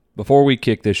Before we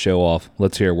kick this show off,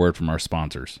 let's hear a word from our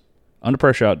sponsors. Under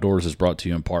Pressure Outdoors is brought to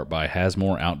you in part by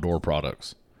Hasmore Outdoor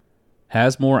Products.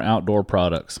 Hasmore Outdoor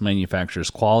Products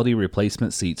manufactures quality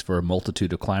replacement seats for a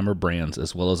multitude of climber brands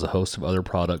as well as a host of other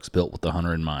products built with the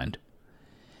hunter in mind.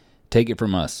 Take it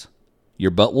from us.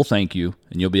 Your butt will thank you,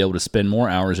 and you'll be able to spend more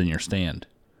hours in your stand.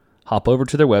 Hop over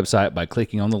to their website by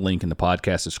clicking on the link in the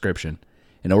podcast description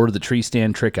and order the Tree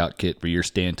Stand Trick Out Kit for your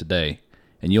stand today,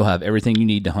 and you'll have everything you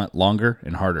need to hunt longer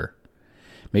and harder.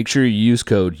 Make sure you use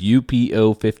code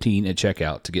UPO15 at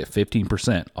checkout to get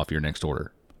 15% off your next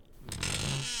order.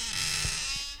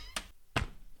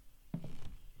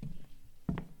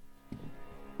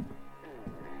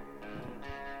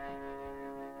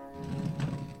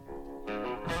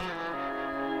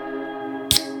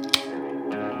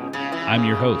 I'm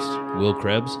your host, Will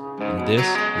Krebs, and this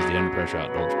is the Under Pressure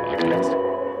Outdoors Podcast.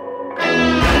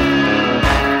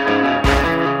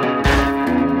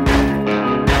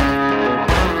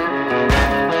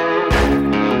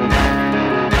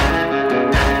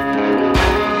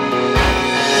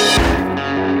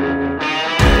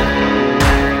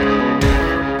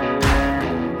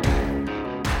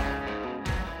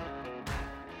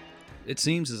 It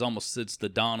seems as almost since the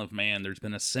dawn of man, there's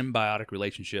been a symbiotic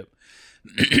relationship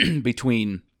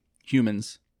between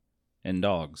humans and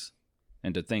dogs.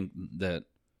 And to think that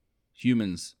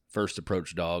humans first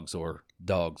approach dogs or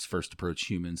dogs first approach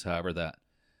humans, however that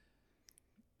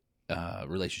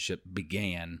relationship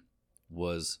began,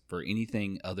 was for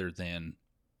anything other than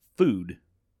food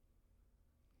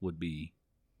would be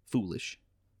foolish.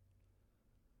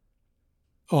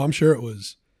 Oh, I'm sure it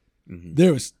was. Mm-hmm.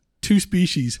 There was two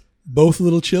species, both a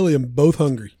little chilly and both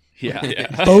hungry. Yeah.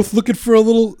 Both looking for a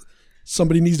little,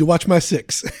 somebody needs to watch my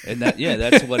six. And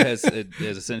that's what has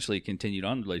essentially continued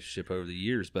on the relationship over the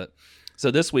years. But so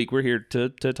this week we're here to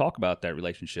talk about that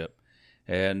relationship.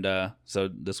 And so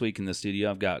this week in the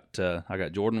studio, I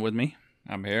got Jordan with me.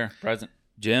 I'm here, present.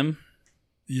 Jim.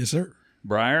 Yes, sir.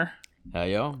 Briar. How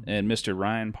y'all? And Mr.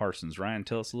 Ryan Parsons. Ryan,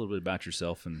 tell us a little bit about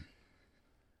yourself and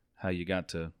how you got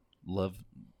to love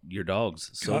your dogs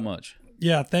so much.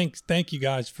 Yeah, thank you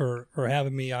guys for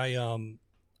having me. I'm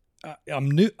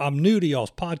new to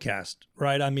y'all's podcast,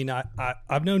 right? I mean,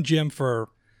 I've known Jim for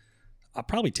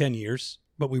probably 10 years,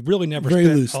 but we really never Very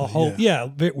spent loosely, a whole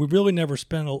we really never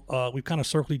spent we've kind of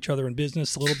circled each other in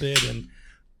business a little bit,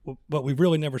 but we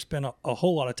really never spent a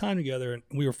whole lot of time together. And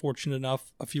we were fortunate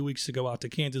enough a few weeks to go out to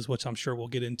Kansas, which I'm sure we'll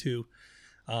get into.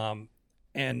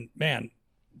 And man,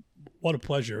 what a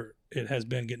pleasure it has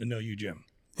been getting to know you, Jim.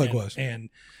 Likewise. And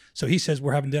so he says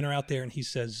we're having dinner out there, and he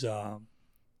says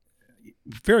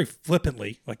very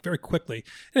flippantly, like very quickly.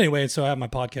 Anyway, and so I have my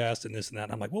podcast and this and that.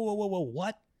 And I'm like, whoa,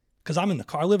 what? Because I'm in the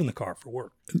car. I live in the car for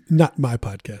work. Not my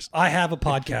podcast. I have a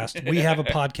podcast. We have a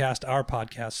podcast, our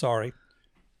podcast, sorry.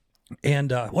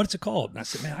 And what is it called? And I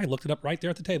said, man, I looked it up right there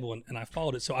at the table, and I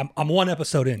followed it. So I'm one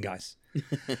episode in, guys.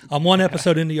 I'm one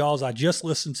episode into y'all's. I just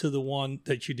listened to the one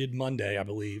that you did Monday, I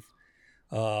believe.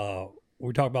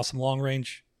 We talked about some long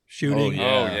range shooting.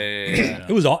 Oh, yeah.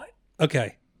 It was all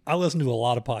okay. I listened to a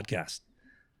lot of podcasts.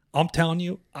 I'm telling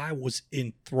you, I was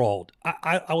enthralled.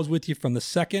 I was with you from the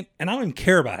second, and I don't even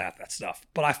care about half that stuff,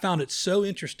 but I found it so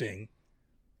interesting.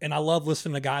 And I love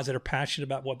listening to guys that are passionate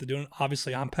about what they're doing.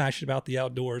 Obviously, I'm passionate about the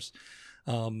outdoors.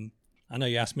 I know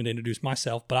you asked me to introduce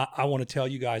myself, but I want to tell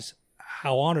you guys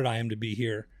how honored I am to be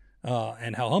here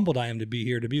and how humbled I am to be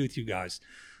here to be with you guys.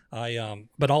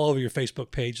 But all over your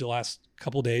Facebook page the last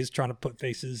couple of days, trying to put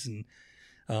faces, and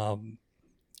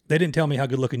they didn't tell me how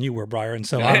good looking you were, Briar, and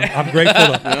so I'm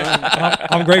grateful.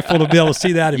 I'm grateful to be able to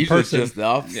see that in person. Just the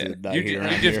opposite.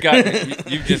 You've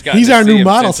just got. He's our new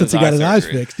model since he got his eyes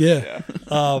fixed. Yeah.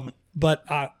 But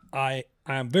I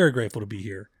am very grateful to be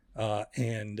here.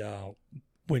 And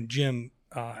when Jim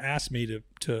asked me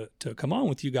to come on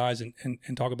with you guys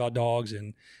and talk about dogs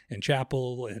and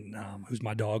Chapel and who's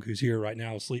my dog who's here right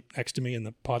now asleep next to me in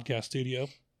the podcast studio,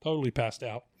 totally passed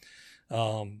out.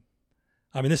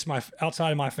 I mean, this is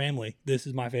outside of my family, this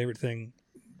is my favorite thing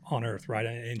on earth, right?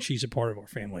 And she's a part of our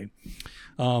family.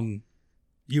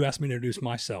 You asked me to introduce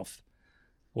myself.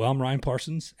 Well, I'm Ryan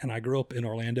Parsons, and I grew up in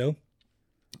Orlando.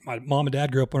 My mom and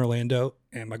dad grew up in Orlando,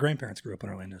 and my grandparents grew up in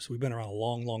Orlando. So we've been around a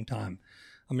long, long time.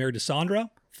 I'm married to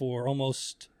Sandra for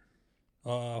almost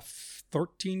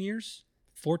 13 years,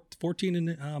 14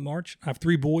 in March. I have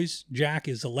 3 boys. Jack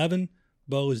is 11,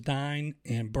 Bo is 9,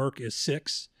 and Burke is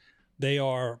 6. They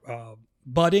are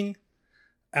budding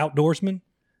outdoorsmen.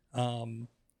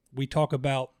 We talk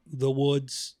about the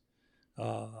woods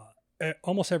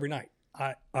almost every night.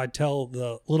 I tell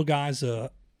the little guys a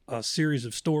series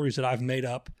of stories that I've made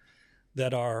up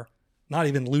that are not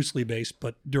even loosely based,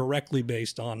 but directly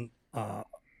based on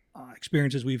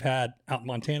experiences we've had out in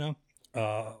Montana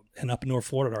and up in North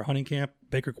Florida at our hunting camp,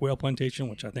 Baker Quail Plantation,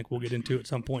 which I think we'll get into at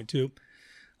some point too.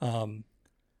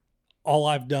 All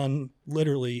I've done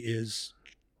literally is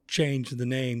change the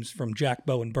names from Jack,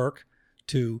 Bo, and Burke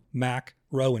to Mac,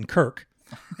 Roe, and Kirk.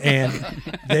 And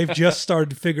they've just started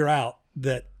to figure out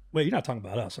that, wait, you're not talking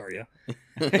about us, are you?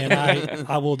 And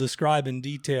I will describe in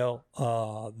detail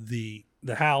the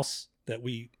house that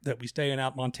we stay in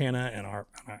out in Montana and our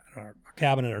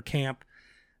cabin at our camp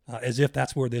as if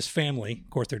that's where this family, of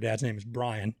course, their dad's name is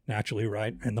Brian, naturally,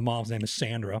 right? And the mom's name is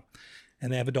Sandra.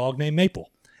 And they have a dog named Maple.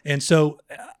 And so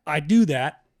I do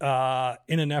that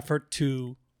in an effort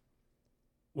to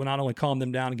not only calm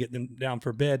them down and get them down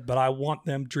for bed, but I want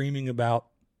them dreaming about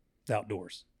the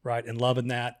outdoors, right? And loving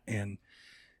that. And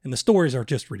the stories are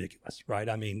just ridiculous, right?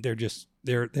 I mean, they're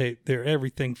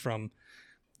everything from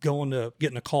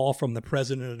getting a call from the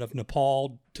president of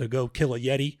Nepal to go kill a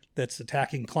Yeti that's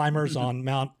attacking climbers on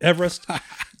Mount Everest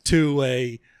to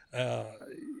a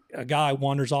guy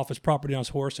wanders off his property on his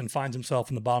horse and finds himself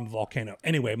in the bottom of a volcano.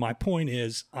 Anyway, my point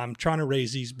is I'm trying to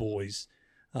raise these boys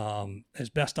as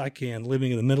best I can,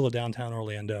 living in the middle of downtown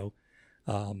Orlando,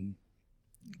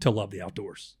 to love the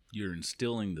outdoors. You're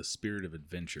instilling the spirit of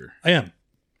adventure. I am.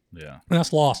 Yeah. And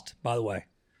that's lost, by the way.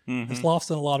 Mm-hmm. It's lost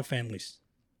in a lot of families.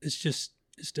 It's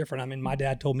different. I mean, my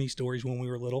dad told me stories when we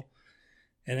were little,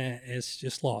 and it's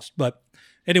just lost. But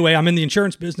anyway, I'm in the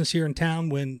insurance business here in town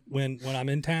when I'm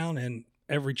in town, and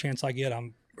every chance I get,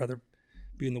 I'm rather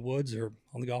be in the woods or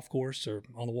on the golf course or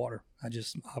on the water.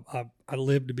 I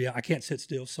live to be, I can't sit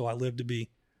still. So I live to be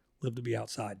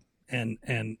outside.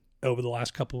 And over the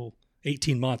last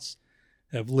 18 months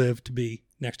have lived to be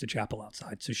next to Chapel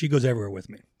outside. So she goes everywhere with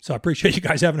me. So I appreciate you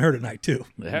guys having her tonight too.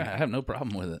 Yeah, I have no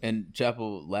problem with it. And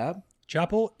Chapel Lab?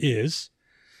 Chapel is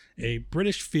a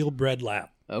British field-bred lab.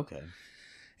 Okay.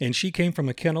 And she came from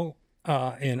a kennel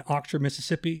in Oxford,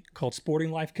 Mississippi called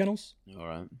Sporting Life Kennels. All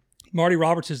right. Marty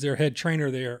Roberts is their head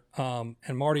trainer there.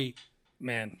 And Marty,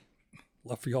 man,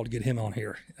 love for y'all to get him on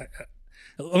here.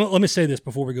 Let me say this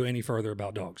before we go any further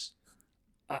about dogs.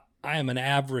 I am an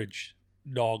average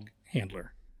dog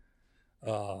handler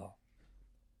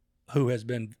who has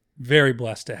been very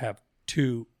blessed to have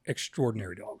two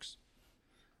extraordinary dogs.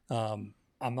 I'm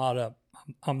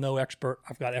no expert.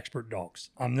 I've got expert dogs.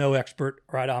 I'm no expert,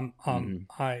 right? I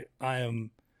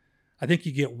think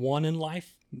you get one in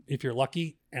life if you're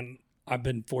lucky, and I've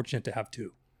been fortunate to have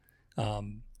two.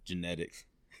 Genetics.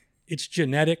 It's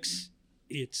genetics.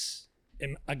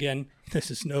 And again,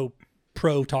 this is no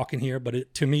pro talking here,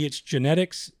 but to me, it's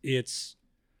genetics. It's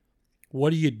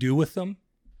what do you do with them?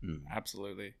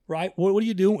 Absolutely. Right? What are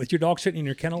you doing with your dog sitting in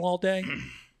your kennel all day?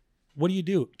 What do you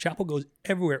do? Chapel goes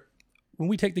everywhere. When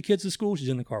we take the kids to school, she's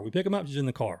in the car. We pick them up, she's in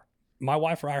the car. My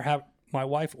wife or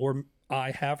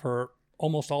I have her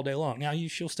almost all day long. Now,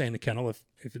 she'll stay in the kennel if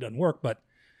it doesn't work, but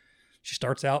she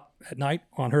starts out at night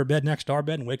on her bed next to our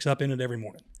bed and wakes up in it every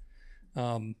morning.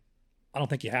 I don't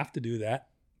think you have to do that,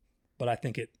 but I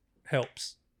think it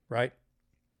helps, right?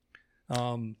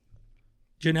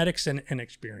 Genetics and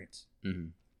experience. Mm-hmm.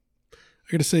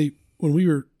 I got to say,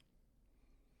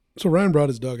 so Ryan brought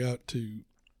his dog out to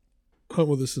hunt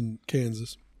with us in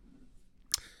Kansas.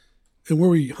 And where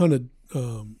we hunted,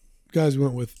 guys we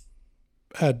went with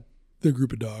had their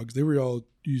group of dogs. They were all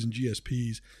using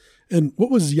GSPs. And what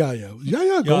was Yaya? Was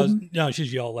Yaya golden? No,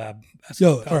 she's Yellow Lab.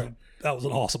 Yellow, all right. That was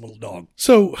an awesome little dog.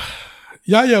 So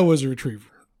Yaya was a retriever.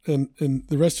 And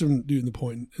the rest of them doing the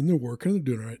point, and they're working, they're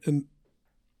doing all right. And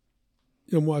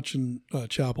I'm watching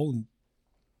Chapel,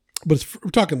 but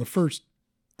we're talking the first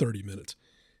 30 minutes.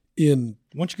 Why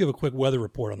don't you give a quick weather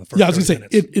report on the first? Yeah, I was going to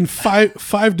say minutes. in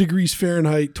 5 degrees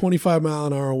Fahrenheit, 25 mile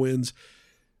an hour winds.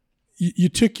 You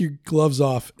took your gloves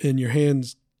off and your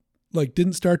hands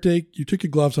didn't start to ache. You took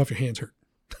your gloves off, your hands hurt.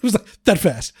 It was that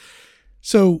fast.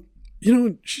 So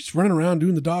she's running around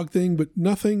doing the dog thing, but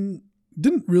nothing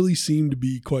didn't really seem to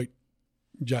be quite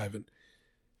jiving.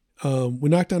 We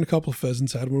knocked down a couple of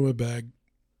pheasants, had them in my bag.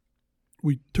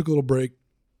 We took a little break.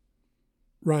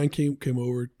 Ryan came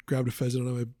over, grabbed a pheasant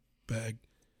out of my bag,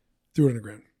 threw it on the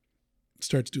ground.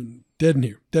 Starts doing dead in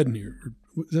here.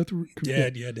 Or, is that the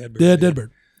dead bird? Dead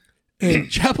bird.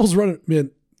 And Chapel's running. Man,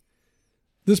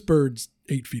 this bird's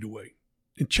 8 feet away,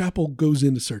 and Chapel goes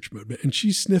into search mode. Man, and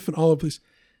she's sniffing all over this.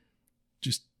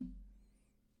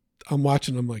 I'm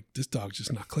watching. I'm like, this dog's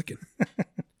just not clicking,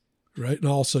 right? And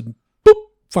all of a sudden, boop,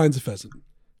 finds a pheasant,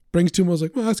 brings to him. I was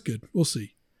like, well, that's good. We'll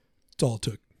see. That's all it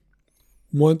took.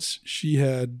 Once she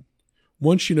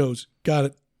knows, got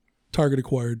it, target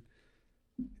acquired,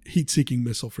 heat-seeking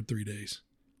missile for 3 days.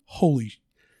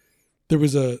 there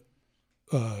was a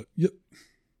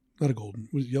not a golden,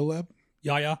 was it Yellow Lab?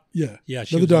 Yaya. Yeah, Yeah,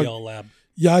 she Another was dog. a yellow lab.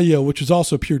 Yaya, which was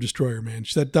also a pure destroyer, man.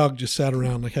 That dog just sat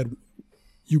around like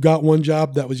you got one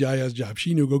job, that was Yaya's job.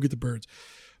 She knew, go get the birds.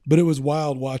 But it was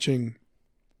wild watching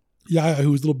Yaya,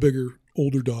 who was a little bigger,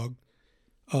 older dog,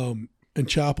 and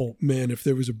Chapel, man, if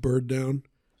there was a bird down,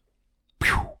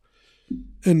 phew.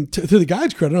 And to the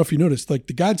guide's credit, I don't know if you noticed, like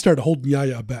the guide started holding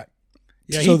Yaya back.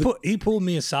 Yeah, So he pulled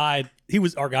me aside.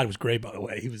 Our guide was great, by the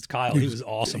way. He was Kyle. He was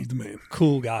awesome. He's the man.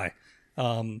 Cool guy.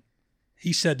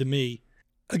 He said to me,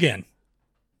 again,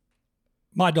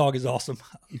 my dog is awesome.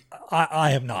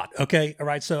 I am not. Okay. All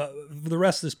right. So for the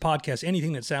rest of this podcast,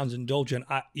 anything that sounds indulgent,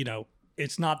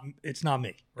 it's not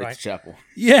me. Right. It's Chapel.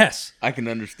 Yes. I can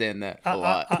understand that a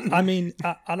lot. I mean,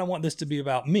 I don't want this to be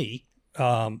about me.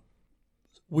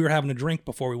 We were having a drink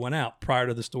before we went out prior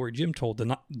to the story Jim told the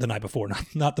night before,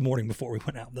 not the morning before we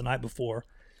went out, the night before.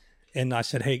 And I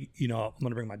said, hey, I'm going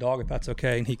to bring my dog if that's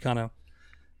okay. And he kind of,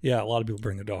 a lot of people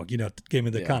bring their dog, gave me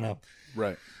the kind of,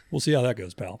 Right. we'll see how that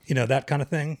goes, pal. that kind of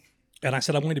thing. And I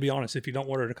said, I'm going to be honest. If you don't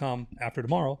want her to come after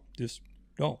tomorrow, just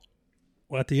don't.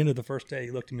 Well, at the end of the first day,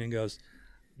 he looked at me and goes,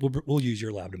 we'll use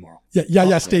your lab tomorrow. Yeah,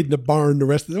 Yaya stayed in the barn the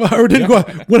rest of the or didn't go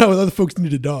out, went out with other folks who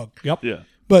needed a dog. Yep. Yeah.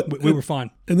 But We were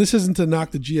fine. And this isn't to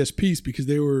knock the GSPs because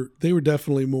they were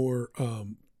definitely more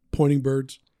pointing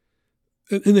birds,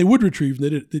 and they would retrieve.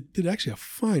 And they did actually a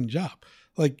fine job.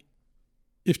 Like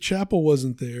if Chapel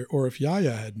wasn't there or if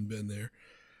Yaya hadn't been there,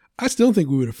 I still think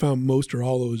we would have found most or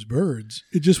all those birds.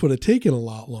 It just would have taken a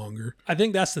lot longer. I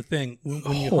think that's the thing when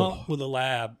you hunt with a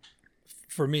lab.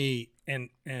 For me and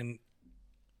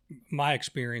my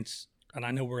experience, and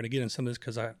I know we're going to get into some of this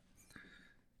because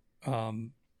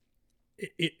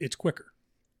it's quicker.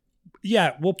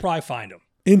 Yeah, we'll probably find them.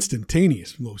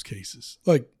 Instantaneous in most cases.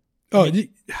 Like,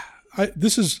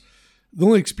 this is the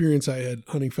only experience I had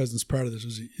hunting pheasants prior to this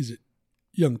is a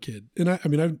young kid. And I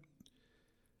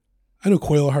know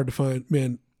quail are hard to find.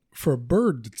 Man, for a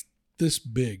bird that's this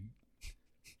big,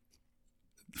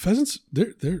 pheasants,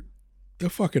 they're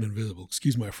fucking invisible.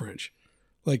 Excuse my French.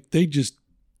 Like they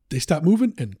stop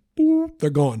moving and boop,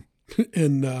 they're gone.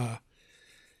 And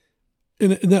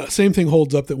that same thing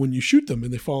holds up that when you shoot them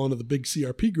and they fall into the big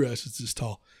CRP grass that's this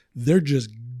tall, they're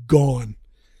just gone.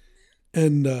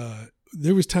 And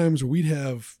there was times where we'd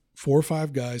have 4 or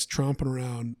 5 guys tromping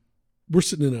around. We're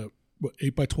sitting in a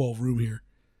 8x12 room here,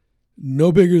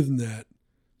 no bigger than that,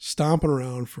 stomping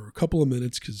around for a couple of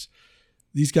minutes because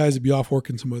these guys would be off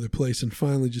working some other place and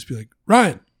finally just be like,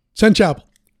 Ryan, send Chapel.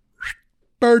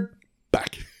 Bird,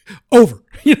 back. Over.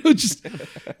 Just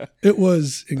it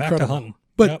was incredible. Back to hunting.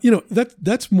 But Yep.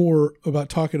 that's more about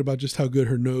talking about just how good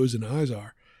her nose and eyes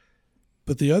are.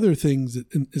 But the other things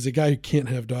that, and as a guy who can't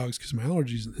have dogs because of my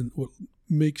allergies, and what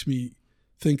makes me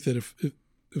think that if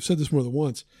I've said this more than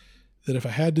once, that if I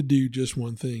had to do just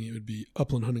one thing, it would be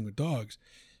upland hunting with dogs,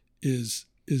 is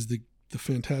the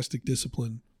fantastic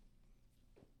discipline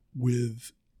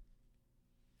with,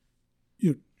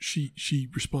 she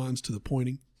responds to the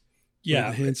pointing.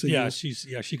 Yeah, the hand signals.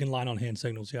 she can line on hand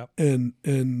signals. Yeah, and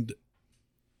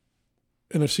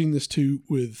I've seen this too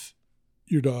with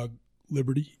your dog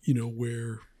Liberty.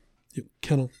 Where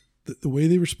kennel, the way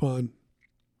they respond,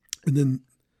 and then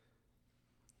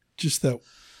just that.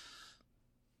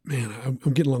 Man,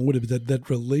 I'm getting long-winded, but that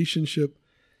relationship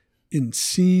in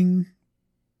seeing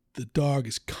the dog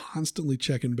is constantly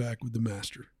checking back with the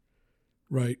master,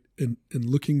 right? And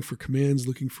looking for commands,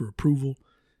 looking for approval,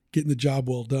 getting the job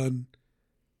well done.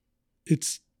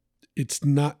 It's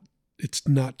not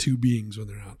two beings when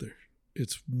they're out there.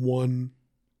 It's one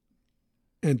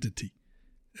entity.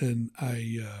 And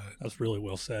that's really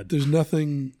well said. There's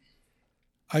nothing,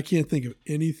 I can't think of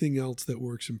anything else that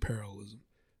works in parallelism.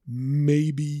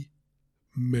 Maybe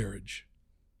marriage,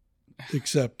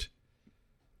 except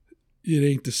it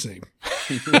ain't the same.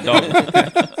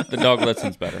 The dog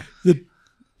listens better.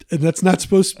 And that's not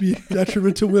supposed to be a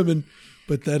detriment to women,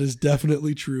 but that is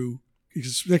definitely true.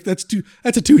 That's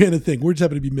a two-handed thing. We're just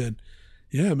happen to be men.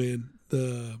 Yeah, man.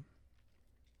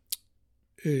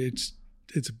 It's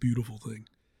a beautiful thing.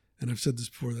 And I've said this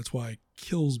before, that's why it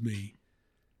kills me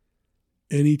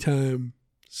anytime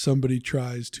somebody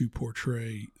tries to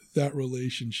portray that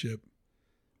relationship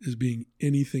as being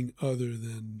anything other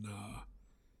than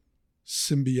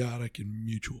symbiotic and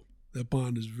mutual. That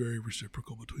bond is very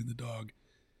reciprocal between the dog.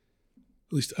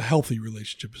 At least a healthy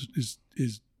relationship is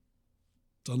it's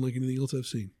unlike anything else I've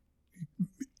seen.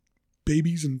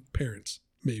 Babies and parents,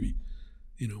 maybe.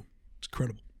 It's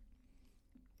incredible.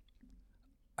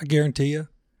 I guarantee you,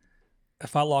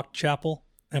 if I locked Chapel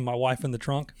and my wife in the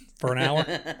trunk for an hour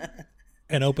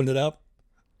and opened it up,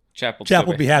 Chap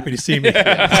will be happy to see me.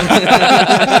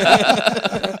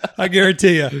 I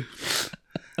guarantee you.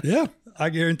 Yeah. I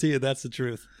guarantee you that's the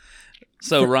truth.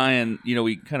 So Ryan,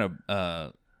 we kind of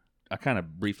I kind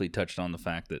of briefly touched on the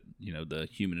fact that the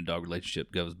human and dog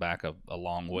relationship goes back a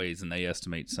long ways, and they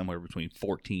estimate somewhere between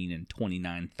 14 and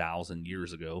 29,000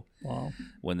 years ago. Wow.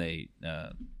 When they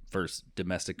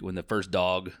when the first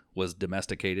dog was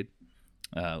domesticated.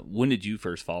 When did you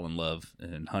first fall in love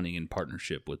in hunting in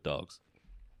partnership with dogs?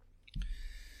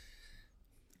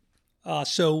 I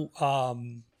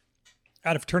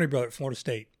had a fraternity brother at Florida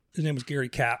State. His name was Gary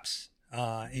Capps,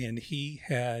 and he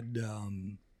had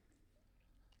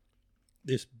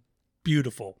this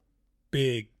beautiful,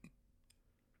 big,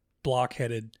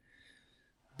 block-headed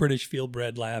British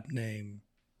field-bred lab named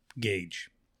Gage.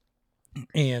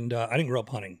 And I didn't grow up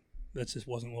hunting. That just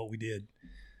wasn't what we did.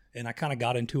 And I kind of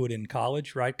got into it in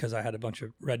college, right? Because I had a bunch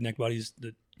of redneck buddies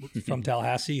from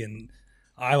Tallahassee, and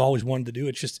I always wanted to do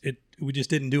it. We just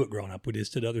didn't do it growing up. We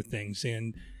just did other things.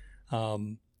 And,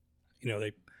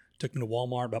 they took me to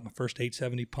Walmart, bought my first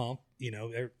 870 pump,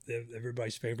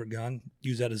 everybody's favorite gun.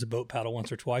 Use that as a boat paddle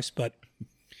once or twice. But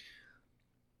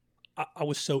I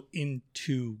was so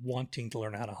into wanting to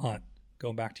learn how to hunt.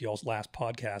 Going back to y'all's last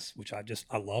podcast, which I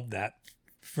love that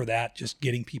for that, just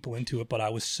getting people into it. But I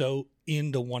was so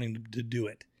into wanting to do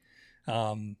it.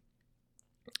 And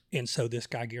so this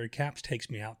guy, Gary Capps, takes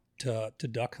me out to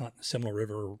duck hunt in the Seminole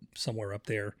River or somewhere up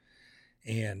there.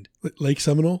 And Lake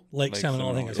Seminole? Lake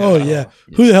Seminole, I think. Oh, yeah.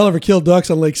 Who the hell ever killed ducks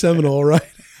on Lake Seminole, right?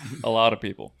 A lot of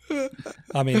people.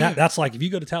 I mean, that's like if you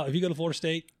go to Florida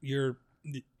State, you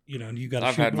got to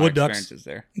I've shoot had my wood ducks. experiences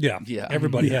there. Yeah.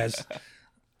 Everybody has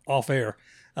off air.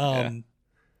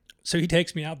 So he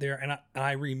takes me out there, and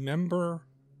I remember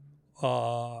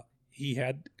he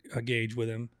had a Gage with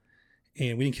him,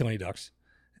 and we didn't kill any ducks.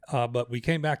 But we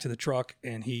came back to the truck,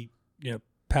 and he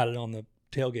patted on the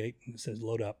tailgate and it says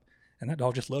load up, and that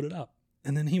dog just loaded up.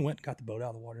 And then he went and got the boat out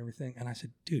of the water and everything. And I said,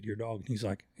 dude, your dog. And he's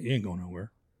like, he ain't going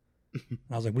nowhere. And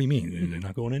I was like, what do you mean? They're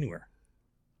not going anywhere.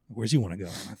 Where's he want to go?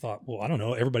 And I thought, well, I don't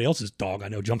know. Everybody else's dog I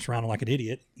know jumps around like an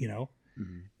idiot,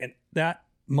 Mm-hmm. And that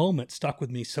moment stuck with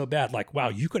me so bad. Like, wow,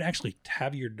 you could actually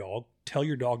have your dog, tell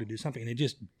your dog to do something, and it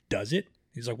just does it.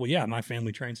 He's like, well, yeah, my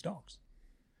family trains dogs.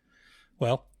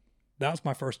 Well, that was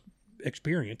my first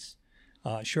experience.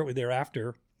 Shortly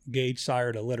thereafter, Gage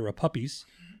sired a litter of puppies,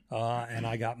 and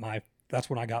that's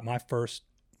when I got my first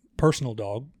personal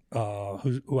dog,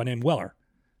 who I named Weller,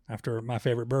 after my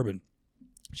favorite bourbon.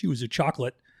 She was a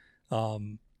chocolate. I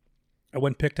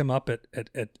went and picked him up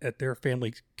at their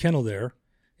family kennel there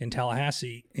in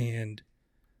Tallahassee, and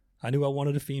I knew I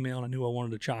wanted a female, and I knew I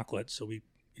wanted a chocolate, so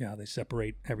they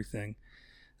separate everything.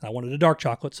 And I wanted a dark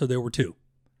chocolate, so there were two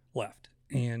left.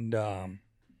 And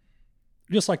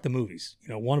just like the movies,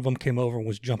 one of them came over and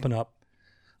was jumping up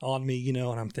on me, and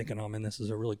I'm thinking, oh man, this is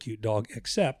a really cute dog,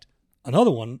 except another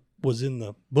one was in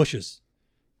the bushes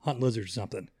hunting lizards or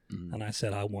something. Mm-hmm. And I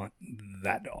said, I want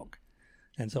that dog.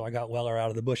 And so I got Weller out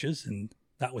of the bushes, and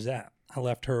that was that. I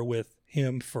left her with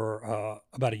him for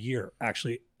about a year.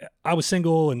 Actually, I was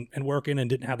single and working and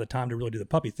didn't have the time to really do the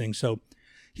puppy thing. So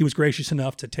he was gracious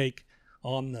enough to take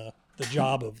on the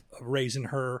job of raising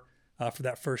her for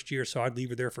that first year. So I'd leave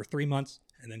her there for 3 months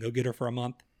and then go get her for a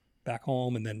month back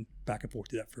home, and then back and forth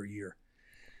do that for a year.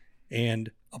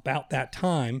 And about that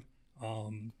time,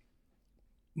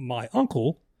 my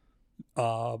uncle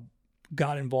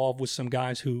got involved with some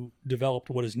guys who developed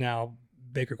what is now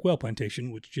Baker Quail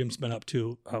Plantation, which Jim's been up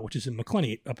to, which is in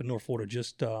McClenny up in North Florida,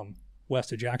 just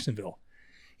west of Jacksonville.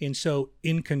 And so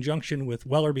in conjunction with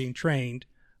Weller being trained,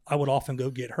 I would often go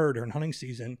get her during hunting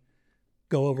season,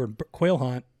 go over and quail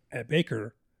hunt at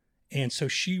Baker. And so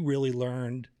she really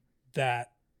learned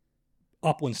that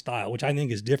upland style, which I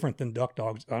think is different than duck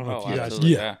dogs. I don't know if you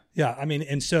guys. Yeah. I mean,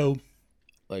 and so.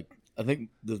 Like, I think,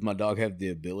 does my dog have the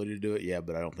ability to do it? Yeah,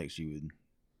 but I don't think she would.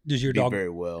 Does your do dog very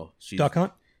well? duck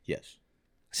hunt? Yes.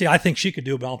 See, I think she could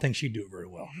do it, but I don't think she'd do it very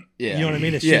well. Yeah. You know what I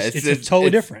mean? It's totally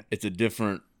different. It's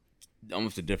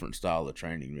almost a different style of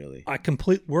training, really.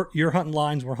 You're hunting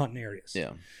lines, we're hunting areas.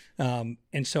 Yeah.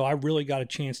 And so I really got a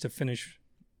chance to finish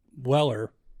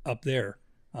Weller up there.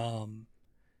 And,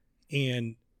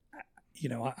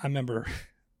 I remember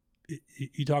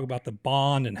you talk about the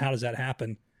bond and how does that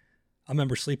happen. I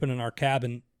remember sleeping in our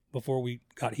cabin before we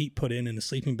got heat put in the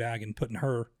sleeping bag and putting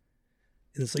her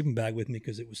in the sleeping bag with me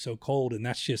because it was so cold. And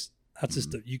that's just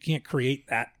you can't create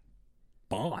that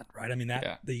bond, right? I mean,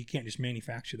 you can't just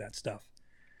manufacture that stuff.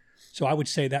 So I would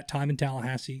say that time in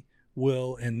Tallahassee,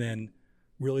 and then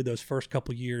really those first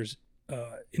couple of years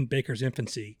in Baker's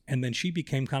infancy. And then she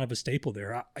became kind of a staple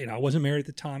there. I wasn't married at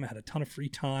the time. I had a ton of free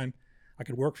time. I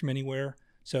could work from anywhere.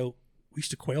 So we used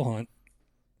to quail hunt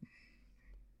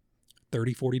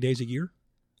 30, 40 days a year.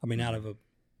 I mean, out of a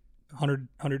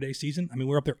 100-day season. I mean,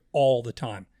 we're up there all the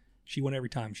time. She went every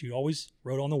time. She always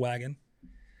rode on the wagon.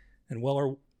 And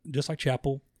Weller, just like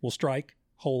Chapel, will strike,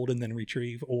 hold, and then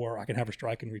retrieve. Or I can have her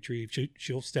strike and retrieve.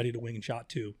 She'll steady the wing and shot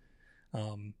too.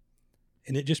 And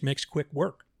it just makes quick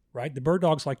work, right? The bird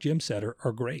dogs, like Jim said,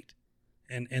 are great.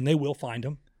 And they will find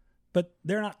them. But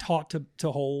they're not taught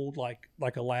to hold like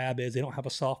a lab is. They don't have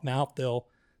a soft mouth. They'll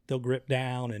grip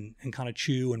down and kind of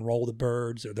chew and roll the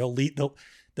birds, or they'll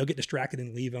get distracted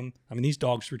and leave them. I mean, these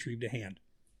dogs retrieved a hand.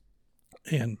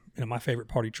 And my favorite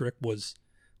party trick was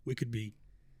we could be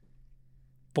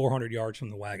 400 yards from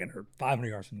the wagon or 500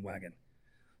 yards from the wagon.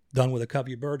 Done with a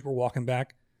covey of birds, we're walking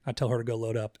back. I'd tell her to go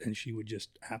load up, and she would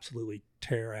just absolutely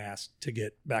tear ass to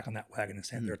get back on that wagon and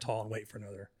stand there tall and wait for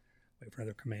another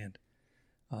command.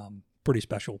 Pretty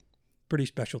special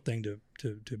thing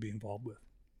to be involved with.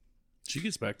 She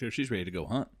gets back there, she's ready to go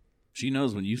hunt. She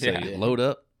knows when you say load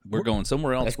up, we're going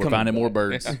somewhere else. We're finding more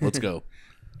birds. Let's go.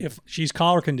 If she's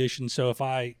collar conditioned, so if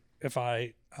I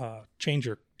change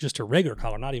her just her regular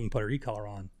collar, not even put her e-collar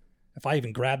on, if I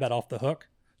even grab that off the hook,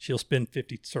 she'll spin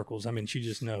 50 circles. I mean, she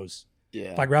just knows.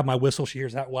 Yeah. If I grab my whistle, she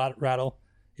hears that rattle.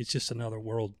 It's just another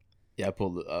world. Yeah, I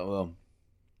pulled.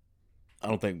 I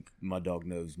don't think my dog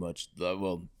knows much.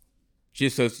 She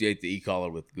associates the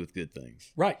e-collar with good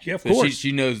things. Right. Yeah, of So course.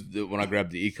 she knows that when I grab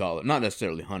the e-collar, not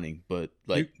necessarily hunting, but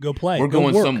like You go play. we're Go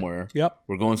going work. somewhere. Yep.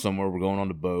 We're going somewhere. We're going on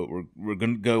the boat. We're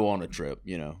going to go on a trip.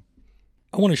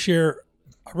 I want to share.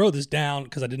 I wrote this down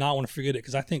because I did not want to forget it,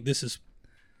 because I think this is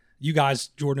you guys,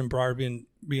 Jordan and Briar,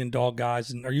 being dog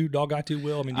guys. And are you a dog guy too,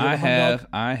 Will? I mean, do you I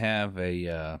have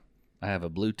a have a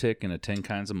blue tick and a 10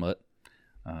 kinds of mutt.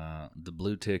 The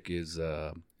blue tick is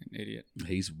An idiot.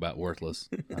 he's about worthless.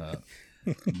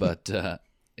 But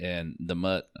and the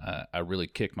mutt, I really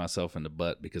kicked myself in the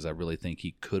butt because I really think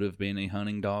he could have been a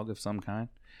hunting dog of some kind.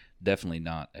 Definitely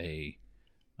not a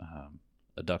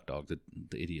duck dog. The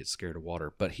idiot's scared of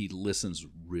water, but he listens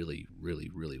really, really,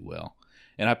 really well.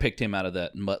 And I picked him out of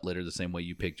that mutt litter the same way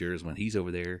you picked yours, when he's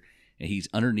over there and he's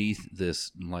underneath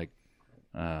this, like,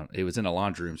 it was in a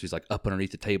laundry room, so he's like up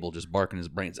underneath the table just barking his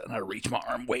brains out. And I reach my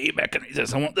arm way back and he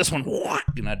says, I want this one.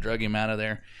 And I drug him out of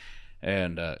there.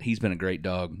 And he's been a great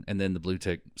dog. And then the blue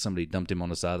tick, somebody dumped him on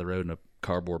the side of the road in a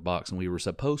cardboard box, and we were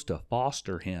supposed to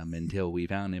foster him until we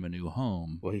found him a new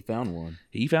home. Well, he found one.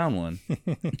 He found one,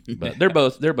 but they're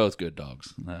both good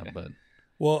dogs. But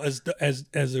Well, as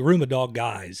a room of dog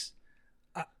guys,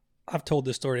 I've told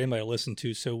this story to anybody to listen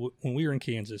to. So when we were in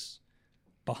Kansas,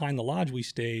 behind the lodge we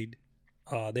stayed,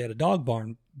 they had a dog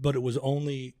barn, but it was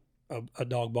only a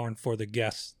dog barn for the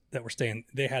guests that were staying.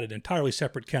 They had an entirely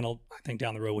separate kennel, I think,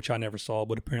 down the road, which I never saw,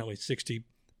 but apparently 60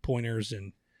 pointers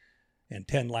and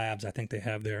 10 labs I think they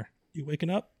have there. You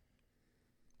waking up?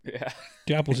 Yeah.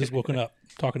 Dapple's just woken up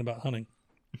talking about hunting.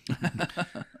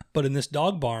 But in this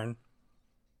dog barn,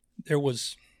 it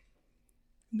was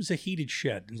a heated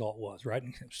shed is all it was, right?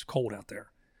 And it was cold out there.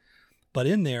 But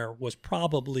in there was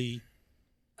probably,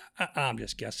 I'm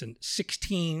just guessing,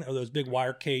 16 of those big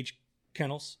wire cage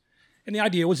kennels. And the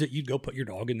idea was that you'd go put your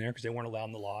dog in there because they weren't allowed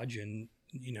in the lodge. And,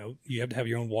 you have to have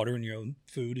your own water and your own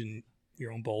food and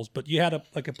your own bowls. But you had a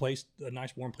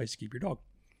nice warm place to keep your dog.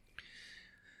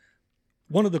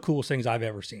 One of the coolest things I've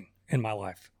ever seen in my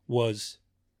life was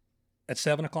at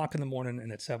 7 o'clock in the morning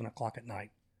and at 7 o'clock at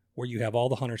night, where you have all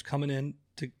the hunters coming in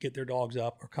to get their dogs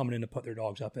up or coming in to put their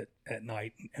dogs up at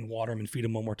night and water them and feed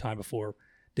them one more time before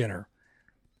dinner.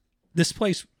 This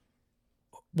place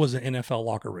was an NFL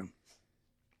locker room.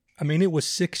 I mean, it was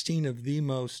 16 of the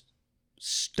most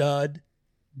stud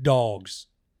dogs,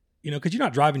 because you're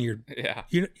not driving Yeah.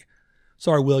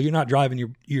 Sorry, Will, you're not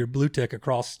driving your blue tick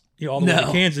across all the way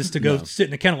to Kansas to go sit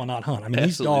in a kennel and not hunt. I mean, Absolutely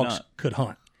these dogs not. could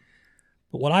hunt.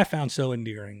 But what I found so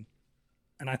endearing,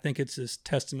 and I think it's this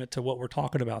testament to what we're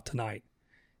talking about tonight,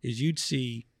 is you'd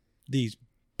see these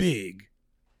big,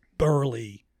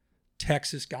 burly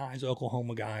Texas guys,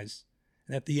 Oklahoma guys,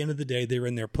 and at the end of the day, they're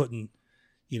in there putting,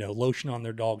 lotion on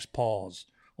their dog's paws.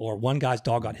 Or one guy's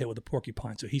dog got hit with a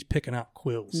porcupine, so he's picking out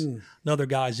quills. Another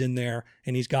guy's in there,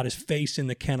 and he's got his face in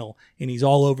the kennel, and he's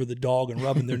all over the dog and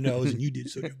rubbing their nose, and you did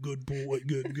such a good boy,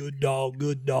 good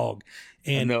dog.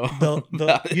 And know.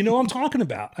 you know what I'm talking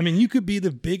about. I mean, you could be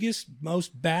the biggest,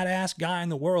 most badass guy in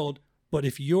the world, but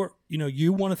if you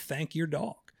want to thank your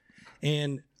dog.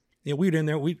 And we were in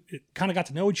there, we kind of got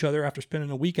to know each other after spending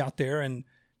a week out there, and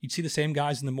you'd see the same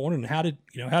guys in the morning. How did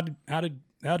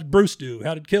Bruce do?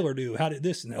 How did Killer do? How did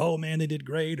this? And oh man, they did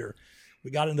great. Or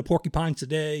we got into porcupines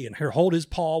today, and here, hold his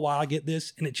paw while I get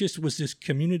this. And it just was this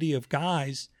community of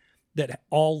guys that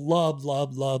all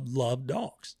love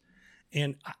dogs.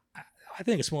 And I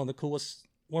think it's one of the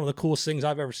coolest things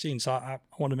I've ever seen. So I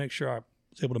want to make sure I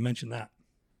was able to mention that.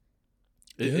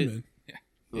 Man.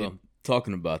 Well,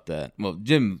 talking about that, well,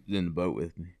 Jim's in the boat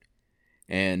with me,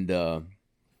 and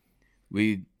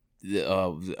we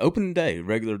was opening day,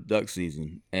 regular duck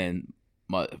season, and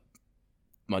my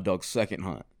dog's second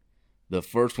hunt. The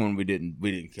first one we didn't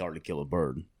hardly kill a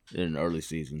bird in the early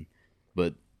season,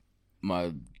 but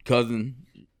my cousin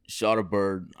shot a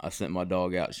bird. I sent my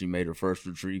dog out. She made her first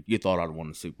retrieve. You thought I'd won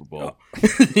the Super Bowl.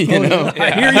 You know?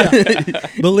 I hear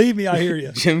you. Believe me, I hear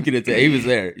you. Jim could he was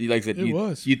there. Like I said, It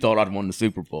was. You thought I'd won the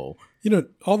Super Bowl. You know,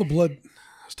 all the blood,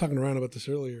 I was talking around about this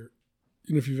earlier.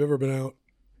 You know, if you've ever been out,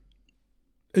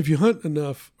 if you hunt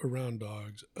enough around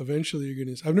dogs, eventually you're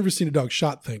going to, I've never seen a dog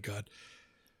shot, thank God,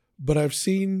 but I've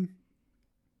seen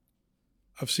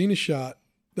a shot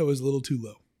that was a little too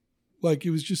low. Like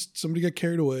it was just somebody got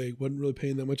carried away, wasn't really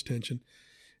paying that much attention,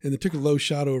 and they took a low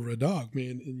shot over a dog,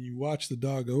 man. And you watch the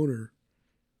dog owner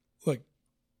like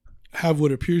have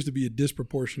what appears to be a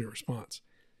disproportionate response.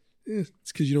 It's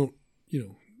because you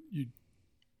don't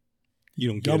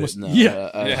get almost, it. No,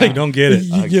 yeah. You don't get it.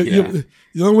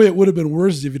 The only way it would have been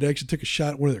worse is if you'd actually took a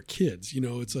shot at one of their kids. You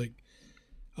know, it's like,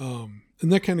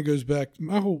 and that kind of goes back.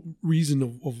 My whole reason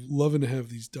of loving to have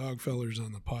these dog fellers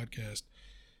on the podcast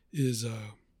is,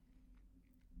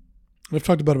 I've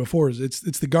talked about it before. Is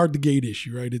it's the guard the gate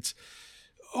issue, right? It's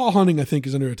all hunting, I think,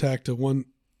 is under attack to one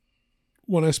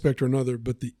aspect or another.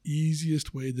 But the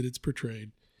easiest way that it's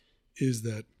portrayed is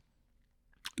that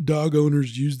dog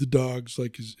owners use the dogs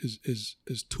like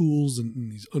as tools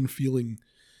and these unfeeling,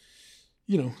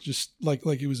 you know, just like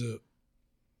it was a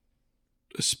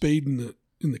spade in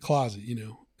the closet, you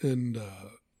know. And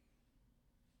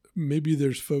maybe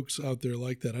there's folks out there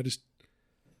like that.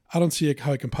 I don't see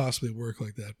how it can possibly work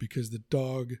like that, because the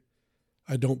dog,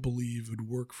 I don't believe, would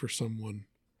work for someone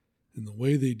in the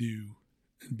way they do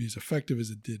and be as effective as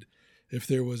it did if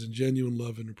there wasn't genuine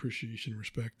love and appreciation and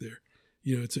respect there.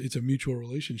 You know, it's a mutual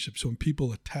relationship. So when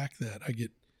people attack that,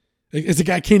 as a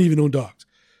guy, I can't even own dogs,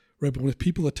 right? But when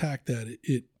people attack that,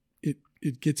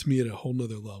 it gets me at a whole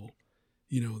nother level.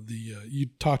 You know, you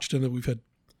touched on it. We've had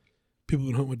people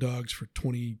who've been hunting with dogs for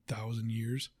 20,000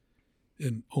 years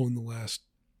and own the last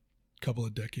couple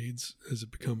of decades. Has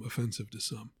it become offensive to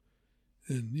some?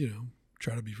 And, you know,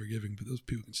 try to be forgiving, but those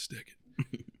people can stick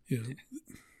it. You know,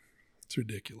 it's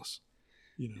ridiculous.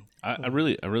 You know, I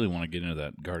really want to get into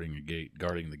that guarding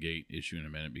the gate issue in a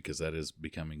minute, because that is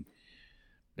becoming,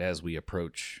 as we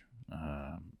approach,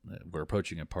 we're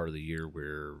approaching a part of the year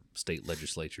where state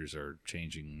legislatures are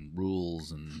changing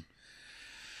rules and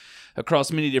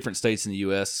across many different states in the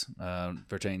U.S.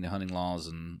 Pertaining to hunting laws,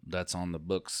 and that's on the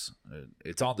books.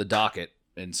 It's on the docket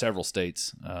in several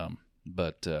states.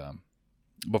 But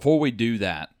before we do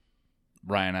that,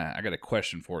 Ryan, I got a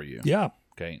question for you. Yeah.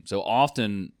 Okay. So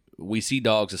often we see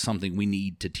dogs as something we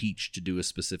need to teach to do a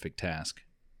specific task,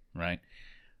 right?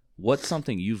 What's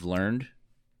something you've learned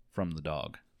from the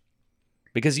dog?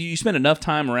 Because you spend enough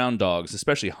time around dogs,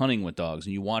 especially hunting with dogs,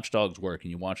 and you watch dogs work and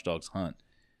you watch dogs hunt.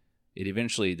 It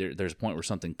eventually, there's a point where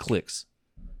something clicks.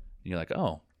 And you're like,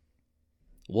 oh,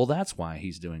 well, that's why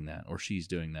he's doing that or she's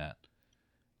doing that.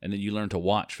 And then you learn to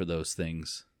watch for those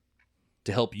things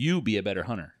to help you be a better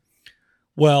hunter.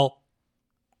 Well,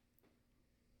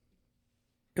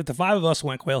 if the five of us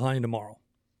went quail hunting tomorrow,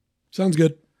 sounds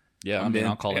good. Yeah, I'm in.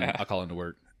 I'll call into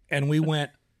work. and we went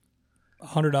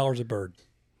 $100 a bird,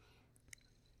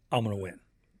 I'm going to win.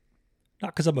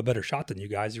 Not because I'm a better shot than you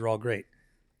guys. You're all great.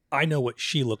 I know what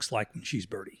she looks like when she's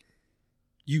birdie.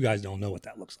 You guys don't know what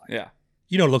that looks like. Yeah.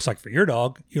 You know what it looks like for your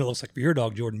dog. You know what it looks like for your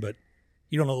dog, Jordan, but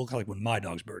you don't know what it looks like when my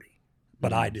dog's birdie.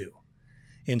 But I do.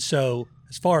 And so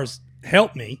as far as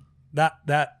help me, that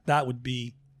would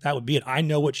be it. I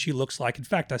know what she looks like. In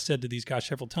fact, I said to these guys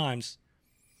several times,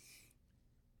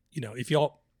 you know,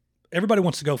 everybody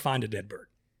wants to go find a dead bird.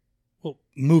 Well,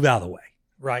 move out of the way,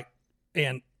 right?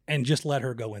 And just let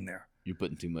her go in there. You're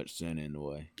putting too much sin in the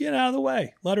way. Get out of the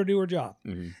way. Let her do her job.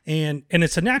 Mm-hmm. And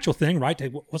it's a natural thing, right?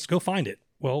 Let's go find it.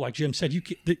 Well, like Jim said, you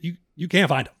can't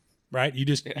find them, right? You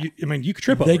just, you could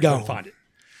trip over They it gone. and find it.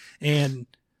 And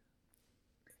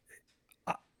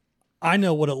I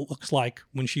know what it looks like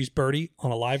when she's birdie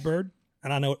on a live bird,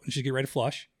 and I know when she get ready to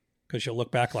flush, because she'll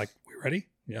look back like, "We ready?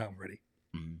 Yeah, I'm ready."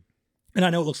 Mm-hmm. And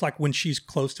I know what it looks like when she's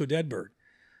close to a dead bird.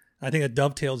 I think it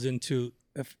dovetails into,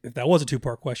 if that was a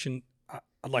two-part question,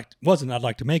 I'd like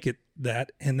to make it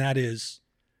that, and that is,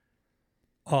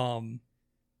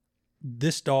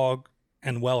 this dog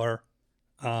and Weller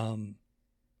have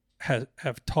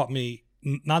taught me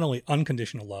not only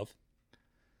unconditional love,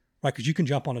 right? Because you can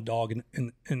jump on a dog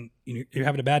and you're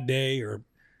having a bad day or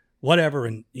whatever,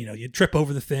 and you trip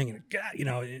over the thing, and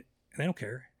they don't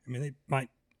care. I mean, they might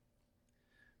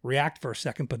react for a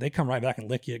second, but they come right back and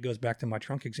lick you. It goes back to my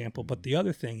trunk example. But the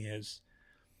other thing is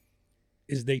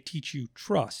they teach you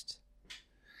trust.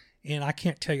 And I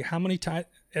can't tell you how many times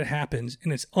it happens,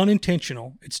 and it's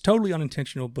unintentional. It's totally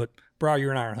unintentional, but Briar,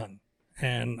 you and I are hunting,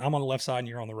 and I'm on the left side and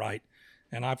you're on the right,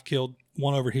 and I've killed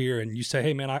one over here, and you say,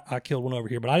 hey, man, I killed one over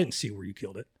here, but I didn't see where you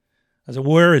killed it. I said,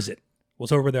 where is it? Well,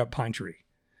 it's over that pine tree.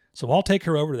 So I'll take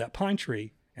her over to that pine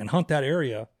tree and hunt that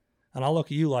area, and I'll look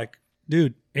at you like,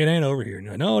 dude, it ain't over here.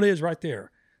 No, it is right there.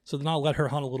 So then I'll let her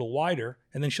hunt a little wider,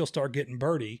 and then she'll start getting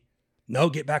birdie. No,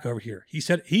 get back over here. He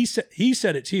said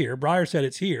it's here. Briar said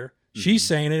it's here. She's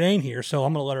saying it ain't here, so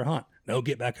I'm going to let her hunt. No,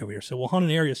 get back over here. So we'll hunt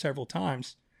an area several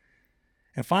times.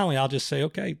 And finally, I'll just say,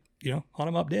 okay, hunt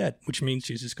them up dead, which means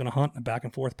she's just going to hunt in a back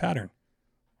and forth pattern.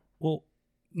 Well,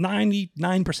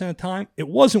 99% of the time, it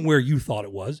wasn't where you thought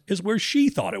it was. It's where she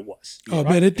thought it was. Oh,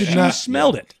 man, it did not. She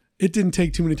smelled it. It didn't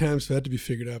take too many times for that to be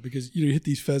figured out because you hit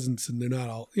these pheasants and they're not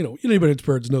all, anybody who hits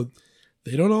birds know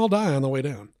they don't all die on the way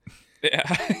down. Yeah.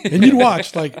 And you'd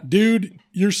watch like, dude,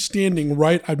 you're standing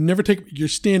right. You're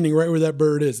standing right where that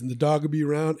bird is. And the dog would be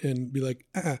around and be like,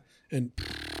 and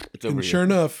sure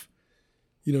enough,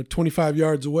 25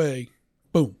 yards away,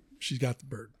 boom, she's got the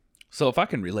bird. So if I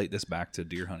can relate this back to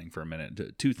deer hunting for a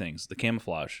minute, two things. The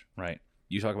camouflage, right?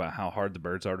 You talk about how hard the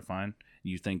birds are to find.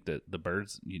 You think that the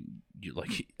birds, you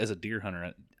like as a deer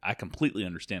hunter, I completely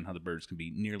understand how the birds can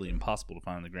be nearly impossible to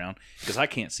find on the ground because I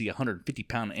can't see a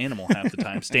 150-pound animal half the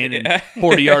time standing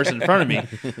 40 yards in front of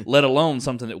me, let alone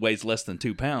something that weighs less than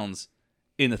 2 pounds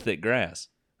in the thick grass,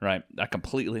 right? I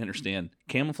completely understand.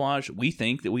 Camouflage, we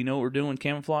think that we know what we're doing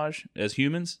camouflage as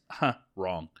humans.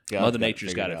 Wrong. Mother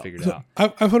Nature's got it figured out.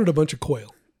 I've hunted a bunch of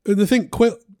quail. And the thing,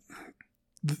 quail...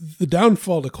 The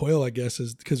downfall to quail, I guess,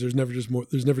 is because there's never just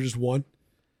one.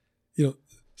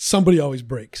 Somebody always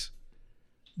breaks.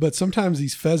 But sometimes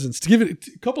these pheasants, to give it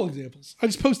a couple examples, I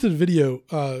just posted a video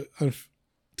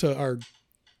to our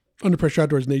Under Pressure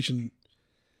Outdoors Nation.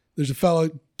 There's a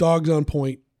fellow, dogs on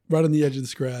point, right on the edge of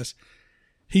this grass.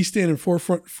 He's standing 4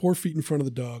 feet in front of the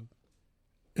dog.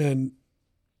 And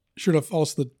sure enough,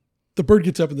 also the bird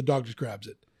gets up and the dog just grabs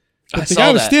it. But the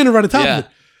guy was standing right on top of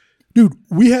it. Dude,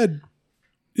 we had...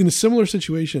 in a similar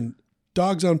situation,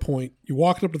 dogs on point, you're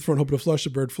walking up to the front, hoping to flush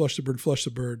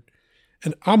the bird.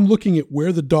 And I'm looking at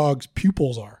where the dog's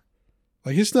pupils are.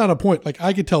 Like, it's not a point. Like,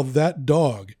 I could tell that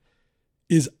dog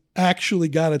is actually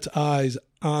got its eyes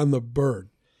on the bird.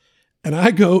 And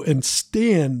I go and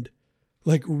stand,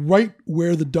 like, right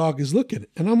where the dog is looking.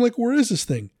 And I'm like, where is this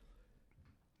thing?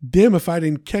 Damn if I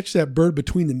didn't catch that bird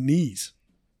between the knees.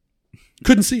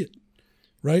 Couldn't see it.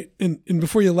 Right. And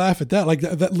before you laugh at that, like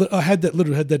I had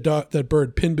that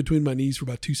bird pinned between my knees for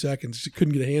about 2 seconds. Just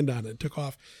couldn't get a hand on it. It took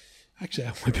off. Actually,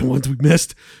 that might have been ones we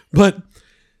missed. But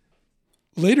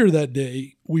later that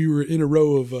day, we were in a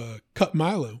row of cut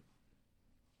milo.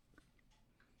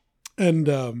 And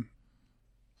from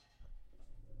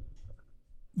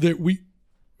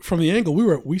the angle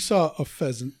we saw a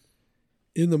pheasant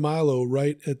in the milo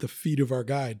right at the feet of our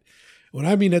guide. When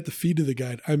I mean at the feet of the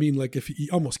guide, I mean like if he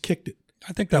almost kicked it.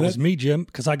 I think that was me, Jim,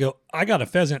 because I got a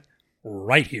pheasant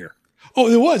right here. Oh,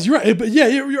 it was. You're right. But yeah,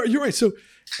 you're right. So,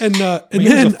 and he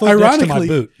then was a foot next to my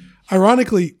boot.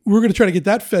 Ironically, we were going to try to get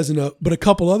that pheasant up, but a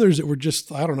couple others that were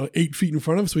just, 8 feet in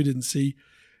front of us we didn't see,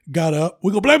 got up.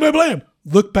 We go, blam, blam, blam.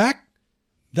 Look back.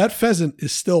 That pheasant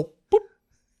is still, boop,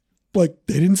 like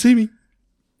they didn't see me.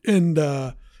 And,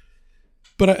 but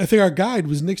I think our guide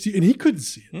was next to you, and he couldn't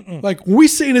see it. Mm-mm. Like, when we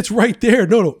saying it's right there,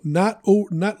 no,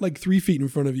 not like 3 feet in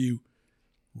front of you.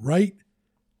 Right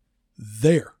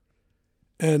there.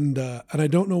 And I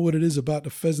don't know what it is about the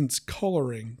pheasant's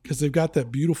coloring because they've got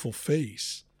that beautiful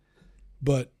face.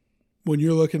 But when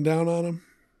you're looking down on them,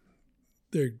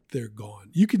 they're gone.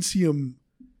 You can see them.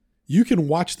 You can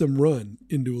watch them run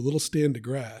into a little stand of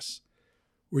grass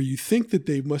where you think that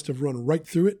they must have run right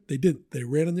through it. They didn't. They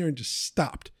ran in there and just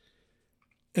stopped.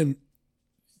 And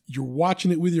you're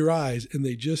watching it with your eyes and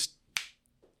they just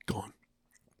gone.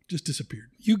 Just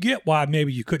disappeared. You get why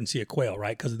maybe you couldn't see a quail,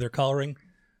 right? Because of their coloring.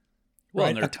 Well,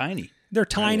 right? And they're tiny. They're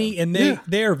tiny, and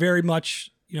they are very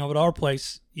much, at our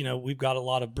place, we've got a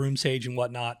lot of broom sage and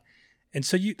whatnot. And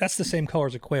so that's the same color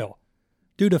as a quail.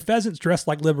 Dude, a pheasant's dressed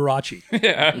like Liberace.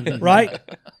 Yeah. Right?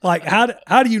 Like,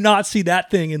 how do you not see that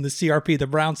thing in the CRP, the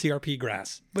brown CRP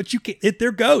grass? But you can't,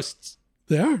 they're ghosts.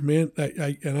 They are, man.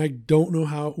 I don't know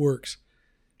how it works.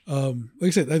 Like I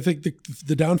said, I think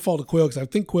the downfall to quail, because I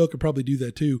think quail could probably do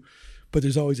that too, but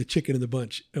there's always a chicken in the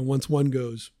bunch. And once one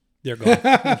goes, they're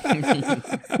gone.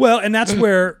 Well, and that's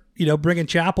where, bringing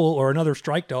Chapel or another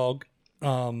strike dog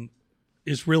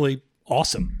is really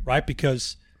awesome, right?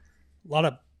 Because a lot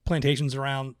of plantations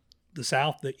around the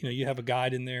South that, you have a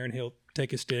guide in there and he'll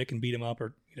take a stick and beat him up,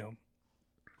 or,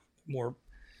 more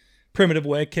primitive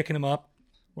way, kicking him up.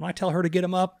 When I tell her to get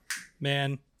him up,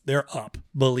 man, they're up.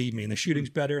 Believe me. And the shooting's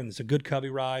better, and it's a good covey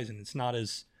rise, and it's not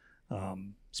as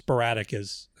sporadic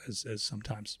as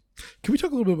sometimes. Can we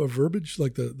talk a little bit about verbiage,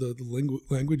 like the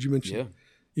language you mentioned? Yeah.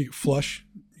 You got flush,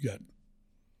 you got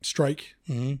strike,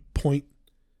 Mm-hmm. point.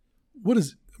 What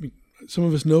is? I mean, some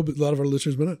of us know, but a lot of our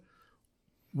listeners may not.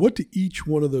 What do each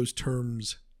one of those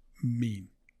terms mean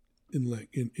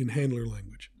in handler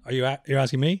language? You're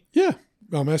asking me? Yeah,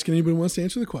 I'm asking anybody who wants to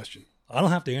answer the question. I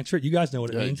don't have to answer it. You guys know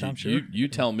what it means, I'm sure. You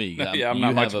tell me. Yeah, I'm you not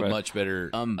have much a better. much better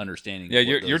understanding. Yeah, of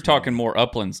what you're those talking mean. more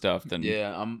upland stuff than.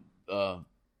 Yeah, I'm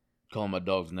calling my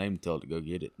dog's name to tell it to go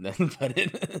get it. That's about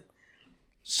it.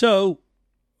 So,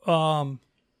 I mean,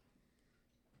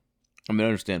 I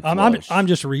understand. I'm flush. just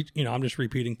I'm just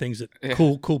repeating things that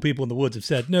cool people in the woods have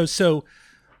said. No, so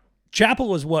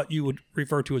Chapel is what you would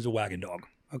refer to as a wagon dog.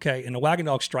 Okay, and a wagon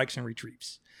dog strikes and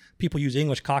retrieves. People use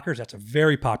English cockers. That's a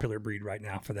very popular breed right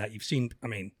now for that. You've seen. I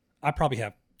mean, I probably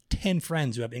have 10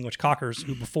 friends who have English cockers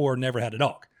who before never had a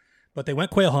dog, but they went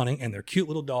quail hunting and they're cute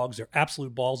little dogs. They're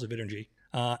absolute balls of energy,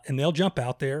 and they'll jump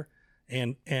out there,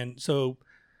 and so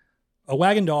a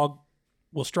wagon dog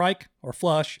will strike or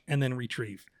flush and then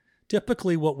retrieve.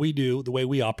 Typically what we do, the way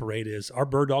we operate is our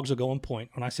bird dogs will go and point.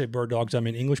 When I say bird dogs, I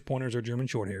mean English pointers or German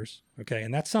short hairs. Okay.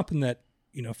 And that's something that,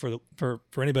 for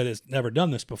anybody that's never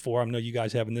done this before, I know you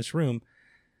guys have in this room,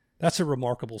 that's a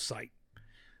remarkable sight.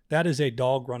 That is a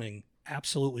dog running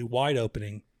absolutely wide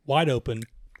open,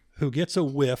 who gets a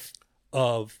whiff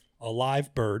of a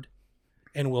live bird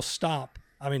and will stop.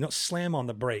 I mean, don't slam on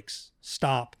the brakes,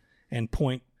 stop and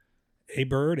point a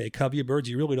bird, a covey of birds.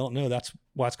 You really don't know. That's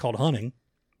why it's called hunting.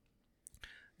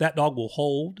 That dog will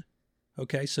hold.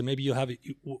 Okay, so maybe you'll have it.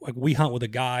 Like we hunt with a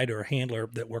guide or a handler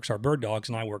that works our bird dogs,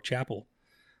 and I work Chapel.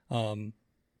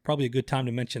 Probably a good time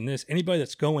to mention this. Anybody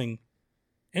that's going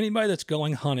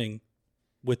hunting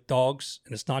with dogs,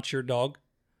 and it's not your dog,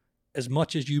 as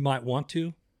much as you might want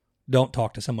to, don't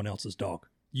talk to someone else's dog.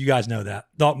 You guys know that.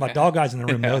 My dog guys in the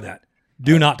room know that.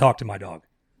 Do not talk to my dog.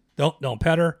 Don't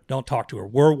pet her. Don't talk to her.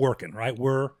 We're working, right?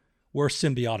 We're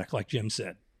symbiotic, like Jim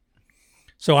said.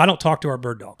 So I don't talk to our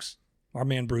bird dogs. Our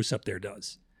man Bruce up there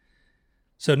does.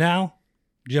 So now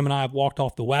Jim and I have walked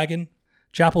off the wagon.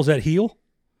 Chapel's at heel.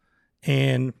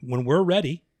 And when we're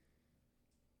ready,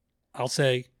 I'll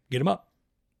say, get him up.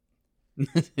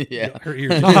 Yeah. Her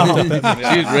ears popped up at me.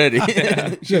 She was ready.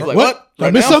 She was like, what?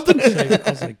 I missed something?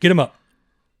 I'll say, get him up.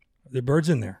 The bird's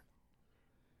in there.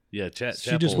 Yeah,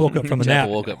 She just woke up from a Chapel nap.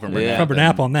 woke up from her Yeah. nap. From her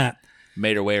nap and on that.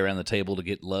 made her way around the table to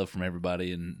get love from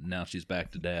everybody, and now she's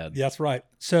back to dad. Yeah, that's right.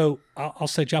 So I'll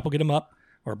say, Chapel, get him up,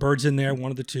 or bird's in there,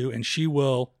 one of the two, and she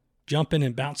will jump in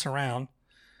and bounce around.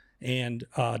 And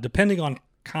depending on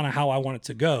kind of how I want it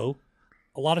to go,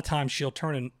 a lot of times she'll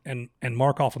turn and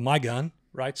mark off of my gun,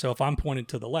 right? So if I'm pointed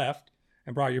to the left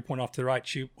and Brian, you're pointing off to the right,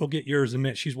 she will get yours in a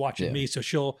minute. She's watching me, so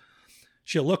she'll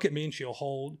look at me and she'll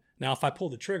hold. Now, if I pull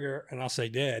the trigger and I'll say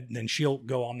dead, then she'll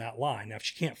go on that line. Now, if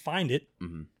she can't find it,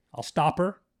 I'll stop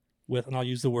her and I'll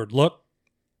use the word look.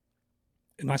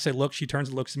 And when I say look, she turns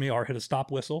and looks at me, or hit a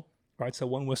stop whistle, right? So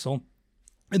one whistle.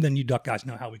 And then you duck guys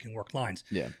know how we can work lines.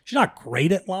 Yeah. She's not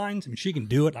great at lines. I mean, she can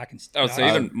do it. I can. Oh, so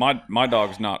even my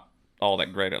dog's not all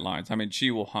that great at lines. I mean,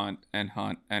 she will hunt and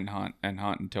hunt and hunt and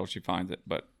hunt until she finds it.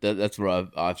 But That's where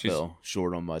I fell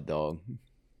short on my dog.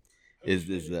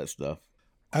 Is that stuff?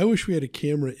 I wish we had a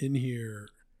camera in here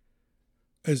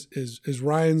as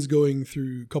Ryan's going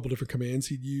through a couple different commands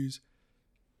he'd use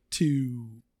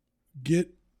to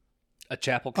get A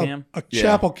Chapel cam? a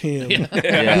Chapel cam.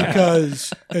 Yeah.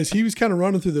 Because as he was kind of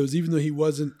running through those, even though he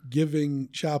wasn't giving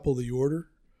Chapel the order,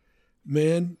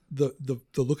 man, the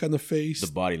look on the face,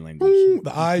 The body language.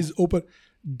 the eyes open,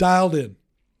 dialed in.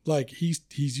 Like he's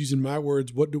using my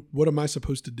words. What am I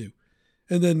supposed to do?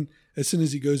 And then as soon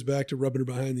as he goes back to rubbing her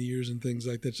behind the ears and things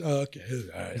like that, okay,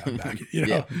 all right, I'm back. You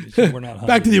know, We're not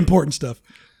back to the important stuff.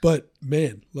 But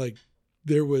man, like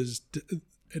there was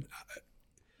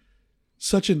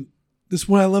such an. This is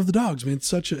why I love the dogs, man.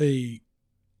 Such a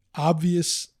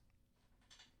obvious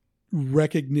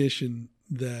recognition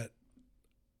that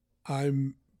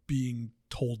I'm being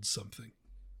told something.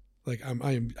 Like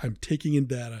I'm taking in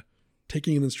data,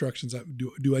 taking in instructions.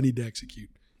 Do I need to execute?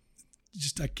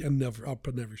 I'll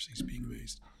never cease being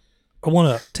amazed. I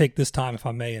want to take this time, if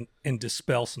I may, and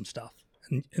dispel some stuff.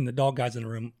 And the dog guys in the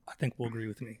room, I think, will agree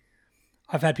with me.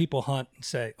 I've had people hunt and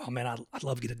say, "Oh man, I'd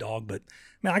love to get a dog, but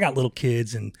man, I got little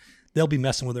kids and they'll be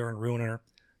messing with her and ruining her."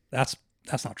 That's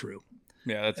not true.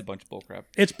 Yeah, that's a bunch of bullcrap.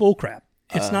 It's bullcrap.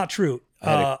 It's not true.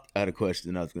 I had a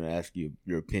question I was going to ask you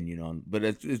your opinion on, but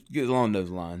it's along those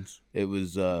lines. It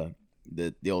was the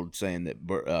old saying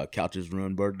that couches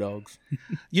ruin bird dogs.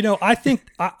 I think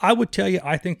I would tell you,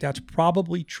 I think that's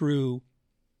probably true.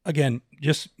 Again,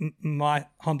 just my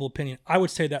humble opinion. I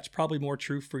would say that's probably more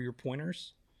true for your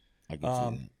pointers. I can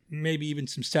see that. Maybe even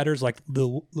some setters, like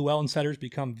the Llewellyn setters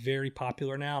become very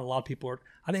popular now. A lot of people are.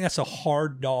 I think that's a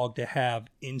hard dog to have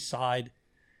inside.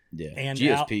 Yeah, and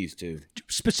GSPs too.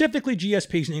 Specifically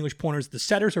GSPs and English pointers. The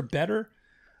setters are better.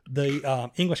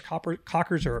 The English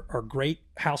cockers are great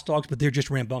house dogs, but they're just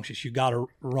rambunctious. You got to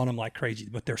run them like crazy.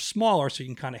 But they're smaller, so you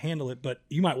can kind of handle it. But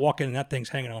you might walk in and that thing's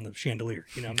hanging on the chandelier.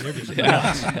 They're just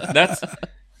nuts.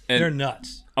 They're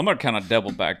nuts. I'm gonna kind of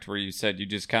double back to where you said you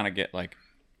just kind of get like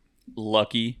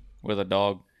lucky with a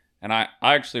dog, and I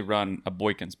actually run a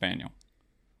Boykin Spaniel.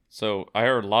 So I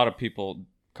heard a lot of people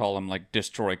call them like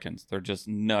destroykins. They're just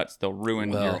nuts. They'll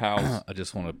ruin your house. I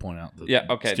just want to point out the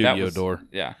studio door.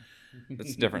 Yeah,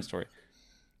 that's a different story.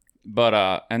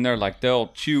 But and they're like they'll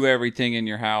chew everything in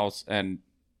your house. And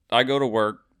I go to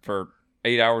work for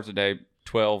 8 hours a day,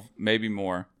 12 maybe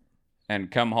more, and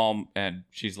come home and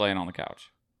she's laying on the couch.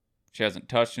 She hasn't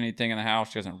touched anything in the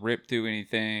house. She hasn't ripped through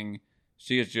anything.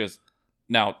 She is just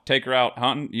now take her out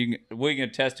hunting. We can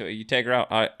attest to it. You take her out.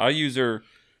 I use her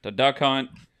to duck hunt.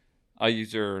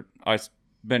 I've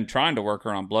been trying to work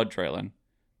her on blood trailing,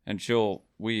 and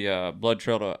we blood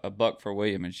trailed a buck for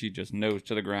William, and she just nose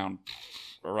to the ground.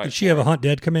 Right. Does she have a hunt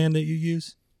dead command that you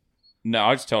use? No,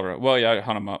 I just tell her. Well, yeah, I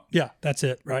hunt them up. Yeah, that's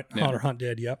it, right? Yeah. Hunt or hunt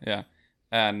dead. Yep. Yeah,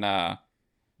 and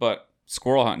but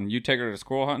squirrel hunting, you take her to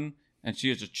squirrel hunting, and she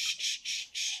is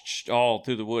just all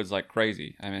through the woods like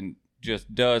crazy. I mean,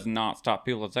 just does not stop.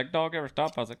 People, it's like, dog ever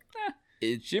stop? I was like,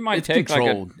 she might it's take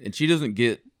controlled, and she doesn't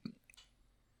get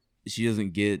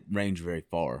range very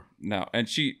far. No, and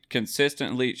she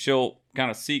consistently, she'll kind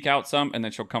of seek out some, and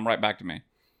then she'll come right back to me,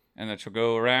 and then she'll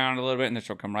go around a little bit, and then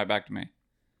she'll come right back to me.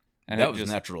 And that was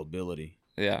just natural ability.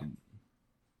 Yeah,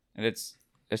 and it's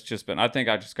just been. I think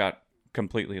I just got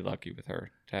completely lucky with her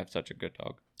to have such a good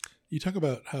dog. You talk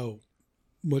about how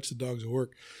much the dogs will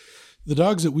work. The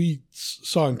dogs that we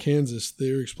saw in Kansas,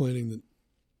 they were explaining that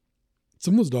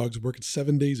some of those dogs are working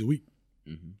 7 days a week.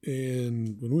 Mm-hmm.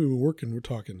 And when we were working, we're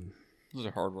talking. Those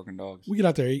are hardworking dogs. We get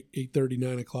out there 8:30,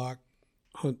 9 o'clock,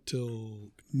 hunt till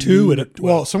 2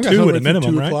 some guys hunt at a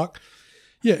minimum, 2 right? o'clock.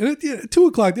 Yeah, and at 2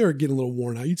 o'clock they were getting a little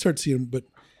worn out. You'd start seeing them, but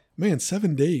man,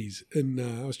 7 days. And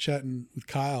I was chatting with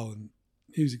Kyle, and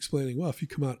he was explaining, well, if you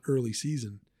come out early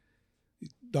season,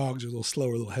 dogs are a little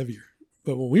slower, a little heavier.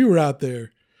 But when we were out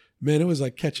there, man, it was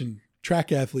like catching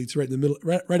track athletes right in the middle,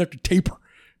 right after taper.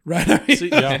 Right,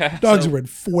 dogs were in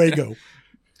fuego,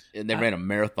 and they ran a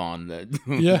marathon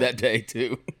that day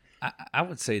too. I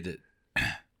would say that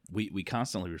we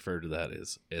constantly refer to that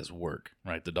as work,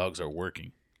 right? The dogs are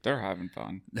working. They're having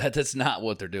fun. That's not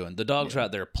what they're doing. The dogs are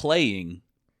out there playing.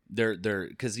 They're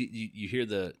because you hear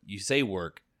you say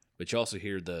work, but you also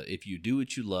hear if you do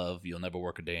what you love, you'll never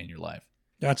work a day in your life.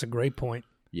 That's a great point.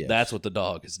 Yeah, that's what the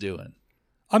dog is doing.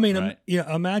 I mean, right?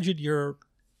 Imagine you're,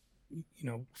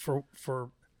 for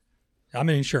I'm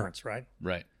in insurance, right?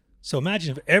 Right. So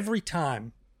imagine if every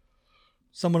time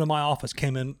someone in my office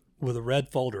came in with a red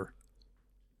folder,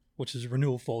 which is a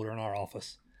renewal folder in our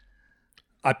office,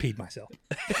 I peed myself.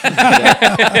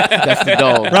 That's the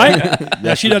dog, right?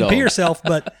 Now she doesn't pee herself,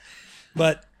 but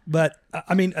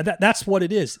I mean that's what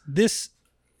it is.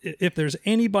 If there's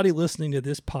anybody listening to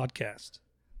this podcast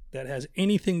that has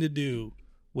anything to do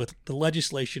with the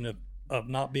legislation of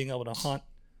not being able to hunt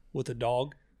with a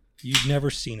dog, you've never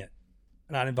seen it.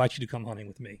 And I'd invite you to come hunting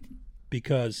with me,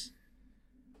 because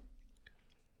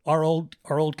our old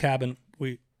cabin,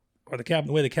 the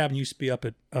way the cabin used to be up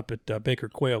at Baker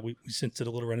Quail, we since did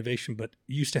a little renovation, but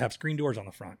used to have screen doors on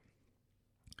the front.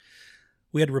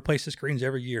 We had to replace the screens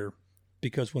every year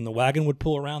because when the wagon would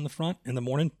pull around the front in the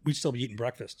morning, we'd still be eating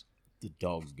breakfast. The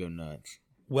dogs go nuts.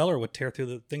 Weller would tear through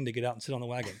the thing to get out and sit on the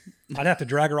wagon. I'd have to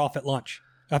drag her off at lunch.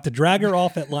 I have to drag her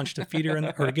off at lunch to feed her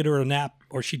or to get her a nap,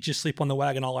 or she'd just sleep on the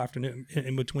wagon all afternoon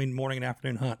in between morning and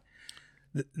afternoon hunt.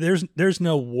 There's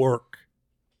no work.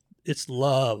 It's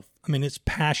love. I mean, it's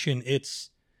passion.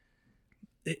 It's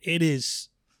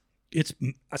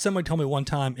somebody told me one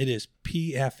time it is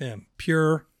PFM,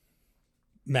 pure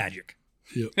magic.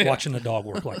 Yep. Watching a dog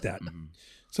work like that.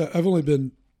 So I've only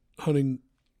been hunting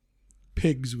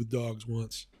pigs with dogs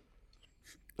once.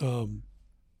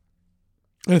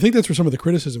 And I think that's where some of the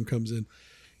criticism comes in.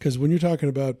 Because when you're talking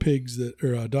about pigs that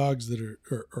or dogs that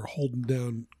are holding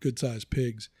down good sized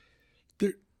pigs,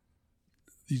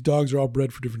 these dogs are all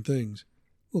bred for different things.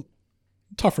 Well,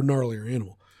 tougher, gnarlier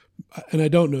animal. And I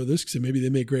don't know this because maybe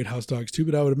they make great house dogs too,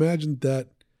 but I would imagine that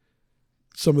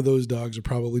some of those dogs are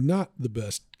probably not the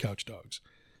best couch dogs.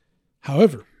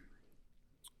 However,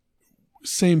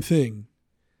 same thing.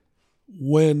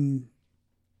 When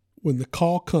the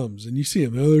call comes and you see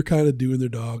them, they're kind of doing their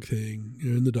dog thing.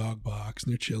 They're in the dog box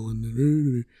and they're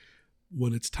chilling.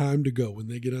 When it's time to go, when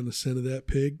they get on the scent of that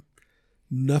pig,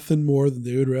 nothing more than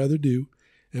they would rather do.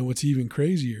 And what's even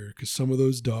crazier, because some of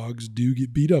those dogs do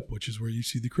get beat up, which is where you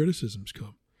see the criticisms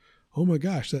come. Oh my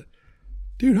gosh,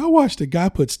 dude, I watched a guy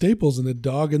put staples in a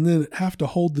dog and then have to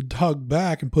hold the dog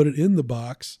back and put it in the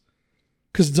box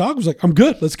because the dog was like, I'm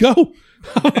good, let's go.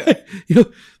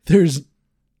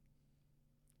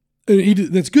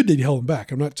 That's good that he held him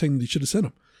back. I'm not saying that he should have sent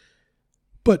him.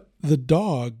 But the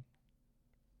dog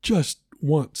just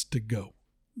wants to go.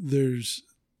 It's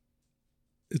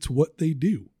what they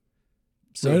do.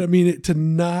 So, right? I mean, to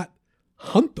not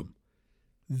hunt them,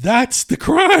 that's the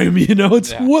crime,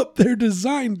 It's what they're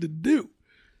designed to do.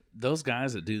 those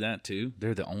guys that do that too,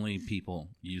 they're the only people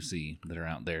you see that are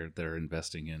out there that are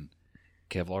investing in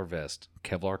Kevlar vest,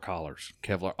 Kevlar collars,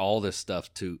 Kevlar, all this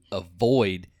stuff to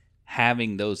avoid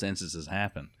having those instances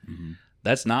happen. Mm-hmm.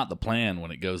 That's not the plan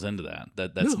when it goes into that.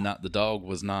 That's not, the dog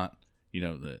was not,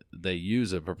 they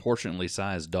use a proportionately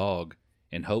sized dog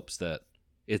in hopes that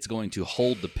it's going to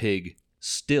hold the pig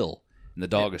still. And the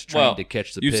dog is trained to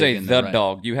catch the pig. You say in the right.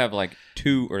 dog. You have like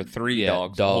 2 or 3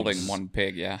 dogs holding one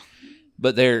pig, yeah.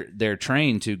 But they're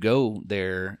trained to go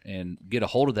there and get a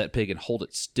hold of that pig and hold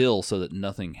it still so that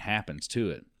nothing happens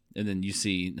to it. And then you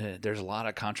see there's a lot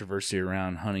of controversy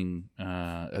around hunting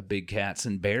big cats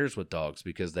and bears with dogs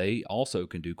because they also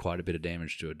can do quite a bit of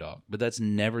damage to a dog. But that's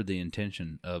never the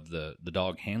intention of the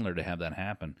dog handler to have that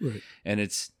happen. Right. And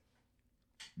it's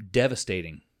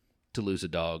devastating to lose a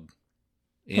dog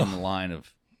in the line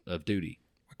of duty.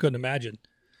 I couldn't imagine.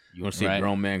 You want to see a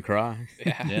grown man cry?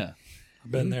 Yeah.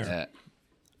 I've been there.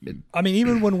 I mean,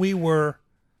 even when we were,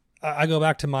 I go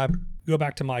back to my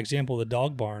example of the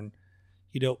dog barn.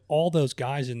 All those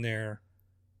guys in there,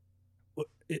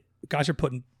 guys are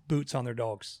putting boots on their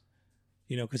dogs,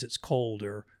 because it's cold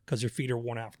or because their feet are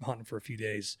worn out from hunting for a few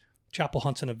days. Chapel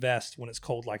hunts in a vest when it's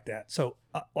cold like that. So,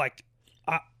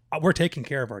 we're taking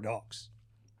care of our dogs.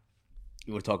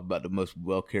 You want to talk about the most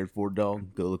well cared for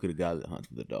dog? Go look at a guy that hunts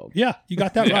with a dog. Yeah, you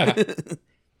got that right.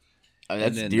 I mean,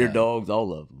 that's then, deer dogs,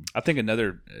 all of them. I think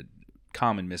another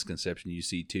common misconception you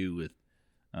see too with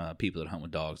people that hunt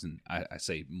with dogs, and I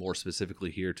say more specifically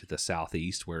here to the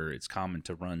southeast where it's common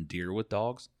to run deer with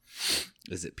dogs,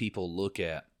 is that people look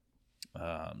at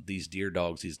these deer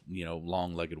dogs, these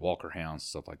long-legged walker hounds,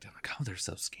 stuff like that. Like, oh, they're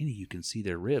so skinny, you can see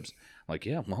their ribs. Like,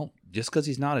 yeah, well, just because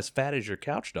he's not as fat as your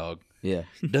couch dog,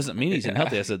 doesn't mean he's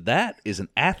unhealthy. I said that is an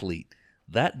athlete.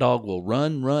 That dog will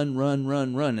run,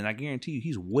 and I guarantee you,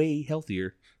 he's way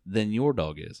healthier than your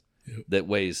dog is. Yep.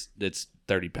 That's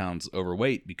 30 pounds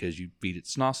overweight because you feed it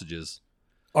sausages.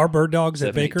 Our bird dogs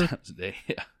at Baker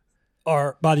Yeah.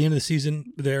 are, by the end of the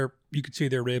season, you can see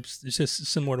their ribs. It's just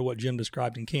similar to what Jim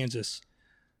described in Kansas.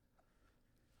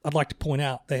 I'd like to point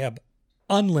out they have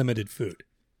unlimited food.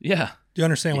 Yeah. Do you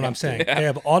understand what I'm saying? Yeah. They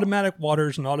have automatic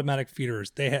waters and automatic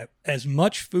feeders. They have as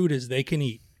much food as they can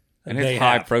eat. And it's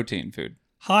high protein food.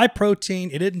 High protein.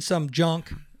 It isn't some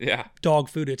junk dog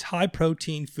food. It's high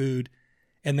protein food.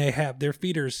 And they have, their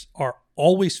feeders are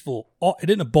always full. It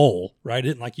isn't a bowl, right? It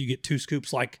isn't like you get 2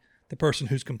 scoops like the person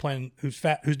who's complaining, who's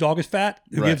fat, whose dog is fat,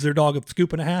 who gives their dog a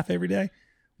scoop and a half every day.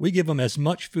 We give them as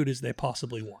much food as they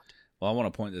possibly want. Well, I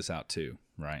want to point this out too,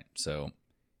 right? So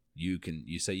you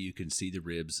say you can see the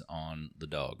ribs on the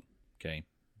dog, okay?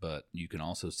 But you can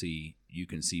also see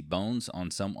bones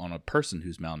on a person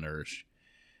who's malnourished,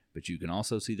 but you can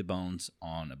also see the bones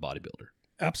on a bodybuilder.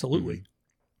 Absolutely. Mm-hmm.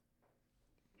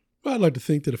 Well, I'd like to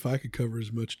think that if I could cover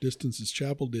as much distance as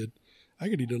Chapel did, I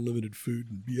could eat unlimited food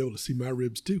and be able to see my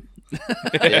ribs too.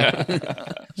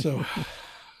 So,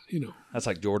 That's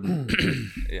like Jordan.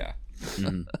 Yeah.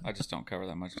 I just don't cover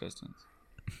that much distance.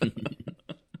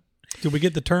 Did we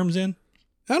get the terms in?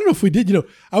 I don't know if we did.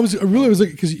 I really was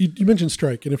looking because you mentioned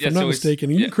strike, and if I'm not mistaken,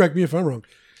 and you can correct me if I'm wrong.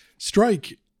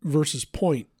 Strike versus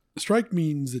point. Strike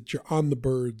means that you're on the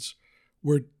birds,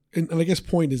 and I guess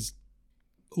point is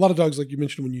a lot of dogs, like you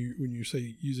mentioned when you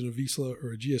say using a Vizsla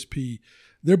or a GSP,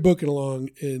 they're booking along,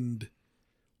 and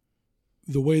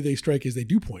the way they strike is they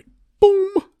do point,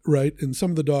 boom, right, and some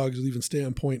of the dogs will even stay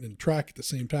on point and track at the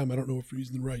same time. I don't know if we're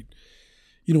using the right.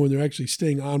 When they're actually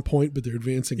staying on point, but they're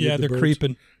advancing. Yeah, with the they're birds.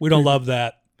 creeping. We don't love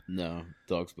that. No,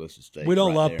 dog's supposed to stay. We don't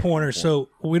right love there. pointers, so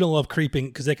we don't love creeping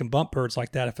because they can bump birds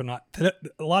like that if they're not.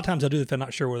 A lot of times they'll do it if they're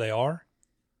not sure where they are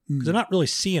because they're not really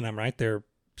seeing them, right? They're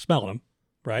smelling them,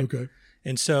 right? Okay.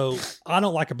 And so I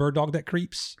don't like a bird dog that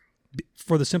creeps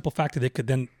for the simple fact that it could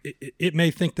then it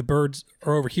may think the birds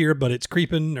are over here, but it's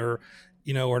creeping or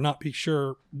or not be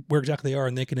sure where exactly they are,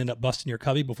 and they can end up busting your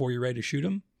cubby before you're ready to shoot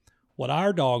them.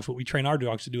 What we train our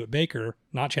dogs to do at Baker,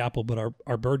 not Chapel, but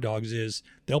our bird dogs is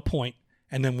they'll point.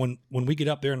 And then when we get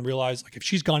up there and realize, like, if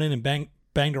she's gone in and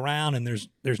banged around and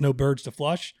there's no birds to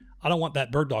flush, I don't want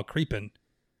that bird dog creeping.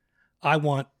 I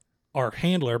want our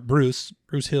handler, Bruce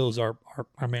Hill is our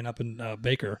man up in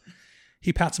Baker.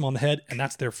 He pats them on the head, and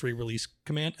that's their free release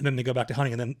command. And then they go back to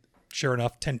hunting. And then, sure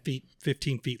enough, 10 feet,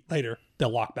 15 feet later, they'll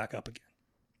lock back up again.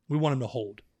 We want them to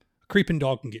hold. A creeping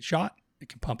dog can get shot. It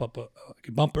can it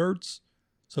can bump birds.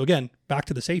 So again, back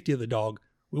to the safety of the dog.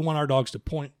 We want our dogs to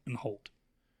point and hold.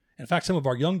 In fact, some of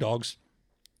our young dogs,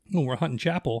 when we're hunting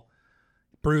Chapel,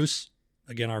 Bruce,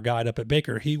 again, our guide up at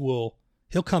Baker, he'll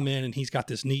come in and he's got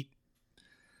this neat,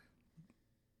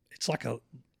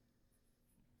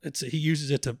 he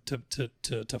uses it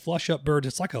to flush up birds.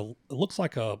 It looks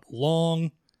like a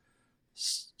long,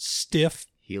 stiff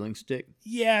healing stick.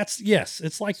 Yeah,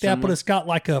 it's like that, but it's got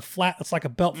like a flat. It's like a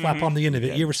belt flap on the end of it.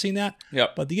 Okay. You ever seen that?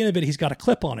 Yep. But the end of it, he's got a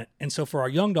clip on it. And so for our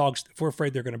young dogs, if we're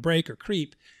afraid they're going to break or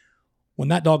creep, when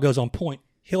that dog goes on point,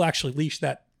 he'll actually leash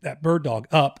that bird dog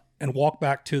up and walk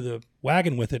back to the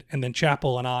wagon with it. And then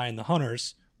Chapel and I and the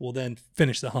hunters will then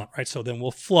finish the hunt, right? So then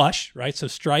we'll flush, right? So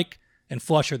strike and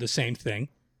flush are the same thing,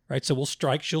 right? So we'll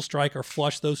strike, she'll strike or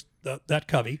flush that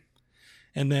covey.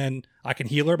 And then I can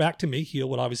heel her back to me. Heel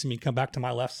would obviously mean come back to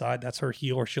my left side. That's her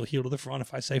heel, or she'll heel to the front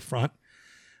if I say front.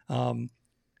 And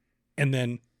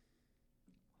then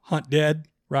hunt dead,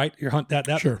 right? You hunt that.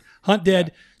 Sure. Hunt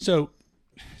dead. So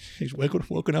he's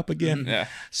woken up again. Yeah.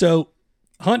 So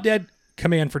hunt dead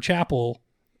command for Chapel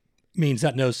means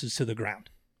that nose is to the ground,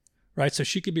 right? So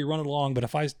she could be running along, but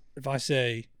if I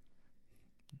say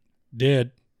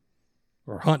dead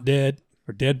or hunt dead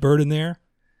or dead bird in there,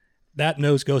 that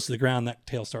nose goes to the ground, that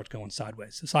tail starts going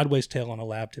sideways. The sideways tail on a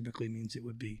lab typically means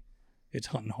it's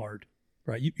hunting hard,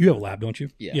 right? You have a lab, don't you?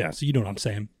 Yeah. Yeah, so you know what I'm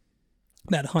saying.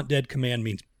 That hunt dead command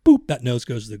means, boop, that nose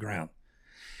goes to the ground.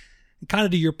 And kind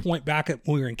of to your point back at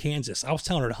when we were in Kansas, I was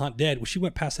telling her to hunt dead. Well, she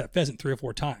went past that pheasant 3 or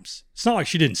 4 times. It's not like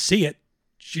she didn't see it.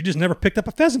 She just never picked up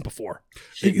a pheasant before.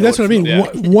 That's what I mean.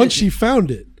 Yeah. Once she found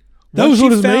it, that Once was she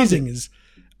what is found amazing. Is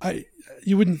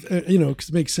you wouldn't because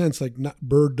it makes sense. Like, not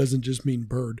bird doesn't just mean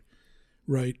bird,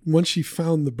 right? Once she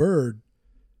found the bird,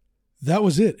 that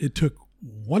was it. It took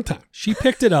one time. She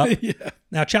picked it up. Yeah.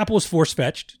 Now, Chapel was force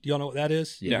fetched. Do y'all know what that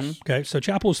is? Yes. Yeah. Okay, so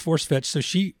Chapel was force fetched. So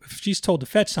if she's told to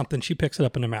fetch something, she picks it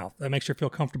up in her mouth. That makes her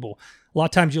feel comfortable. A lot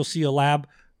of times you'll see a lab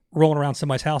rolling around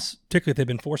somebody's house, particularly if they've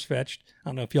been force fetched. I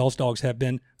don't know if y'all's dogs have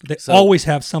been, but they So- always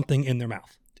have something in their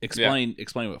mouth. Explain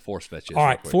what force fetch is. All real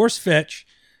right, quick. force fetch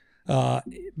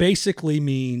basically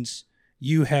means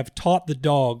you have taught the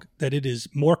dog that it is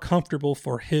more comfortable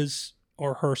for his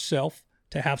or herself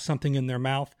to have something in their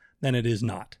mouth than it is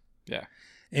not. Yeah.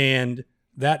 And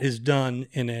that is done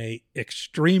in a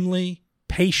extremely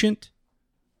patient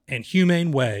and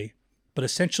humane way, but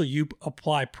essentially you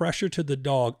apply pressure to the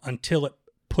dog until it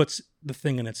puts the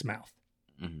thing in its mouth.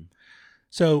 Mhm.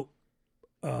 So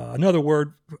another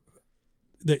word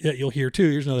that you'll hear too,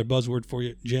 here's another buzzword for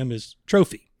you, Jim, is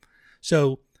trophy.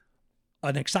 So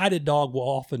an excited dog will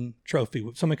often trophy.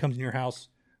 If somebody comes in your house,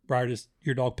 Briar, does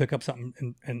your dog pick up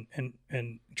something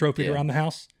and trophy it Yeah. around the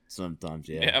house? Sometimes,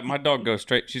 Yeah, my dog goes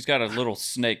straight. She's got a little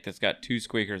snake that's got 2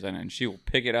 squeakers in it, and she will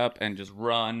pick it up and just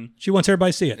run. She wants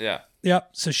everybody to see it. Yeah. Yep.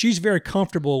 So she's very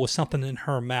comfortable with something in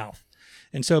her mouth.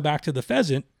 And so back to the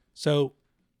pheasant. So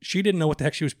she didn't know what the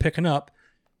heck she was picking up.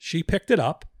 She picked it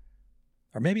up.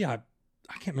 Or maybe I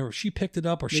can't remember if she picked it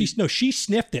up or she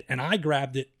sniffed it and I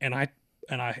grabbed it and I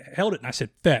held it and I said,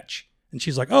 fetch. And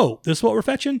she's like, oh, this is what we're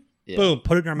fetching? Yeah. Boom,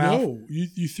 put it in her mouth. No,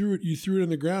 you threw it on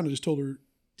the ground and just told her,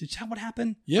 Did that what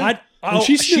happened? Yeah. Oh,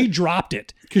 she she dropped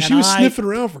it. because she And was I- sniffing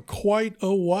around for quite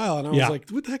a while, and I was Yeah. like,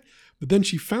 "What the heck?" But then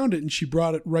she found it and she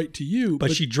brought it right to you.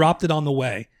 But she dropped it on the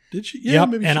way. did she? Yeah, Yep.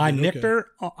 maybe. And she I did. nicked Okay. her.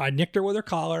 I nicked her with her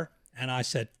collar, and I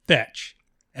said, "Fetch,"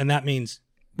 and that means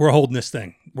we're holding this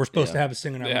thing. We're supposed Yeah. to have this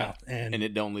thing in our Yeah. mouth, and, and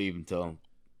it don't leave until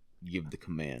you give the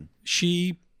command.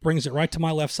 she brings it right to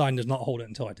my left side and does not hold it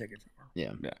until I take it from her.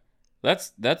 Yeah.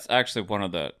 That's actually one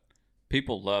of the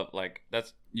people love. Like,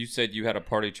 that's, you said you had a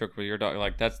party trick with your dog.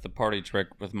 Like, that's the party trick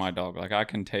with my dog. Like, I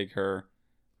can take her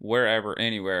wherever,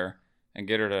 anywhere, and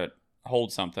get her to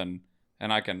hold something,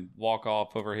 and I can walk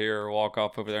off over here or walk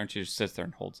off over there, and she just sits there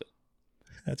and holds it.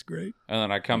 That's great. And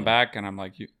then I come back and I'm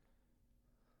like,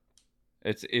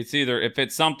 It's either if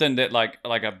it's something that like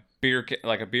a beer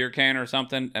can or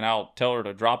something, and I'll tell her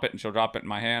to drop it, and she'll drop it in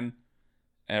my hand.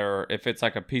 Or if it's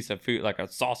like a piece of food, like a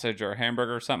sausage or a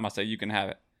hamburger or something, I say you can have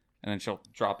it, and then she'll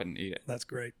drop it and eat it. That's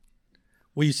great.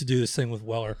 We used to do this thing with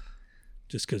Weller,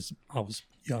 just because I was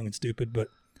young and stupid. But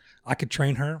I could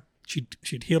train her.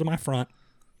 She'd heel to my front,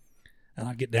 and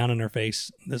I'd get down in her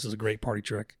face. This is a great party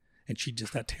trick, and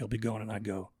that tail be going, and I'd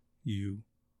go, "You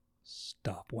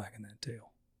stop wagging that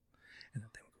tail," and then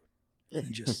they would go,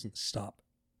 and just stop,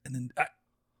 and then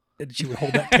and she would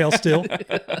hold that tail still,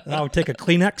 and I would take a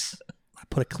Kleenex. I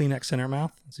put a Kleenex in her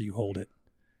mouth, and so you hold it.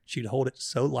 She'd hold it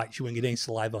so light she wouldn't get any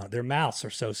saliva on it. Their mouths are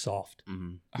so soft,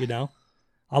 you know.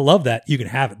 I love that. You can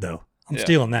have it though. I'm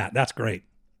stealing that. That's great.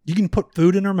 You can put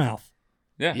food in her mouth.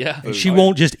 Yeah. And she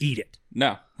won't just eat it.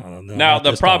 No. No, Now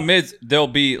the problem is they'll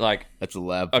be like That's a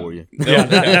lab for you. Yeah,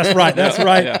 that's right. That's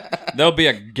right. Yeah. There'll be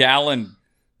a gallon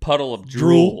puddle of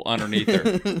drool underneath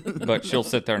her, but she'll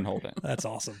sit there and hold it. That's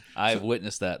awesome. I've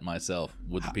witnessed that myself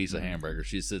with a piece of hamburger.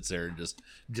 She sits there and just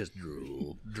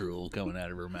drool coming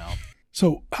out of her mouth.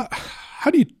 So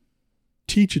how do you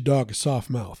teach a dog a soft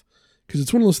mouth? Because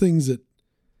it's one of those things that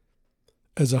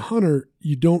as a hunter,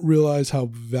 you don't realize how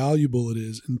valuable it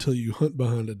is until you hunt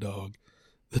behind a dog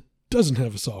that doesn't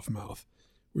have a soft mouth,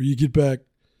 where you get back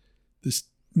this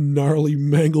gnarly,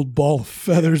 mangled ball of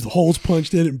feathers, the holes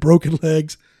punched in it, and broken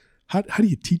legs. How do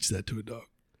you teach that to a dog?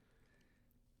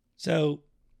 So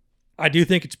I do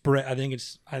think it's bred. I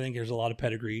think there's a lot of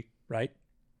pedigree, right?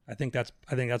 I think that's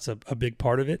a big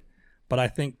part of it. But I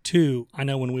think too, I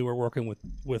know when we were working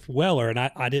with Weller, and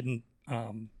I didn't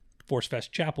force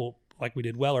fest Chapel like we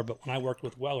did Weller, but when I worked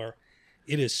with Weller,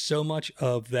 it is so much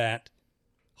of that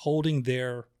holding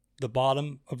the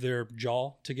bottom of their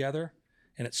jaw together,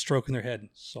 and it's stroking their head,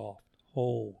 soft,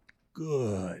 hold,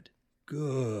 good,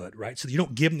 right? So you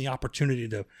don't give them the opportunity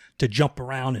to jump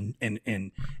around and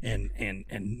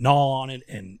gnaw on it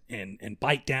and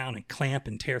bite down and clamp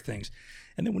and tear things.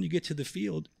 And then when you get to the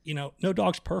field, no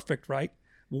dog's perfect, right?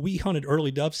 Well, we hunted early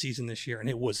dove season this year, and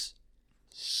it was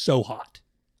so hot.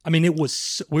 I mean,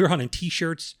 we were hunting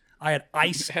T-shirts. I had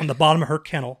ice on the bottom of her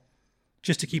kennel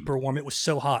just to keep her warm. It was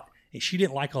so hot. And she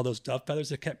didn't like all those dove feathers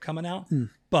that kept coming out.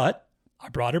 But I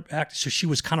brought her back. So she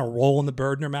was kind of rolling the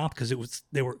bird in her mouth because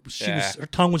her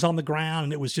tongue was on the ground,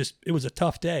 and it was a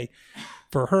tough day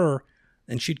for her.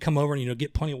 And she'd come over and,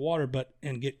 get plenty of water,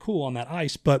 and get cool on that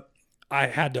ice. But I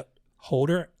had to hold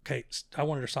her. Okay. I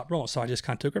wanted her to stop rolling. So I just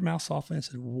kind of took her mouth softly and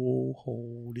said, whoa,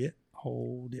 hold it.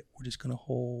 We're just going to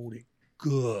hold it.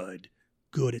 Good.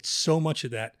 It's so much of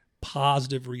that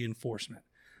positive reinforcement.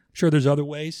 I'm sure there's other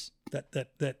ways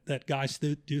that guys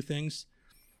do things.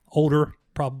 Older,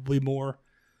 probably more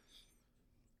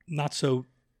not so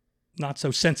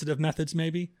sensitive methods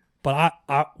maybe. But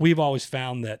we've always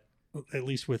found that, at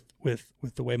least with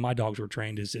the way my dogs were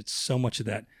trained, is it's so much of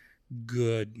that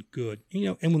good.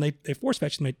 And when they force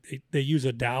fetch them, they use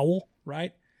a dowel,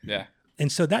 right? Yeah.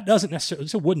 And so that doesn't necessarily,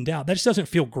 it's a wooden dowel. That just doesn't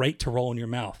feel great to roll in your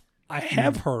mouth. I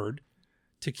have heard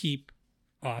to keep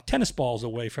tennis balls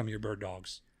away from your bird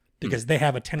dogs because they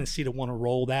have a tendency to want to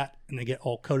roll that, and they get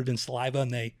all coated in saliva,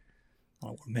 and I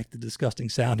don't want to make the disgusting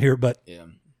sound here, but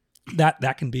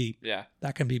that can be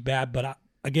bad. But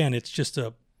again, it's just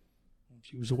if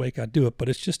she was awake, I'd do it. But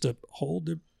it's just a hold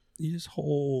it. You just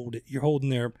hold it. You're holding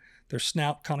their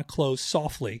snout kind of closed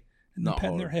softly, and then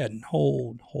petting their head and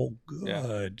hold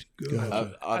good,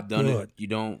 good. I've done it. You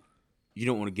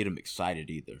don't want to get them excited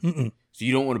either. So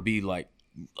you don't want to be like,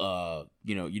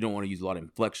 you don't want to use a lot of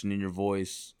inflection in your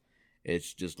voice.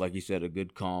 It's just like you said, a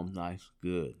good, calm, nice,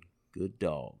 good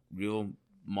dog. Real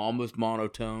almost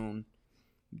monotone,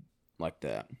 like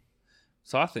that.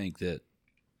 So I think that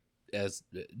as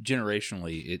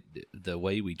generationally, the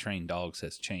way we train dogs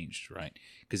has changed, right?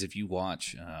 Because if you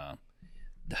watch,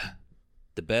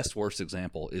 the best worst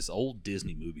example is old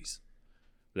Disney movies.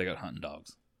 They got hunting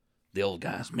dogs. The old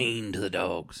guy's mean to the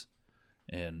dogs.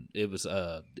 And it was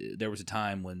there was a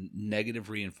time when negative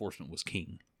reinforcement was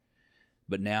king.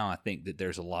 But now I think that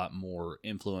there's a lot more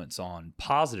influence on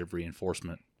positive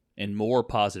reinforcement and more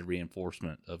positive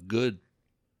reinforcement of good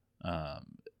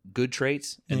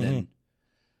traits. And then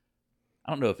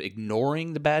I don't know if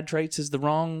ignoring the bad traits is the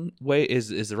wrong way, is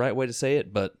the right way to say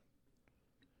it, but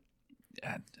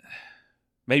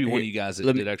maybe one of you guys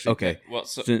did actually. Okay. Well,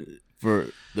 for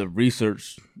the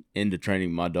research into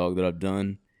training my dog that I've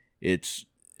done, it's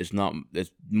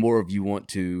more of you want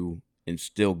to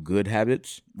instill good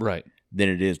habits, right, than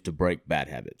it is to break bad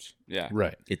habits. Yeah.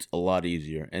 Right. It's a lot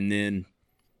easier. And then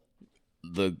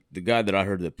the guy that I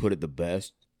heard that put it the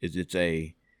best is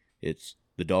it's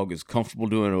The dog is comfortable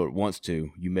doing what it wants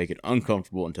to. You make it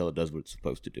uncomfortable until it does what it's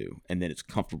supposed to do, and then it's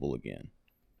comfortable again.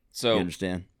 So You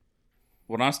understand?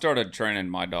 when I started training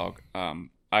my dog, I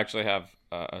actually have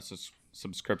a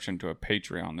subscription to a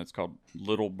Patreon that's called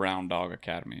Little Brown Dog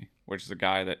Academy, which is a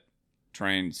guy that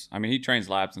trains. I mean, he trains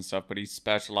labs and stuff, but he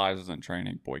specializes in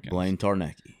training Boykins. Blaine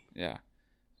Tarnacki. Yeah.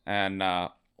 And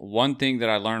one thing that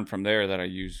I learned from there that I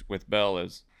use with Belle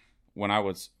is when I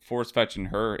was force fetching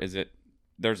her, is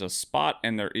there's a spot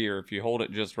in their ear. If you hold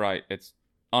it just right, it's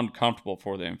uncomfortable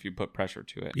for them if you put pressure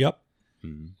to it. Yep.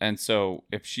 Mm-hmm. And so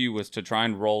if she was to try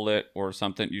and roll it or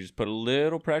something, you just put a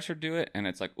little pressure to it, and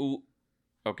it's like, ooh,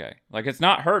 okay. Like, it's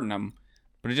not hurting them,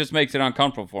 but it just makes it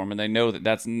uncomfortable for them, and they know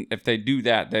that's if they do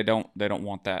that, they don't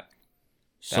want that.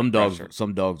 Some pressure.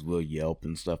 dogs will yelp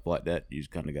and stuff like that. You just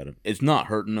kind of got to. It's not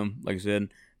hurting them, like I said.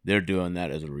 They're doing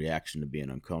that as a reaction to being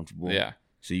uncomfortable. Yeah.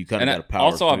 So you kind of got to power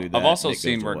also, through that. I've also and it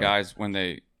seen goes where away. guys, when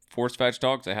they force fetch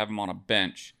dogs, they have them on a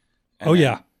bench. and Oh then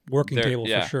yeah, working they're- table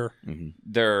yeah. for sure. Mhm.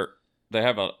 They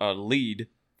have a lead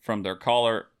from their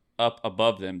collar up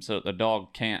above them, so that the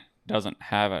dog doesn't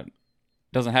have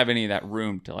any of that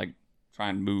room to like try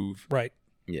and move. Right.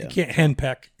 Yeah. You can't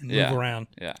henpeck and move Yeah. around.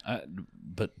 Yeah.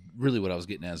 But really, what I was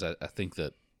getting at is I think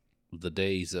that the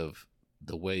days of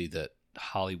the way that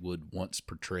Hollywood once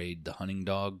portrayed the hunting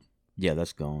dog, Yeah,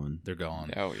 that's gone. they're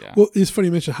gone. Oh yeah. Well, it's funny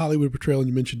you mentioned Hollywood portrayal and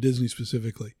you mentioned Disney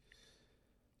specifically.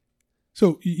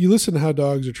 So you listen to how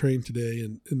dogs are trained today,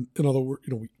 and although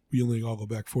we only all go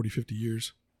back 40, 50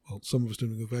 years. Well, some of us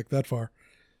don't go back that far.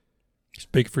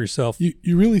 Speak for yourself.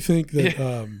 You really think that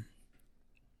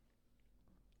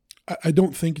I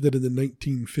don't think that in the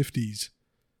 1950s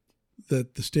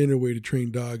that the standard way to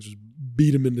train dogs was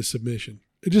beat them into submission.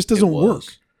 It just doesn't work.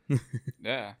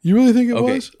 Yeah. You really think it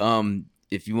Okay. was?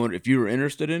 If you were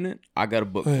interested in it, I got a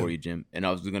book Oh, yeah. for you, Jim, and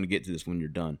I was going to get to this when you're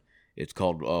done. It's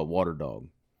called Water Dog.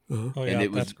 Uh-huh. Oh and yeah,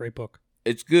 it was- that's a great book.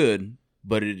 It's good,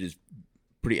 but it is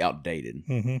pretty outdated.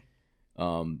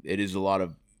 Mm-hmm. It is a lot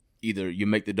of either you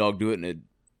make the dog do it and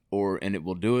it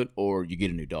will do it, or you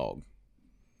get a new dog.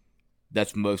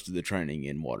 That's most of the training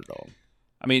in Water Dog.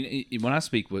 I mean, when I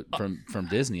speak from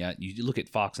Disney, you look at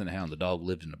Fox and the Hound. The dog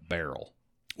lived in a barrel.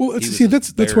 Well, He was see, a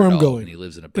that's bear where I'm dog, going. And he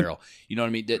lives in a barrel. You know what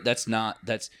I mean? That's not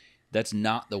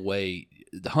the way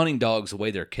the hunting dogs, the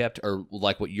way they're kept, or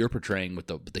like what you're portraying with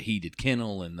the heated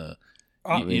kennel and the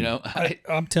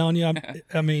I'm telling you,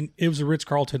 I mean, it was a Ritz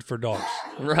Carlton for dogs.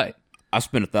 right. I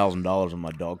spent $1,000 on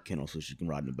my dog kennel so she can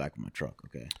ride in the back of my truck.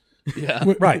 Okay, Yeah.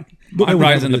 Right. But Mine I would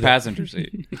rides never in the do that. passenger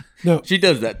seat. No, she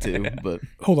does that too. But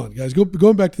hold on, guys.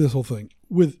 Going back to this whole thing.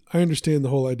 I understand the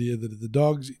whole idea that the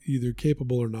dog's either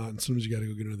capable or not, and sometimes you got to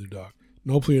go get another dog.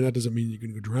 And hopefully, that doesn't mean you're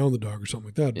going to go drown the dog or something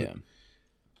like that. But yeah,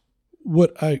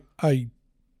 what I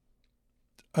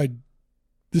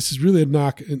this is really a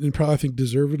knock, and probably I think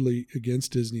deservedly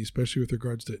against Disney, especially with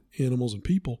regards to animals and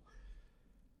people.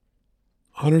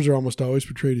 Hunters are almost always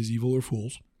portrayed as evil or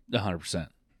fools. 100%.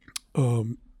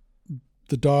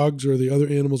 The dogs or the other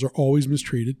animals are always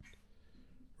mistreated,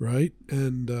 right?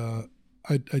 And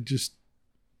I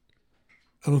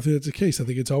don't think that's the case. I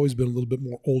think it's always been a little bit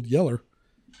more old yeller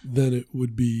than it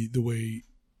would be the way,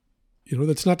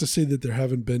 that's not to say that there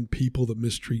haven't been people that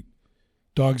mistreat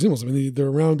dogs and animals. I mean, they're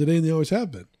around today and they always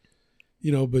have been,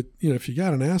 but if you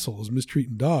got an asshole who's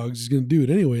mistreating dogs, he's going to do it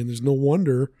anyway. And there's no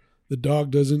wonder the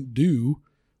dog doesn't do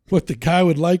what the guy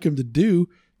would like him to do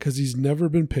because he's never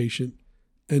been patient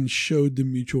and showed the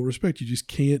mutual respect. You just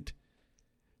can't.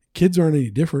 Kids aren't any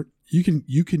different. You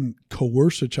can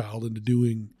coerce a child into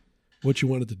doing what you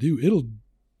want it to do.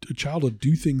 A child will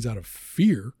do things out of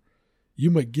fear. You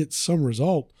might get some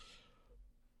result,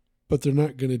 but they're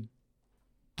not going to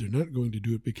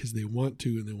do it because they want to,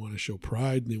 and they want to show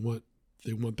pride, and they want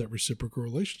that reciprocal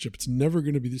relationship. It's never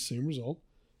going to be the same result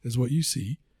as what you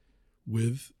see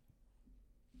with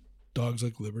dogs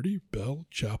like Liberty, Belle,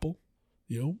 Chapel,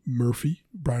 Murphy,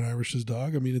 Brian Irish's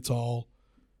dog. I mean, it's all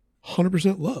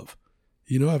 100% love.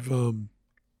 I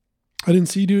didn't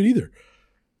see you do it either.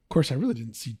 Of course, I really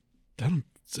didn't see. I don't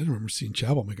remember seeing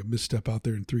Chapel make a misstep out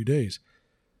there in 3 days.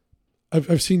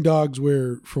 I've seen dogs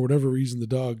where, for whatever reason, the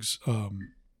dog's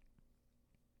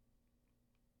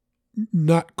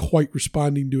not quite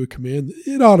responding to a command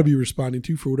it ought to be responding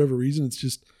to. For whatever reason, it's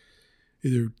just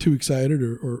either too excited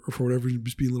or for whatever reason,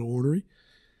 just being a little ornery.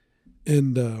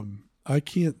 And I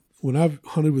can't, when I've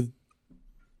hunted with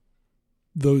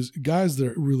those guys that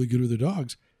are really good with their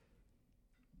dogs,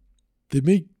 they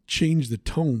may change the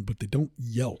tone, but they don't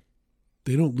yell.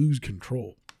 They don't lose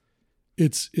control.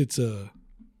 There's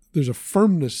a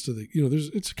firmness to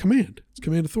it's a command. It's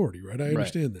command authority, right? I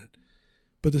understand that.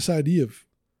 But this idea of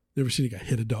never seen a guy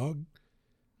hit a dog,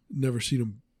 Never seen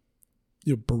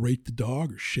him, berate the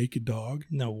dog or shake a dog.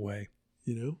 No way.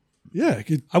 Yeah,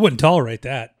 I wouldn't tolerate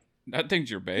that. That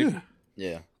thing's your baby. yeah,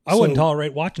 Yeah. I wouldn't So-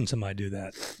 tolerate watching somebody do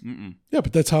that. Mm-mm. yeah.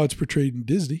 But that's how it's portrayed in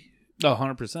Disney. Oh,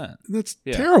 100%. And that's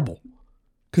Yeah. terrible.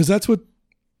 Because that's what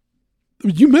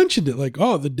you mentioned it. Like,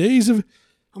 the days of.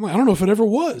 I'm like, I don't know if it ever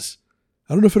was.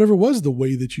 I don't know if it ever was the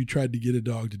way that you tried to get a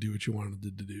dog to do what you wanted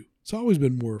it to do. It's always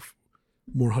been more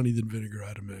honey than vinegar,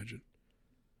 I'd imagine.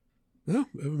 No,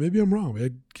 maybe I'm wrong.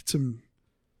 I'm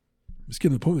just getting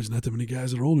to the point. There's not that many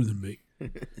guys that are older than me.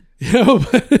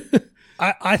 But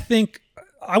I think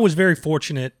I was very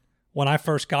fortunate when I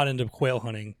first got into quail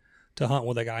hunting to hunt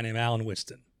with a guy named Alan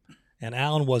Whiston. And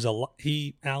Alan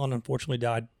Alan unfortunately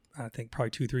died, I think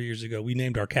probably 2-3 years ago. We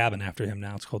named our cabin after him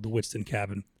now. It's called the Whiston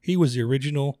Cabin. He was the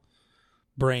original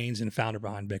brains and founder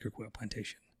behind Baker Quail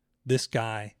Plantation. This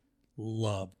guy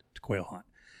loved to quail hunt.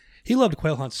 He loved to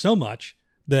quail hunt so much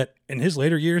that in his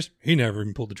later years, he never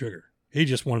even pulled the trigger. He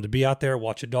just wanted to be out there,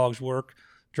 watch the dogs work,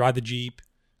 drive the Jeep,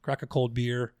 crack a cold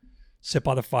beer, sit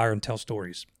by the fire, and tell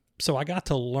stories. So I got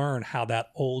to learn how that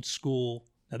old school,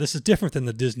 now this is different than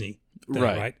the Disney thing,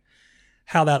 right?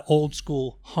 How that old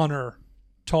school hunter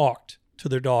talked to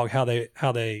their dog, how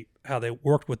they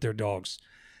worked with their dogs.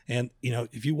 And,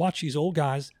 if you watch these old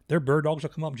guys, their bird dogs will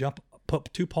come up, jump,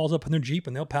 put 2 paws up in their Jeep,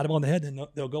 and they'll pat them on the head, and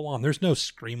they'll go on. There's no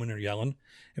screaming or yelling.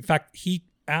 In fact,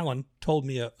 Alan told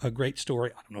me a great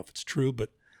story. I don't know if it's true, but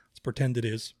let's pretend it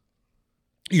is.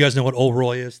 You guys know what Old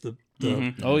Roy is, the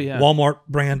Oh, yeah. Walmart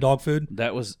brand dog food?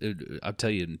 That was, I'll tell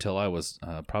you, until I was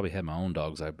probably had my own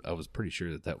dogs, I was pretty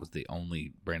sure that was the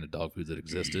only brand of dog food that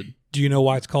existed. Do you know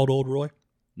why it's called Old Roy?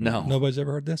 No. Nobody's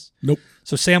ever heard this? Nope.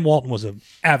 So Sam Walton was an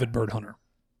avid bird hunter.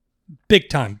 Big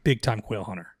time quail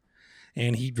hunter.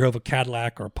 And he drove a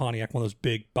Cadillac or a Pontiac, one of those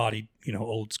big bodied,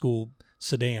 old school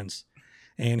sedans.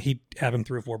 And he'd have him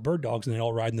 3 or 4 bird dogs, and they'd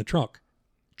all ride in the trunk,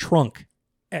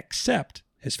 except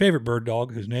his favorite bird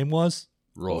dog, whose name was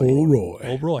Roy. Old Roy.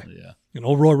 Old Roy. Yeah. And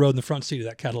Old Roy rode in the front seat of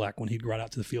that Cadillac when he'd ride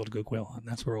out to the field to go quail hunt.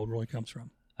 That's where Old Roy comes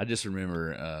from. I just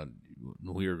remember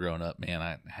when we were growing up, man,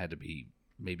 I had to be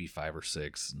maybe 5 or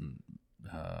 6. And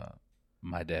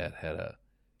my dad had a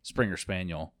Springer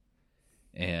Spaniel,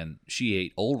 and she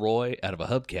ate Old Roy out of a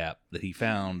hubcap that he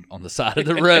found on the side of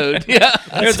the road. Yeah.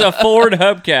 There's a Ford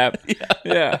hubcap.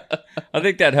 Yeah. I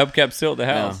think that hubcap's still at the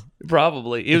house.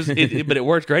 Probably. But it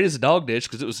worked great as a dog dish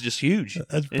because it was just huge.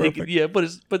 That's And he perfect.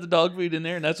 could, put the dog food in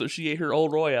there, and that's what she ate her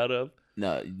Old Roy out of.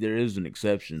 No, there is an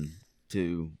exception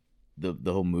to the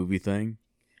whole movie thing,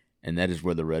 and that is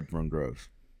where the red fern grows.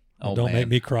 Oh, Don't man. make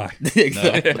me cry.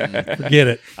 Exactly. Forget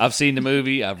it. I've seen the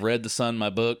movie. I've read the son my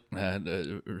book. Read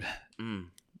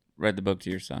the book to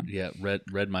your son. Yeah,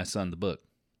 read my son the book.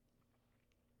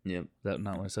 Yep. Is that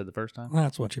not what I said the first time?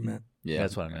 That's what you meant. Yeah.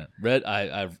 That's what I meant.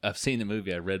 I've seen the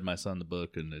movie. I read my son the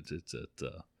book, and it's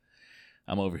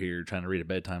I'm over here trying to read a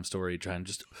bedtime story, trying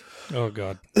just Oh,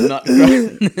 God. Not-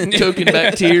 choking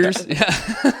back tears. Yeah.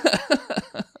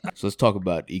 So let's talk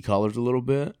about e-collars a little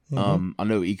bit. Mhm. I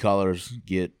know e-collars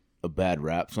get a bad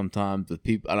rap sometimes with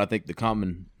people, and I think the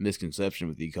common misconception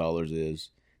with e-collars is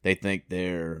they think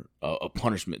they're a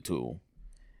punishment tool,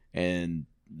 and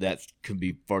that could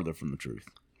be further from the truth.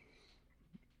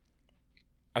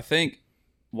 I think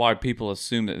why people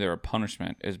assume that they're a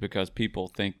punishment is because people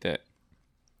think that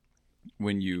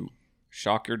when you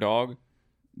shock your dog,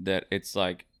 that it's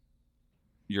like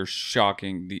you're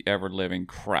shocking the ever-living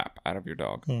crap out of your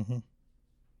dog. Mm-hmm.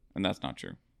 And that's not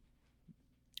true.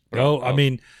 No, I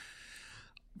mean,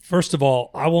 first of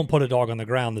all, I won't put a dog on the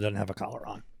ground that doesn't have a collar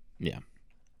on, Yeah.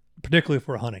 particularly if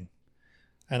we're hunting.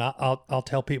 And I'll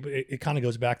tell people, it kind of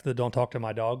goes back to the don't talk to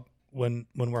my dog when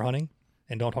we're hunting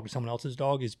and don't talk to someone else's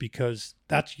dog, is because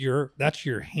that's your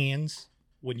hands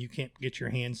when you can't get your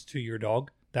hands to your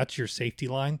dog. That's your safety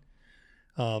line.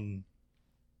 I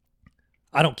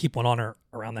don't keep one on her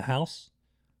around the house,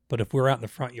 but if we're out in the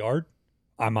front yard,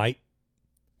 I might.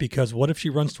 Because what if she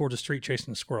runs towards the street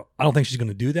chasing a squirrel? I don't think she's going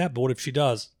to do that, but what if she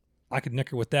does? I could nick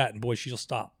her with that, and boy, she'll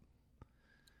stop.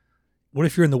 What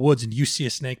if you're in the woods and you see a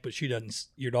snake, but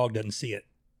your dog doesn't see it?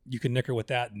 You can nick her with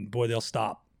that, and boy, they'll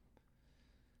stop.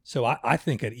 So I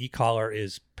think an e-collar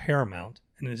is paramount,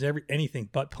 and is anything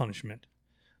but punishment.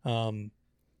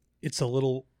 It's a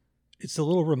little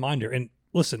reminder. And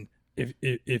listen,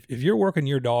 if you're working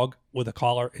your dog with a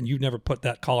collar and you've never put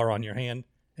that collar on your hand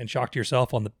and shocked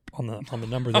yourself on the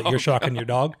number that you're shocking your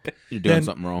dog, You're doing then-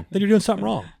 something wrong. then you're doing something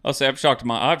wrong. I'll say I've shocked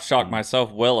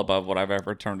myself well above what I've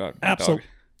ever turned out.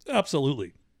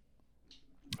 Absolutely.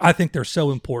 I think they're so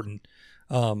important.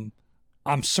 I'm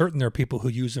certain there are people who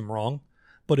use them wrong,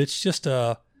 but it's just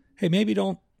hey, maybe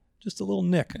don't, just a little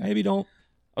nick. Maybe don't.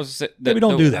 I was gonna say, Maybe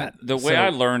don't do that. The way I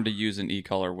learned to use an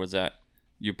e-collar was that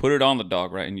you put it on the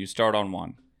dog, right, and you start on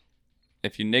 1.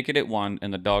 If you nick it at 1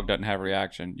 and the dog doesn't have a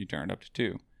reaction, you turn it up to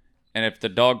 2. And if the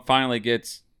dog finally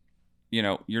gets,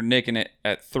 you're nicking it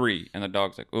at 3 and the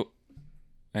dog's like, oh,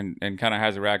 and kind of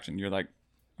has a reaction, you're like,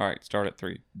 all right, start at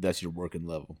 3. That's your working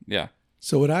level. Yeah.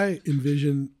 So what I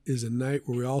envision is a night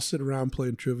where we all sit around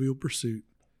playing Trivial Pursuit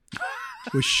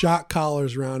with shock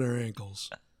collars around our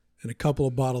ankles and a couple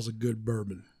of bottles of good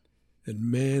bourbon.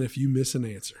 And man, if you miss an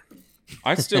answer.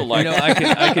 I still like I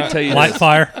can tell you Light this.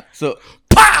 fire. So,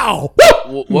 Pow!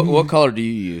 what color do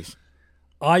you use?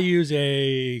 I use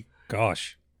I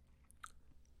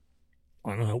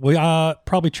don't know. We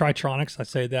probably Tritronics. I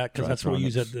say that because that's what we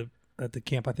use at the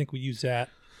camp. I think we use that.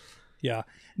 Yeah.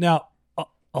 Now,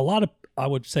 I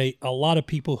would say a lot of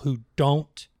people who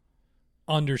don't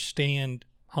understand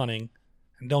hunting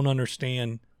and don't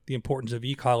understand the importance of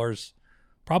e-collars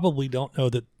probably don't know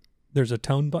that there's a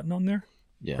tone button on there.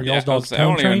 Yeah. Are y'all's dogs I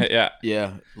don't tone even trained? yeah.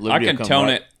 Yeah. I Liberty can will come tone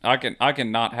right- it. I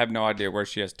can not have no idea where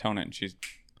she has tone it, and she's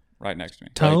right next to me.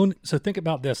 Tone. So think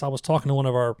about this. I was talking to one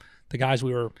of the guys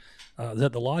we were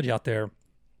at the lodge out there.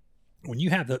 When you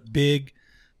have the big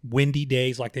windy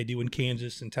days like they do in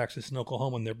Kansas and Texas and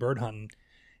Oklahoma when they're bird hunting,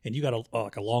 and you got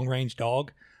a long range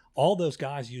dog, all those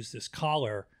guys use this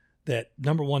collar that,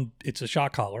 number one, it's a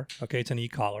shot collar. Okay, it's an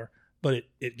e-collar, but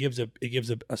it gives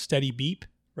a steady beep,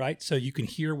 right? So you can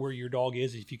hear where your dog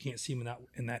is if you can't see him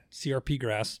in that CRP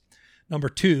grass. Number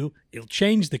two, it'll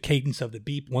change the cadence of the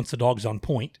beep once the dog's on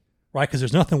point, right? Because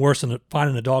there's nothing worse than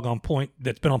finding a dog on point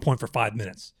that's been on point for 5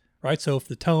 minutes, right? So if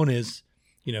the tone is,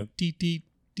 deep, deep,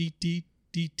 deep, deep,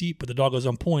 deep, deep, but the dog goes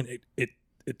on point,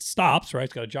 it stops, right?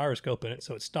 It's got a gyroscope in it,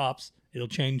 so it stops. It'll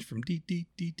change from deep, deep,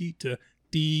 deep, deep to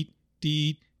deep,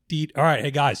 deep, deep. All right,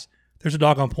 hey guys, there's a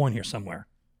dog on point here somewhere,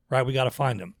 right? We got to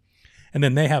find him. And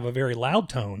then they have a very loud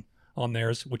tone on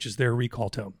theirs, which is their recall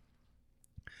tone.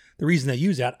 The reason they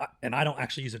use that, and I don't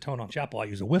actually use a tone on Chapel, I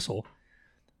use a whistle.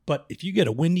 But if you get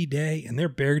a windy day and they're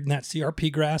buried in that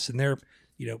CRP grass and they're,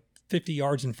 50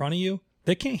 yards in front of you,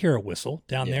 they can't hear a whistle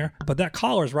down there. But that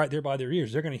collar is right there by their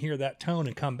ears. They're going to hear that tone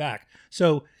and come back.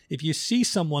 So if you see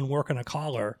someone working a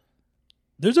collar,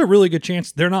 there's a really good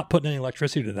chance they're not putting any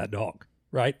electricity to that dog,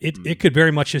 right? It could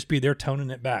very much just be they're toning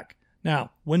it back.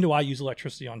 Now, when do I use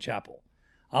electricity on Chapel?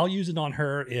 I'll use it on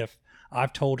her if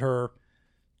I've told her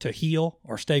to heel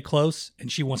or stay close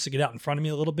and she wants to get out in front of me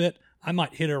a little bit. I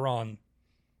might hit her on,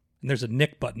 and there's a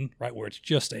nick button, right, where it's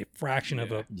just a fraction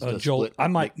of a jolt. I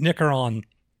might nick her on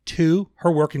 2.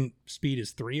 Her working speed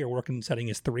is 3, or working setting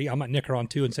is 3. I might nick her on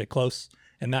 2 and say close,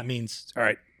 and that means, all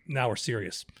right, now we're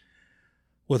serious.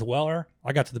 With Weller,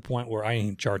 I got to the point where I didn't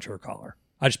even charge her a collar.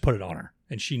 I just put it on her,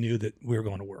 and she knew that we were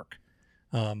going to work.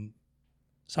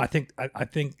 So I think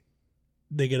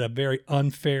they get a very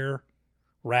unfair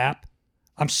rap.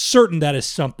 I'm certain that is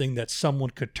something that someone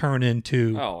could turn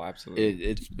into. Oh, absolutely.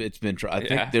 It's been tried. I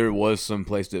think there was some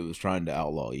place that was trying to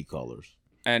outlaw e-collars.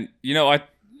 And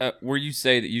where you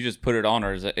say that you just put it on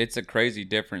her, it's a crazy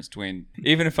difference between,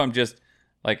 even if I'm just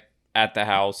like at the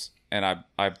house and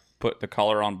I put the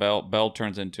collar on Belle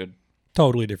turns into a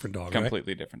totally different dog,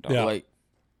 completely different dog. Yeah. Like,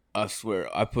 I swear,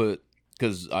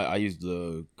 because I use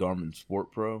the Garmin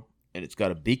Sport Pro, and it's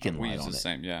got a beacon We light use on the it.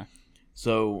 same, yeah.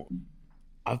 So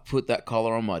I've put that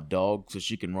collar on my dog so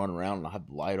she can run around, and I have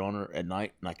the light on her at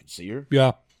night, and I can see her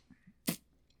Yeah.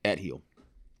 at heel.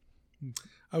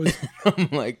 I'm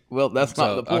like, well, that's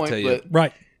So, not the I'll point, tell you- but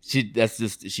Right. she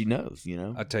knows,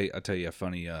 I'll tell you a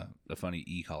funny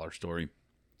e-collar story.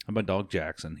 My dog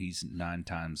Jackson, he's 9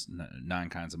 kinds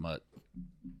of mutt.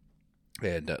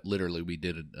 And literally, we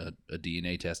did a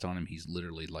DNA test on him. He's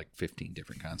literally like 15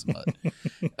 different kinds of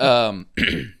mud.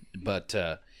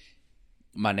 But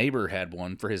my neighbor had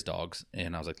one for his dogs,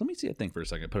 and I was like, let me see that thing for a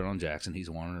second. Put it on Jackson. He's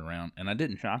wandering around, and I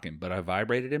didn't shock him, but I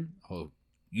vibrated him. Oh,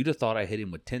 you'd have thought I hit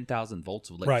him with 10,000 volts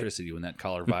of electricity when that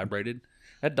collar vibrated.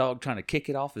 That dog trying to kick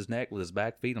it off his neck with his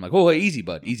back feet. I'm like, oh, easy,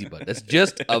 bud. That's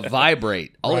just a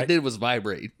vibrate. All it did was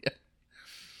vibrate.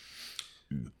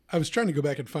 I was trying to go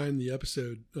back and find the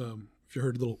episode. If you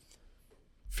heard a little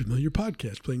familiar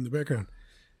podcast playing in the background,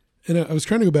 and I was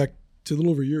trying to go back to a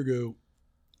little over a year ago.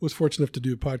 Was fortunate enough to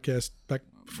do a podcast back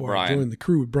before I joined the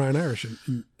crew with Brian Irish, and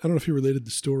I don't know if he related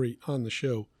the story on the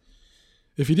show.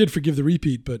 If he did, forgive the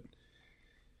repeat, but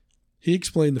he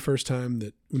explained the first time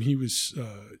that when he was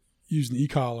using the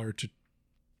e-collar to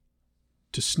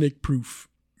snake-proof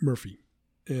Murphy,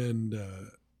 and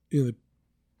they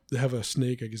have a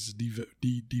snake, I guess it's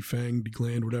defanged,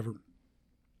 degland, whatever.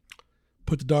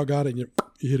 Put the dog on it, and you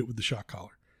hit it with the shock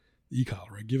collar, the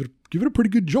e-collar. Right? Give it a pretty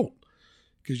good jolt,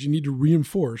 because you need to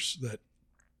reinforce that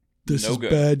this No is good.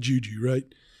 bad juju, right?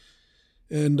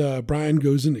 And Brian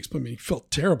goes in and explains. He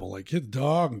felt terrible, like hit the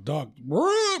dog, and the dog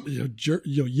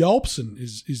yelps and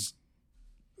is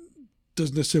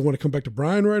doesn't necessarily want to come back to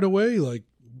Brian right away. Like,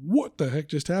 what the heck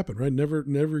just happened? Right?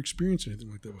 Never experienced anything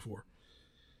like that before.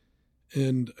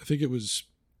 And I think it was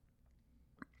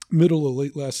middle of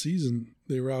late last season.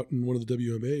 They were out in one of the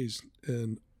WMAs,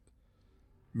 and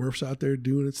Murph's out there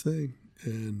doing its thing,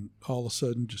 and all of a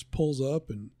sudden just pulls up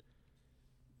and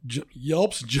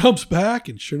yelps, jumps back,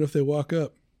 and sure enough, they walk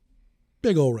up.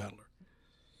 Big old rattler.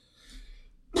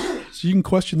 So you can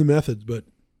question the methods, but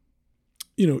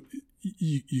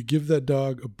you give that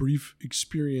dog a brief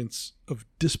experience of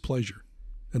displeasure,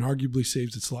 and arguably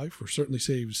saves its life, or certainly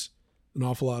saves an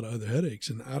awful lot of other headaches.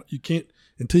 And you can't,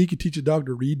 until you can teach a dog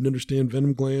to read and understand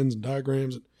venom glands and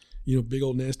diagrams and big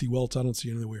old nasty welts, I don't see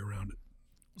any other way around it.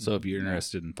 So if you're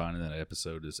interested in finding that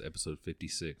episode, it's episode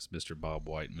 56, Mr. Bob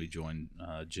White, and we joined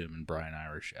Jim and Brian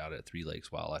Irish out at Three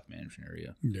Lakes Wildlife Management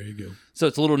Area. There you go. So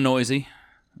it's a little noisy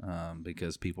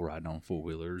because people riding on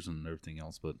four-wheelers and everything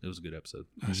else, but it was a good episode.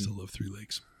 I still love Three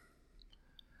Lakes.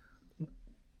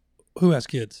 Who has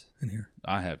kids in here?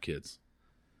 I have kids.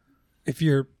 If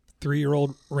your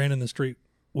 3-year-old ran in the street,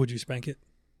 would you spank it?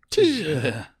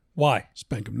 Yeah. Why?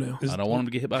 Spank him now. I don't want him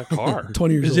to get hit by a car.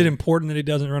 20 years Is old. it important that he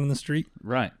doesn't run in the street?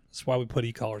 Right. That's why we put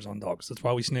e-collars on dogs. That's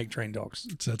why we snake train dogs.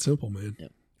 It's that simple, man.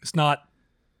 It's not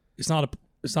a,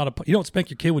 you don't spank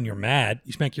your kid when you're mad.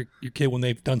 You spank your kid when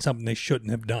they've done something they shouldn't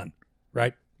have done,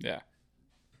 right? Yeah.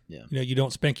 You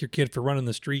don't spank your kid for running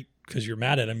the street because you're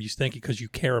mad at him. You spank it because you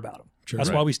care about him. Sure. That's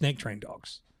Right. why we snake train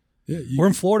dogs. Yeah, We're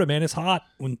in Florida, man. It's hot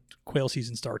when quail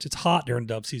season starts. It's hot during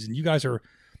dove season. You guys are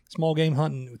small game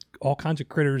hunting with all kinds of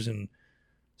critters and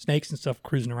snakes and stuff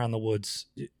cruising around the woods.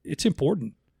 It's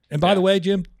important. And by the way,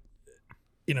 Jim,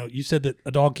 you said that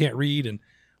a dog can't read and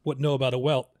wouldn't know about a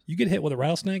welt. You get hit with a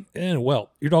rattlesnake and a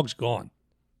welt, your dog's gone,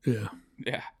 yeah.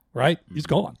 Yeah. right? He's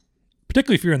gone.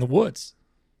 Particularly if you're in the woods,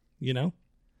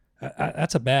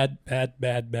 That's a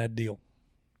bad deal.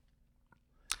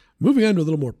 Moving on to a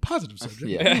little more positive subject.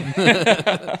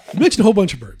 Yeah. You mentioned a whole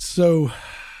bunch of birds. So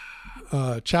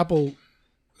Chapel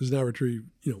has now retrieved,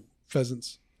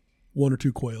 pheasants, 1 or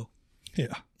 2 quail, Yeah,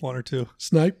 1 or 2.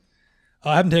 snipe.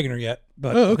 I haven't taken her yet,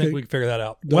 but Oh, I okay. think we can figure that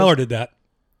out. Does- Weller did that.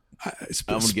 I'm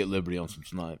going to get Liberty on some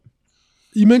snipe.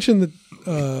 You mentioned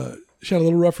that she had a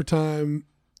little rougher time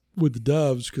with the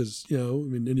doves because,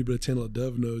 anybody that's handled a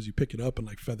dove knows you pick it up and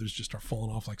like feathers just start falling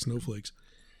off like snowflakes.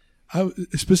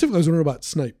 Specifically, I was wondering about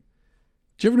snipe.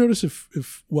 Did you ever notice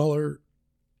if Weller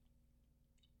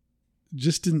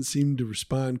just didn't seem to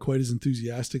respond quite as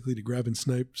enthusiastically to grabbing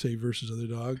snipe, say, versus other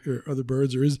dog or other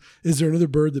birds? Or is there another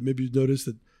bird that maybe you've noticed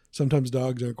that sometimes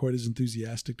dogs aren't quite as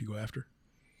enthusiastic to go after?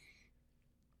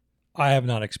 I have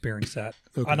not experienced that.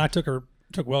 Okay. And I took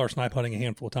Weller snipe hunting a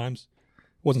handful of times. It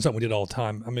wasn't something we did all the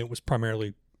time. I mean, it was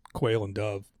primarily quail and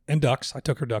dove and ducks. I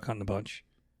took her duck hunting a bunch.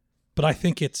 But I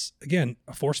think it's, again,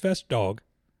 a force-fed dog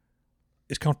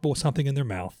is comfortable with something in their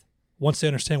mouth. Once they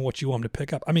understand what you want them to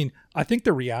pick up. I mean, I think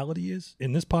the reality is,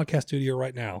 in this podcast studio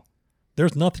right now,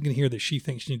 there's nothing in here that she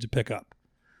thinks she needs to pick up.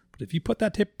 But if you put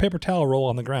that paper towel roll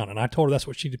on the ground and I told her that's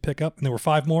what she needed to pick up and there were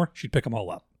 5 more, she'd pick them all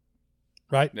up.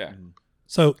 Right? Yeah.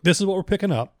 So this is what we're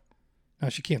picking up. Now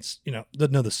she can't,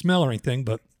 doesn't know the smell or anything,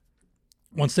 but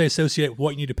once they associate with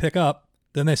what you need to pick up,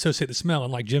 then they associate the smell.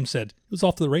 And like Jim said, it was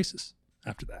off to the races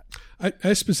after that.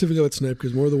 I specifically with snipe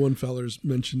because more than one fellers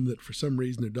mentioned that for some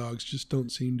reason their dogs just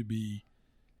don't seem to be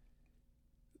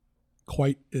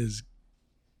quite as,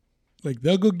 like,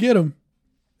 they'll go get them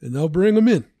and they'll bring them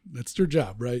in. That's their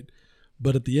job, right?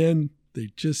 But at the end, they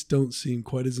just don't seem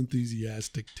quite as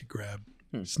enthusiastic to grab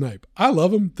snipe. I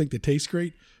love them, think they taste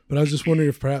great, but I was just wondering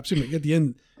if perhaps at the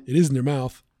end it is in their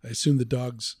mouth. I assume the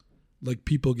dogs, like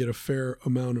people, get a fair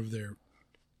amount of their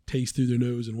taste through their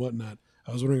nose and whatnot.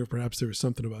 I was wondering if perhaps there was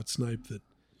something about snipe that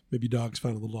maybe dogs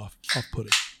found a little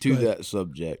off-putting. To Go ahead. that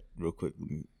subject, real quick,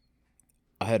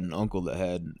 I had an uncle that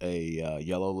had a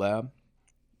yellow lab.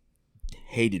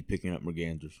 Hated picking up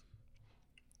mergansers.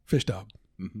 Fish dog.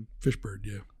 Mm-hmm. Fish bird,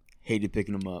 yeah. Hated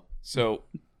picking them up. So,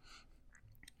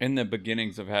 in the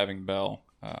beginnings of having Belle,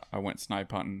 I went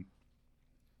snipe hunting,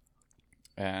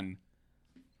 and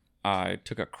I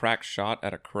took a crack shot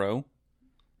at a crow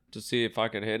to see if I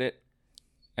could hit it,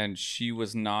 and she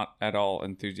was not at all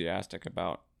enthusiastic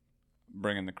about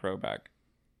bringing the crow back.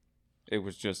 It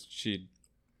was just she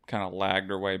kind of lagged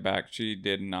her way back. She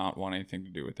did not want anything to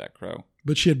do with that crow.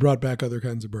 But she had brought back other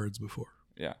kinds of birds before.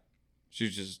 Yeah, she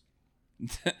was just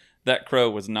that crow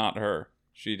was not her.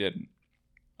 She didn't.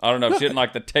 I don't know if she didn't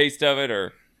like the taste of it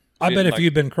or. I she bet didn't if like-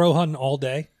 you'd been crow hunting all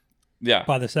day, Yeah.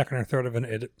 by the second or third of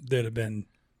it, there'd have been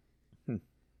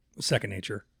second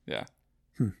nature. Yeah.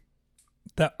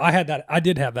 I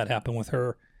did have that happen with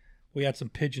her. We had some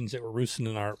pigeons that were roosting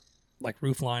in our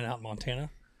roof line out in Montana,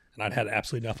 and I'd had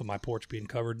absolutely enough of my porch being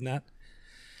covered in that.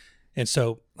 And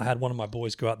so I had one of my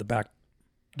boys go out the back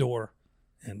door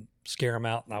and scare them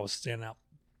out, and I was standing out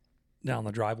down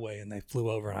the driveway, and they flew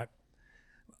over, and I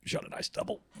shot a nice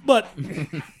double. But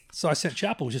so I sent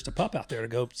Chapel with just a pup out there to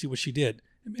go see what she did.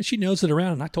 And she nosed it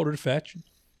around, and I told her to fetch.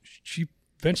 She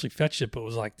eventually fetched it, but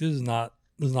was like, I'm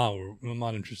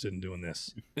not interested in doing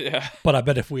this. Yeah. But I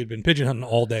bet if we had been pigeon hunting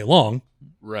all day long,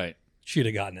 Right. she'd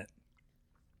have gotten it.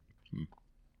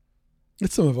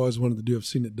 It's something I've always wanted to do. I've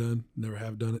seen it done, never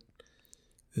have done it.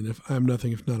 And if I'm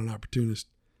nothing if not an opportunist,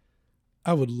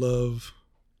 I would love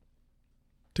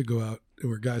to go out and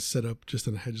where guys set up just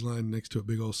in a hedge line next to a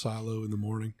big old silo in the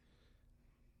morning,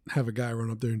 have a guy run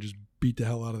up there and just beat the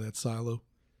hell out of that silo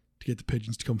to get the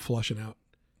pigeons to come flushing out.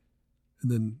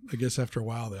 And then I guess after a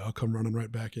while, they all come running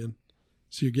right back in.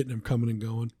 So you're getting them coming and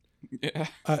going. Yeah.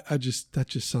 That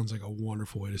just sounds like a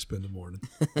wonderful way to spend the morning.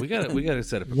 We gotta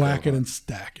set up a Whacking crow hunt. and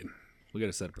stacking. We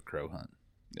gotta set up a crow hunt.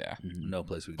 Yeah. No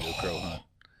place we can do a crow hunt.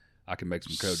 I can make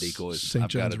some crow decoys. St.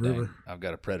 John's River. I've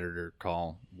got a predator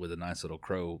call with a nice little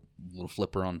crow, little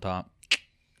flipper on top.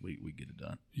 We get it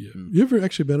done. Yeah. You ever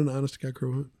actually been an honest to God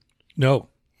crow hunt? No.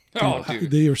 Oh,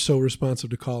 dude. They are so responsive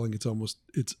to calling. It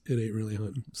ain't really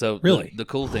hunting. So Really? the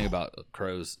cool thing about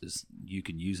crows is you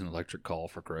can use an electric call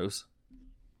for crows.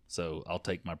 So I'll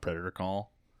take my predator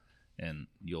call, and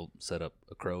you'll set up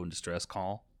a crow in distress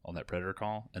call on that predator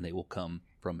call, and they will come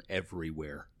from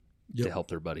everywhere Yep. to help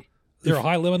their buddy. Is there a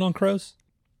high limit on crows?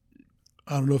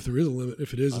 I don't know if there is a limit.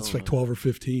 If it is, it's like 12 or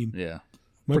 15. Yeah,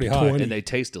 Might Pretty be high. 20. and they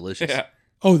taste delicious. Yeah.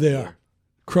 Oh, they are.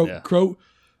 Crow, Yeah.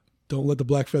 don't let the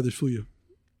black feathers fool you.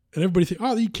 And everybody think,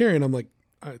 oh, they eat carrion. I'm like,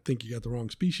 I think you got the wrong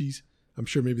species. I'm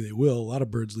sure maybe they will. A lot of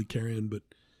birds eat carrion, but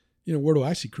where do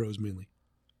I see crows mainly?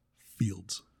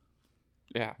 Fields.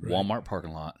 Yeah. Right. Walmart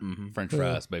parking lot, French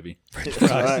fries, baby.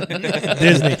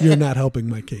 Disney. You're not helping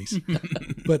my case.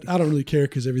 But I don't really care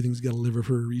because everything's got a liver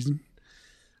for a reason.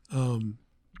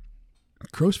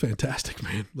 Crow's fantastic,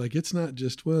 man. Like, it's not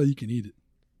just, well, you can eat it.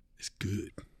 It's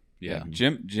good. Yeah.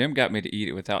 Jim got me to eat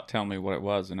it without telling me what it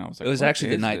was, and I was like, It was "What actually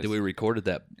the is night this?" that we recorded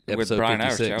that with episode Brian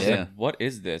Irish. 56. I was Yeah. like, "What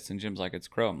is this?" And Jim's like, "It's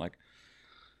crow." I'm like,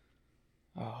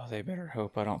 "Oh, they better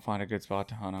hope I don't find a good spot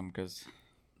to hunt them because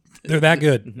They're that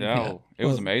good. no, it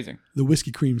was Well, amazing." The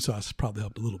whiskey cream sauce probably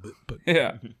helped a little bit, but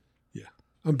Yeah.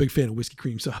 I'm a big fan of whiskey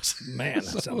cream sauce. Man, that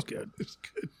sounds good. It's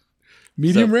good.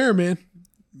 Medium So- rare, man.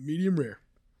 Medium rare.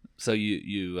 So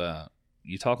you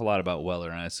talk a lot about Weller,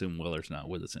 and I assume Weller's not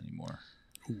with us anymore.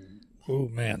 Oh,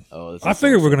 man. Oh, this I is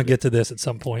figured awesome. we're going to get to this at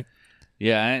some point.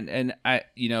 Yeah, and I,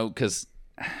 because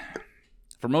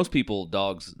for most people,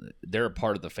 dogs, they're a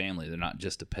part of the family. They're not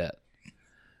just a pet.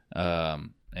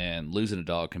 And losing a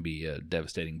dog can be a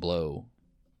devastating blow.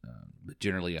 But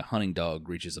generally, a hunting dog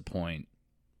reaches a point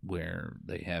where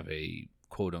they have a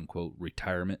quote unquote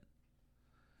retirement.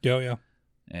 Oh, yeah.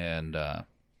 And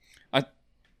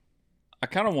I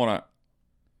kind of want to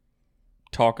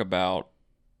talk about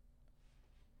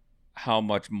how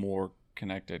much more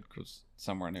connected, because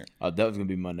somewhere in here. That was gonna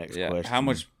be my next Yeah. question. How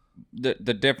much the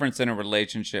difference in a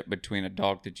relationship between a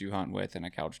dog that you hunt with and a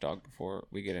couch dog before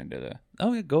we get into the.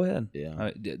 oh yeah, go ahead.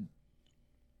 Yeah.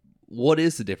 What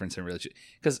is the difference in relationship?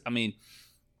 Because I mean,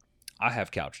 I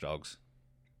have couch dogs,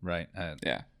 right?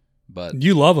 Yeah. But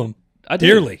You love them I do.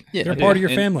 dearly. Yeah. They're part of your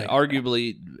And family.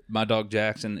 Arguably, my dog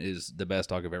Jackson is the best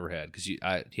dog I've ever had because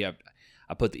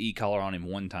I put the e-collar on him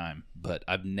one time, but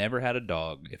I've never had a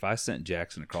dog. If I sent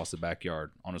Jackson across the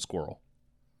backyard on a squirrel,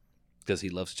 because he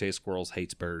loves to chase squirrels,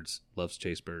 hates birds, loves to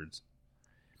chase birds.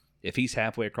 If he's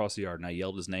halfway across the yard and I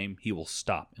yelled his name, he will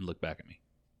stop and look back at me.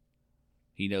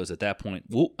 He knows at that point,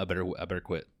 whoa, I better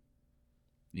quit.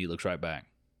 And he looks right back,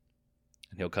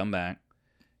 and he'll come back.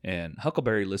 And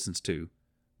Huckleberry listens too,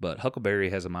 but Huckleberry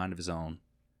has a mind of his own.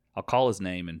 I'll call his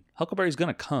name, and Huckleberry's going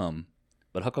to come,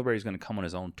 but Huckleberry's going to come on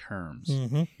his own terms.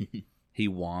 Mm-hmm. He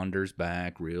wanders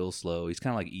back real slow. He's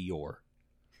kind of like Eeyore.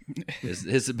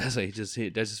 It's the best way. I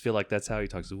just feel like that's how he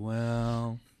talks.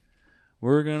 Well,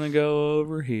 we're going to go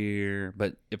over here.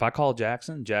 But if I call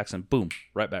Jackson, boom,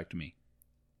 right back to me.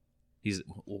 He's,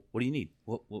 what do you need?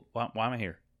 Why am I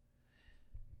here?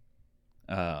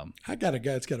 I got a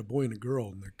guy that's got a boy and a girl,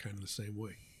 and they're kind of the same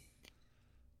way.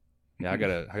 Yeah, I got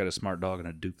a smart dog and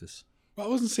a doofus. Well, I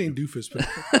wasn't saying doofus,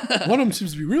 but one of them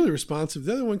seems to be really responsive.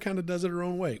 The other one kind of does it her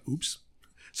own way. Oops.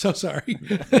 So sorry.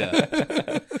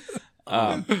 Yeah.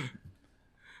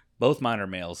 Both mine are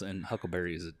males, and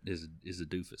Huckleberry is a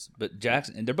doofus. But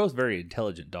Jackson, and they're both very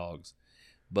intelligent dogs,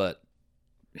 but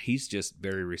he's just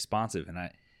very responsive. And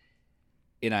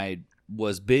And I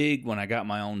was big when I got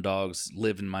my own dogs,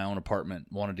 lived in my own apartment,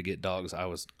 wanted to get dogs. I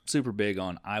was super big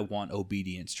on I want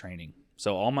obedience training.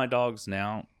 So all my dogs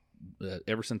now,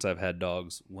 ever since I've had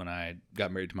dogs, when I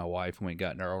got married to my wife and we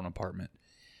got in our own apartment,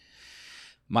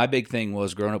 my big thing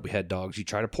was growing up, we had dogs. You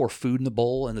try to pour food in the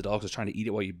bowl and the dogs was trying to eat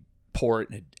it while you pour it,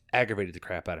 and it aggravated the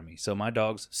crap out of me. So my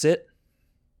dogs sit,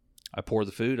 I pour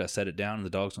the food, I set it down, and the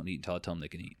dogs don't eat until I tell them they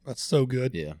can eat. That's so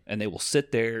good. Yeah. And they will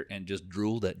sit there and just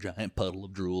drool that giant puddle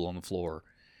of drool on the floor.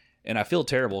 And I feel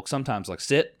terrible. Sometimes, like,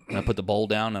 sit, and I put the bowl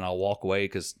down, and I'll walk away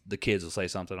because the kids will say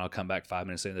something. I'll come back 5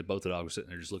 minutes in, and both the dogs are sitting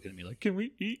there just looking at me like, can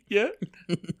we eat yet?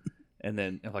 And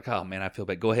then I'm like, oh, man, I feel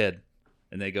bad. Go ahead.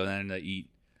 And they go down and they eat.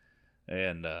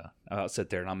 And I'll sit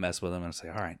there, and I'll mess with them, and I'll say,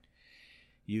 all right,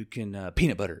 you can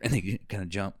peanut butter. And they kind of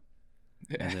jump.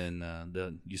 And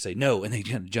then you say no, and they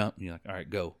kind of jump, and you're like, all right,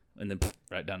 go. And then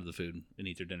right down to the food and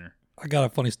eat their dinner. I got a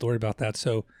funny story about that.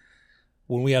 So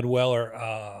when we had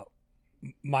Weller,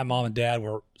 my mom and dad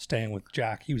were staying with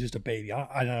Jack. He was just a baby.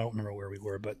 I don't remember where we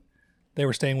were, but they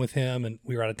were staying with him, and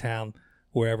we were out of town,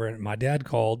 wherever. And my dad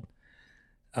called,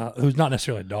 who's not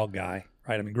necessarily a dog guy,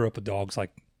 right? I mean, grew up with dogs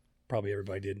like probably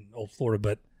everybody did in old Florida,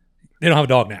 but they don't have a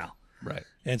dog now. Right.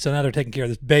 And so now they're taking care of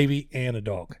this baby and a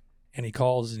dog. And he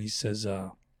calls and he says,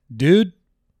 dude,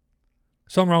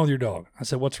 something wrong with your dog. I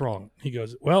said, what's wrong? He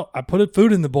goes, well, I put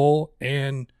food in the bowl,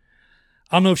 and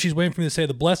I don't know if she's waiting for me to say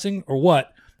the blessing or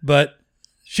what, but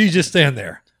she's just standing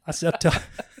there. I said,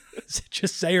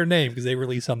 just say her name, because they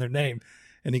release on their name.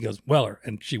 And he goes, Weller.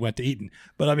 And she went to Eaton.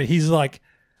 But I mean, he's like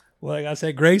I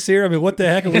said, Grace here. I mean, what the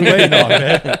heck are we waiting on,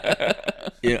 man?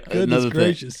 Yeah. Goodness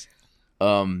gracious.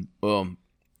 Well,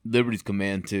 Liberty's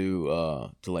command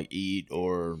to like eat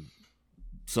or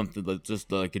something that's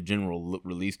just like a general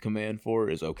release command for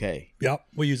is okay. Yep,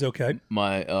 we use okay.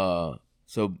 My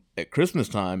so at Christmas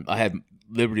time, I had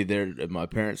Liberty there at my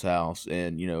parents' house,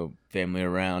 and family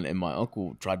around, and my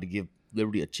uncle tried to give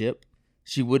Liberty a chip.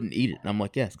 She wouldn't eat it, and I'm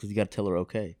like, yes, because you got to tell her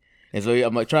okay. And so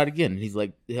I'm like, try it again. And he's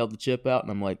like, held the chip out,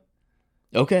 and I'm like,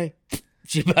 okay.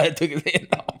 She about took his hand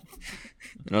off,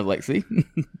 and I was like, see.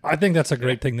 I think that's a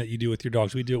great thing that you do with your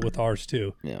dogs. We do it with ours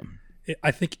too. Yeah.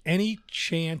 I think any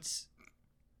chance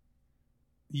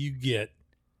you get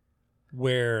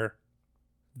where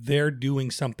they're doing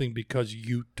something because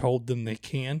you told them they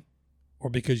can, or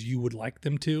because you would like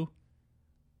them to,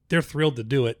 they're thrilled to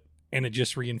do it, and it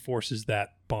just reinforces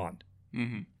that bond.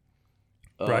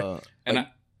 Mm-hmm. Right. And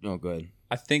go ahead.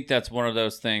 I think that's one of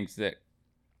those things that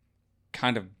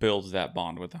kind of builds that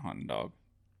bond with the hunting dog.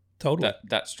 Totally.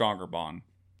 That stronger bond,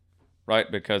 right?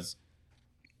 Because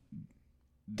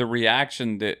the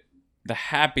reaction, the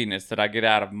happiness that I get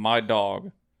out of my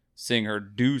dog seeing her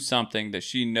do something that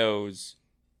she knows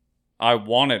I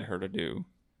wanted her to do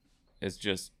is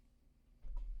just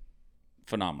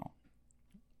phenomenal.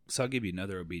 So I'll give you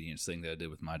another obedience thing that I did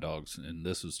with my dogs, and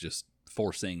this was just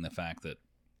foreseeing the fact that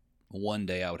one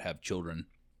day I would have children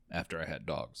after I had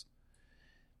dogs.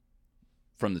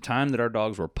 From the time that our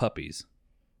dogs were puppies,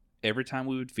 every time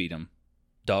we would feed them,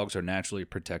 dogs are naturally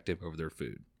protective over their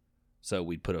food. So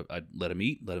I'd let them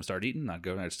eat, let them start eating, and I'd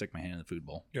go and I'd stick my hand in the food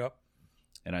bowl. Yep.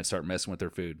 And I'd start messing with their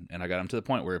food. And I got them to the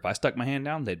point where if I stuck my hand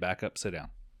down, they'd back up, sit down.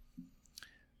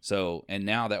 So, and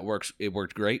now that works. It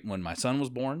worked great when my son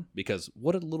was born, because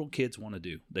what do little kids want to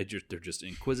do? They're just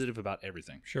inquisitive about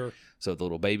everything. Sure. So the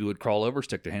little baby would crawl over,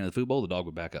 stick their hand in the food bowl, the dog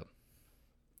would back up.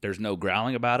 There's no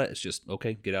growling about it. It's just,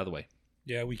 okay, get out of the way.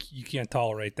 Yeah, you can't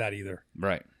tolerate that either.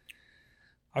 Right.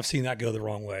 I've seen that go the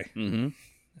wrong way. Mm-hmm.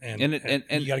 And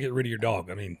And you got to get rid of your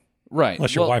dog. I mean, right.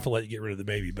 unless your wife will let you get rid of the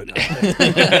baby, but I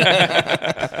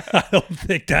don't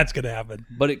think that's going to happen.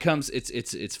 But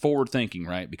it's forward thinking,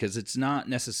 right? Because it's not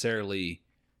necessarily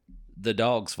the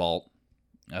dog's fault.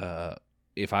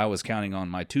 If I was counting on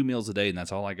my 2 meals a day and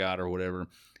that's all I got or whatever,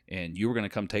 and you were going to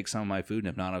come take some of my food, and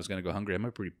if not, I was going to go hungry,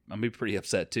 I'm be pretty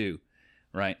upset too,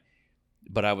 right?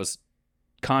 But I was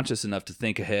conscious enough to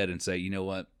think ahead and say, you know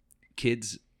what,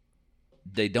 kids,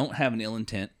 they don't have an ill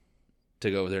intent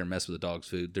to go over there and mess with the dog's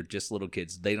food. They're just little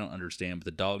kids. They don't understand, but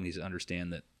the dog needs to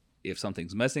understand that if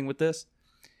something's messing with this,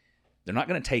 they're not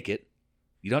going to take it.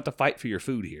 You don't have to fight for your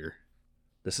food here.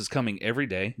 This is coming every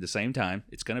day, the same time.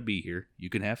 It's going to be here. You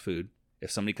can have food.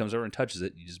 If somebody comes over and touches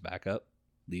it, you just back up,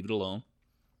 leave it alone.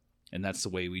 And that's the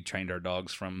way we trained our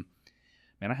dogs from,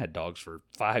 man, I had dogs for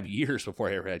 5 years before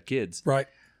I ever had kids. Right.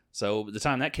 So the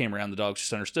time that came around, the dogs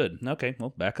just understood. Okay,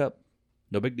 well, back up.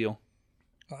 No big deal.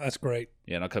 That's great.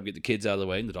 Yeah, and I'll come get the kids out of the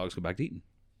way, and the dogs go back to eating.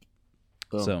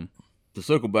 So to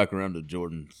circle back around to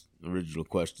Jordan's original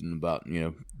question about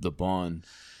the bond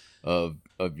of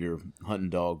your hunting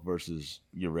dog versus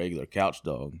your regular couch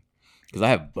dog, because I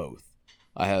have both.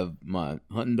 I have my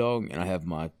hunting dog and I have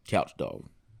my couch dog.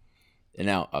 And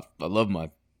now I love my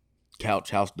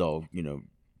couch house dog,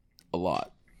 a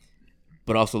lot,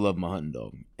 but I also love my hunting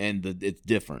dog, and it's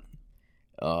different.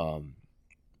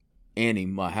 Annie,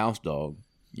 my house dog,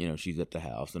 she's at the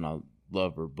house, and I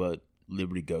love her, but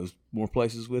Liberty goes more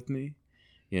places with me.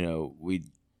 We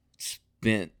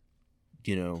spent,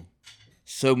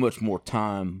 so much more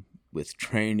time with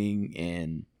training,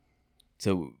 and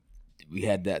so we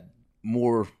had that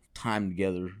more time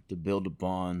together to build a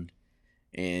bond,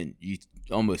 and you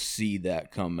almost see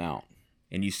that come out,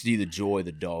 and you see the joy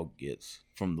the dog gets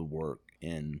from the work,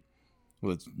 and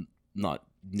it's not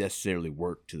necessarily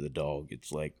work to the dog.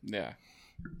 It's like, Yeah.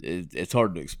 it's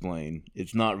hard to explain.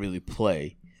 It's not really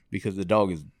play because the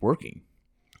dog is working.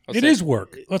 It is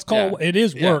work. Let's call it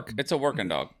is work. It's a working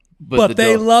dog. But the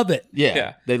they dog- love it.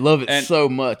 Yeah, they love it And- so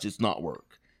much. It's not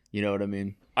work. You know what I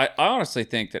mean? I honestly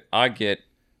think that I get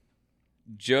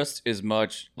just as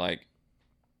much like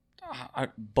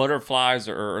butterflies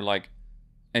or like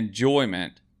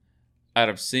enjoyment out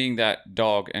of seeing that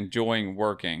dog enjoying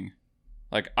working.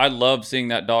 Like, I love seeing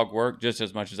that dog work just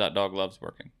as much as that dog loves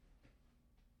working.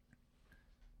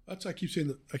 That's why I keep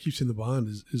saying the bond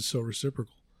is so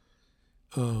reciprocal.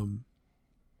 And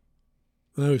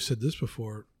I always said this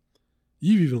before.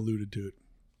 You've even alluded to it.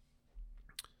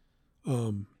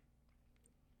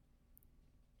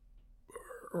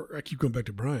 Or I keep going back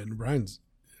to Brian.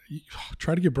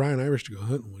 Try to get Brian Irish to go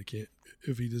hunting when he can't,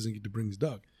 if he doesn't get to bring his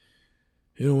dog.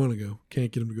 He don't want to go.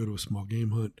 Can't get him to go to a small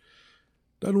game hunt.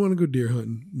 Doesn't want to go deer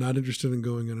hunting. Not interested in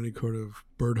going on any kind of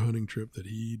bird hunting trip that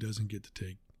he doesn't get to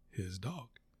take his dog.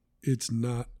 It's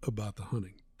not about the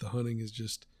hunting. The hunting is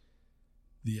just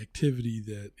the activity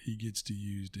that he gets to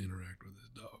use to interact with his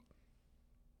dog.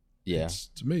 Yeah.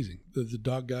 It's amazing. The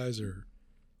dog guys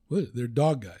they're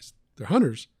dog guys. They're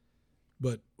hunters,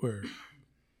 but where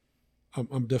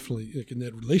I'm definitely like in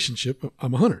that relationship.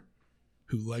 I'm a hunter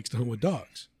who likes to hunt with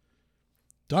dogs.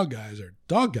 Dog guys are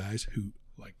dog guys who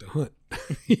like to hunt.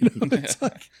 It's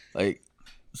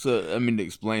So, I mean, to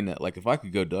explain that, like, if I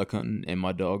could go duck hunting and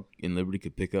my dog in Liberty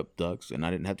could pick up ducks and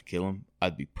I didn't have to kill them,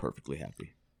 I'd be perfectly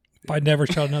happy. If I never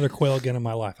shot another quail again in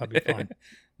my life, I'd be fine.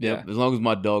 Yeah. As long as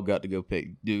my dog got to go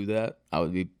do that, I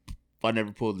would be, if I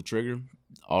never pulled the trigger,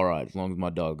 all right. As long as my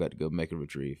dog got to go make a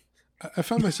retrieve. I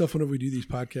find myself whenever we do these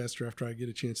podcasts or after I get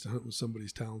a chance to hunt with somebody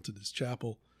as talented as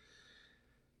Chapel,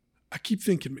 I keep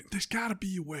thinking, man, there's got to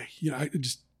be a way.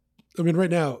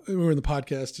 Right now, we're in the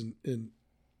podcast and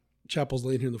Chapel's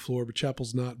laying here on the floor, but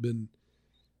Chapel's not been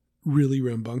really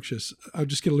rambunctious. I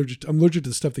just get allergic. I'm allergic to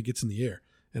the stuff that gets in the air.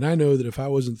 And I know that if I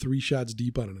wasn't 3 shots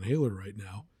deep on an inhaler right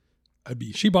now, I'd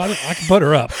be. She bought it. I can put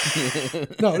her up.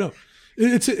 No.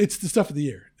 It's the stuff in the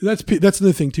air. That's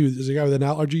another thing too. As a guy with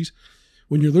allergies,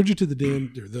 when you're allergic to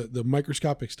the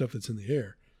microscopic stuff that's in the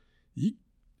air,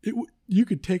 you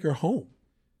could take her home.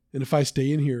 And if I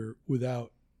stay in here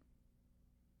without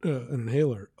an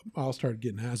inhaler, I'll start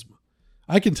getting asthma.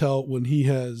 I can tell when he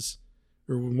has,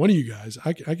 or when one of you guys,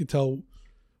 I can tell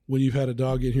when you've had a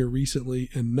dog in here recently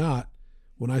and not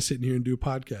when I sit in here and do a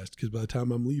podcast, because by the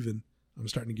time I'm leaving, I'm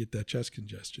starting to get that chest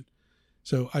congestion.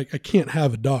 So I can't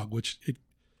have a dog,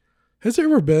 has there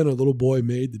ever been a little boy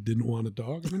made that didn't want a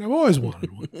dog? I mean, I've always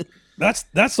wanted one.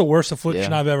 That's the worst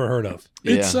affliction I've ever heard of.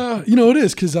 It's it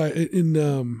is because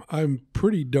I'm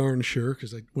pretty darn sure,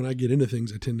 because when I get into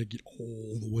things, I tend to get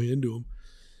all the way into them,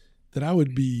 that I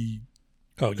would be.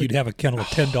 Oh, you'd have a kennel with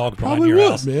 10 dogs behind Probably your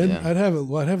would, house. man. Yeah.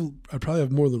 I'd probably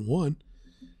have more than one,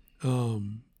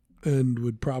 and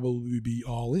would probably be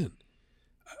all in.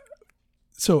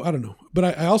 So I don't know, but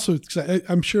I also,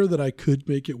 I'm sure that I could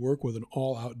make it work with an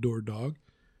all outdoor dog.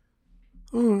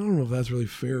 Oh, I don't know if that's really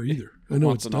fair either. I know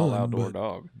Wants it's an all done, outdoor but,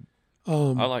 dog.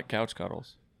 Um, I like couch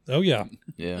cuddles. Oh, yeah.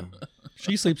 Yeah.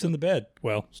 She sleeps in the bed.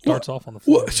 Well, starts off on the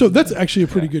floor. well, so that's actually a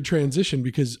pretty good transition,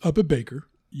 because up at Baker,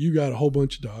 you got a whole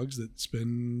bunch of dogs that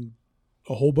spend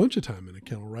a whole bunch of time in a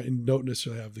kennel, right? And don't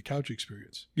necessarily have the couch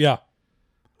experience. Yeah.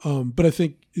 But I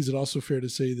think, is it also fair to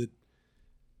say that,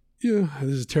 this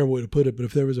is a terrible way to put it, but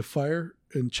if there was a fire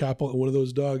and Chapel and one of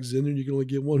those dogs in there, you can only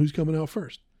get one, who's coming out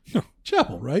first?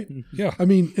 Chapel, right? Yeah. I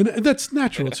mean, and that's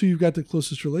natural. It's who you've got the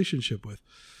closest relationship with.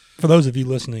 For those of you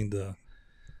listening, the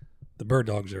bird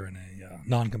dogs are in a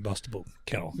non-combustible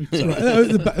kennel. So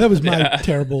That was my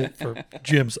terrible, for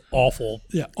Jim's awful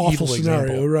awful evil scenario,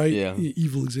 example. right? Yeah.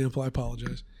 Evil example. I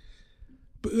apologize.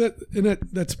 But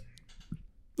that's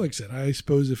like I said. I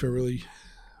suppose if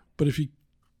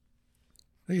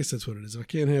I guess that's what it is. If I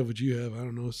can't have what you have, I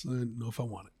don't know if I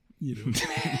want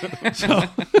it. So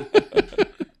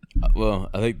Well,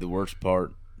 I think the worst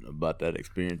part about that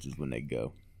experience is when they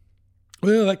go.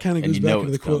 Well, that kind of And goes you know back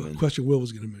into the it's coming. question Will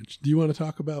was going to mention. Do you want to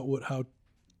talk about how?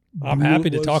 I'm brutal happy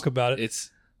it to was? talk about it.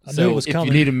 It's I knew so it was If coming.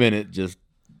 you need a minute, just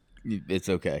it's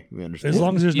okay. We understand. as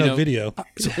long as there's You no know- video. All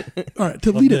right,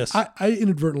 to Love lead this. it, I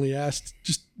inadvertently asked.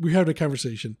 We had a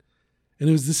conversation, and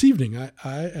it was this evening. I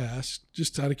asked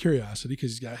just out of curiosity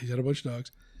because he's had a bunch of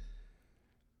dogs.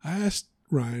 I asked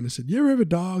Ryan. I said, "You ever have a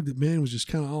dog that man was just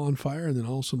kind of all on fire, and then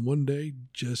all of a sudden one day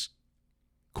just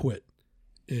quit?"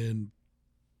 And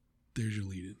there's your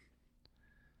lead in.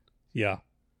 Yeah.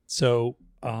 So,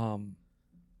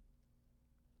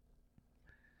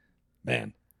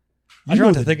 man, I You tried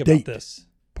know to the think date. about this.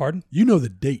 Pardon? You know the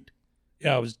date.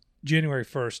 Yeah, it was January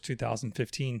 1st,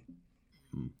 2015.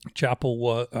 Chapel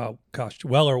was,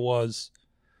 Weller was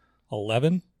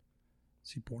 11.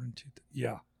 Is he born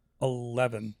in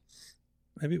 11.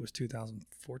 Maybe it was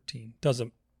 2014.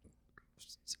 Doesn't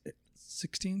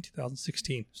 16?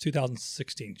 2016. It was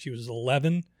 2016. She was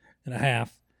 11 and a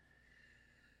half.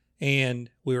 And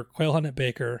we were quail hunting at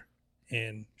Baker,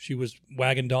 and she was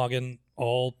wagon dogging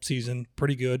all season,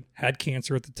 pretty good. Had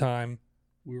cancer at the time.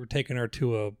 We were taking her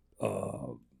to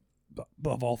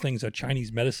above all things, a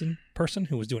Chinese medicine person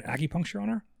who was doing acupuncture on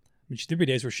her. I mean, there'd be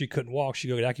days where she couldn't walk. She'd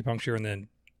go get acupuncture and then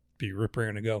be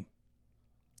rip-rearing to go.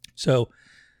 So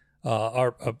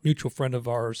a mutual friend of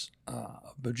ours,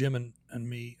 Jim and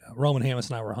me, Roman Hammis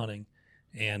and I were hunting,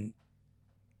 and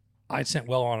I sent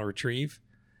Weller on a retrieve,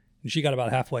 and she got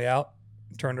about halfway out,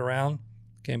 turned around,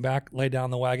 came back, laid down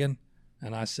in the wagon,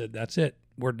 and I said, "That's it.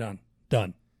 We're done.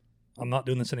 Done. I'm not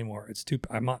doing this anymore. It's too.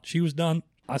 I'm not." She was done.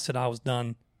 I said I was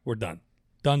done. We're done.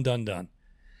 Done.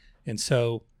 And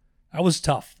so that was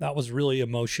tough. That was really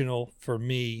emotional for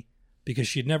me because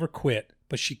she'd never quit,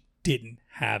 but she didn't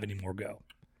have any more go.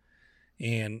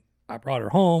 And I brought her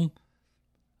home.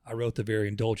 I wrote the very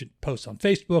indulgent post on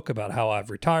Facebook about how I've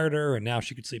retired her and now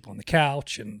she could sleep on the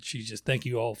couch. And she just, thank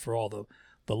you all for all the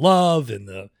love and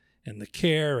the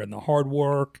care and the hard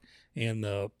work and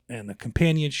the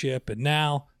companionship. And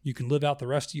now you can live out the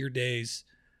rest of your days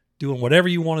doing whatever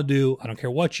you want to do. I don't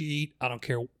care what you eat. I don't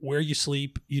care where you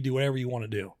sleep. You do whatever you want to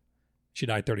do. She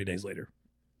died 30 days later.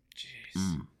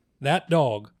 jeez. That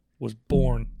dog was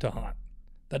born to hunt.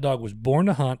 That dog was born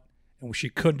to hunt, and when she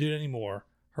couldn't do it anymore,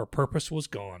 her purpose was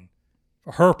gone.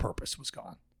 Her purpose was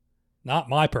gone. Not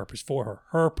my purpose for her.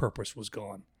 Her purpose was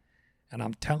gone. And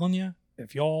I'm telling you,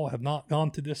 if y'all have not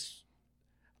gone through this,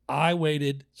 I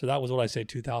waited. So that was what I say,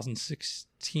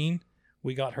 2016.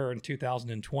 We got her in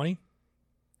 2020,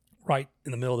 right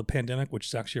in the middle of the pandemic, which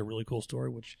is actually a really cool story,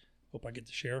 which I hope I get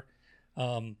to share.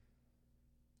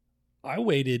 I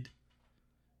waited,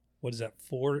 what is that,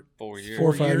 4 4 years. 4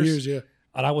 or 5 years. years, yeah.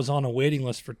 and I was on a waiting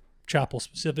list for Chapel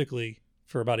specifically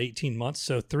for about 18 months.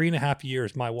 So 3.5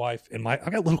 years, my wife and I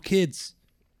got little kids,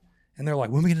 and they're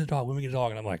like, when we get a dog,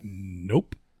 And I'm like,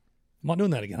 nope, I'm not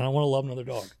doing that again. I don't want to love another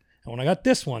dog. And when I got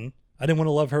this one, I didn't want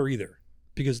to love her either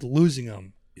because losing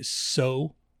them is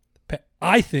so,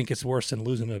 I think it's worse than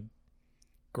losing a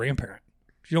grandparent.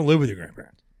 You don't live with your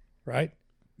grandparents, right?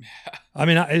 I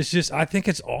mean, it's just, I think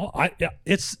it's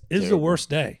it's the Terrible. worst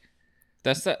day.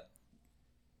 That's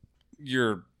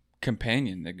your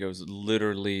companion that goes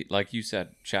literally, like you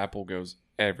said, Chapel goes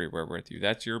everywhere with you.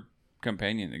 That's your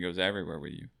companion that goes everywhere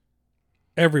with you.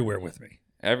 Everywhere with me.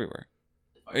 Everywhere.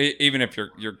 Even if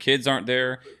your kids aren't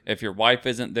there, if your wife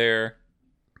isn't there,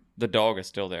 the dog is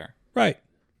still there. Right.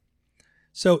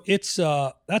 So it's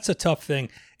that's a tough thing,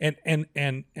 and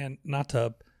not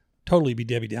to totally be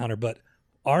Debbie Downer, but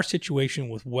our situation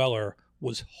with Weller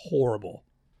was horrible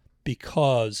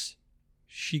because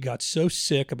she got so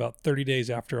sick about 30 days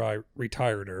after I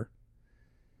retired her,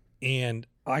 and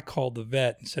I called the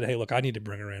vet and said, "Hey, look, I need to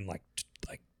bring her in like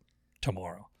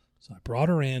tomorrow." So I brought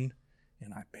her in,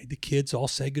 and I made the kids all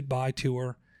say goodbye to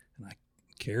her, and I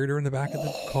carried her in the back of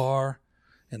the car,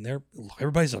 and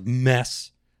everybody's a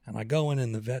mess. And I go in,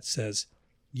 and the vet says,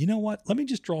 "You know what? Let me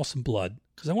just draw some blood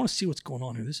because I want to see what's going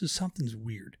on here. Something's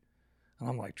weird." And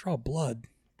I'm like, "Draw blood?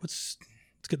 Let's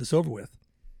get this over with."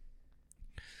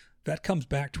 Vet comes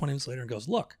back 20 minutes later and goes,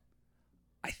 "Look,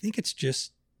 I think it's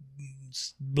just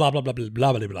blah, blah, blah, blah,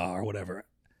 blah, blah, blah, or whatever.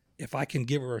 If I can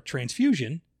give her a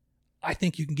transfusion, I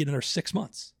think you can get another 6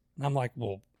 months." And I'm like,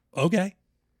 "Well, okay."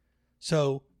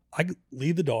 So I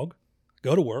leave the dog,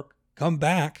 go to work, come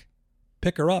back,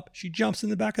 pick her up. She jumps in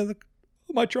the back of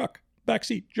my truck, back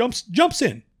seat, jumps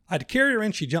in. I had to carry her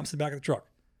in. She jumps in the back of the truck.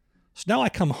 So now I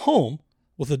come home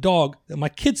with a dog that my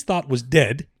kids thought was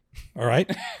dead. All right.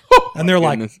 And they're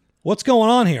like, Goodness. "What's going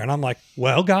on here?" And I'm like,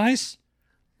 "Well, guys,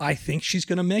 I think she's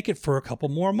going to make it for a couple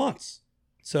more months."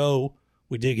 So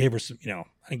we gave her some,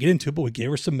 I didn't get into it, but we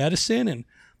gave her some medicine, and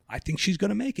I think she's going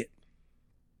to make it.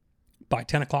 by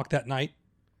 10 o'clock that night,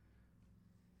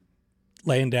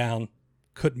 laying down,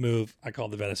 couldn't move. I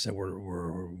called the vet. I said,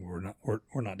 we're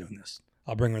not doing this.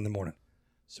 I'll bring her in the morning.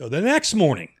 So the next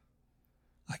morning,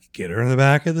 I could get her in the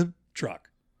back of the truck,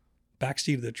 back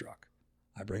seat of the truck.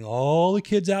 I bring all the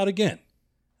kids out again.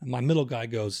 And my middle guy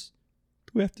goes,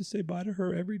 do we have to say bye to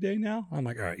her every day now? I'm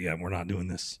like, all right, yeah, we're not doing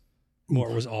this. More,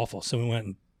 it was awful. So we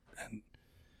went and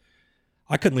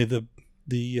I couldn't leave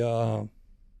the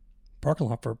parking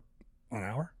lot for an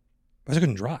hour because I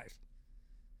couldn't drive.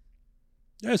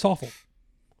 Yeah, it's awful.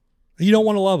 You don't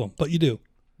want to love them, but you do.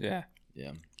 Yeah.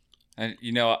 Yeah. And,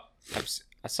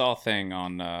 I saw a thing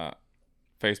on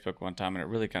Facebook one time, and it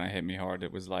really kind of hit me hard.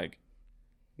 It was like,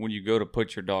 when you go to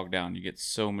put your dog down, you get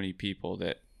so many people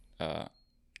that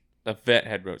the vet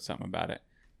had wrote something about it.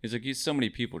 He's like, so many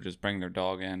people just bring their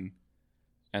dog in,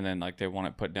 and then like they want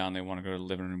it put down, they want to go to the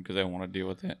living room because they don't want to deal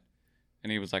with it.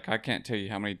 And he was like, I can't tell you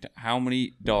how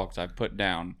many dogs I've put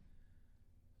down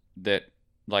that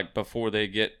like before they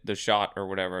get the shot or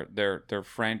whatever, they're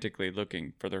frantically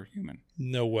looking for their human.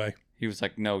 No way. He was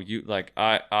like, no, you like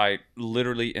I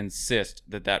literally insist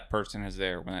that person is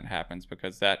there when that happens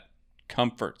because that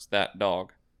comforts that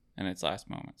dog in its last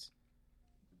moments.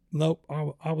 Nope.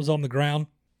 I was on the ground.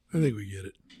 I think we get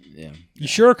it. Yeah. You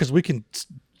sure? Because we can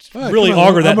All right, really come on.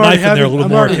 auger that I'm already knife in there a having- little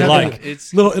I'm more already if you having like.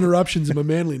 It's Little interruptions in my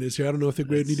manliness here. I don't know if we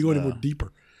need to go any more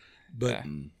deeper. But Yeah.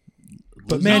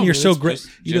 But man, No, you're so it's great.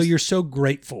 just- You're so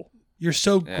grateful. You're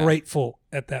so Yeah. grateful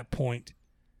at that point.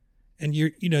 And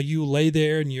you lay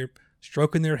there and you're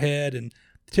stroking their head, and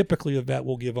typically a vet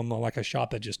will give them like a shot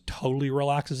that just totally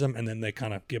relaxes them, and then they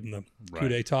kind of give them the coup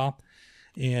d'etat.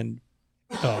 And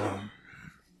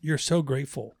you're so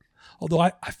grateful. Although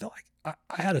I felt like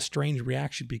I had a strange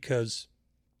reaction because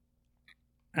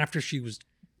after she was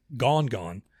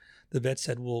gone, the vet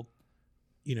said, well,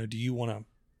 do you want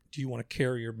to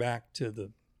carry her back to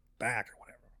the back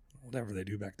or whatever they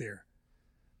do back there?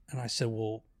 And I said,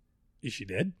 well, is she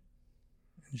dead?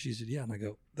 And she said, yeah. And I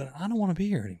go, then I don't want to be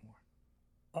here anymore.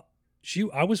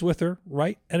 I was with her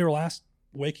right at her last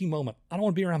waking moment. I don't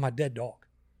want to be around my dead dog.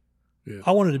 Yeah.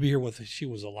 I wanted to be here with she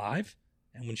was alive.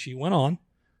 And when she went on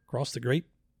across the great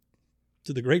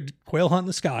quail hunt in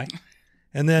the sky,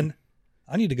 and then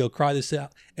I need to go cry this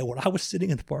out. And when I was sitting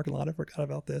in the parking lot, I forgot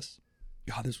about this.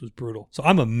 God, this was brutal. So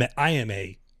I am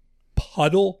a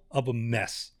puddle of a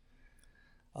mess.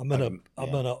 I'm in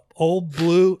a old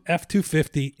blue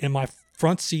F-250 in my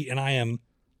front seat, and I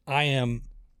am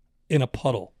in a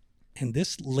puddle. And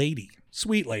this lady,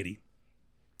 sweet lady,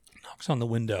 knocks on the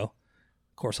window.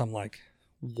 Of course, I'm like,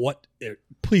 what?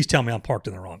 Please tell me I'm parked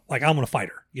in the wrong. Like, I'm going to fight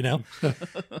her,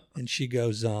 And she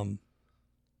goes,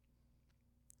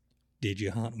 did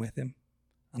you hunt with him?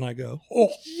 And I go, oh,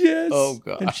 yes. Oh,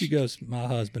 gosh. And she goes, my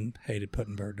husband hated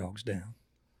putting bird dogs down.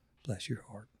 Bless your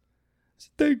heart. I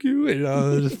said, thank you. And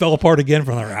it just fell apart again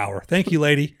for another hour. Thank you,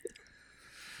 lady.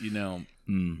 When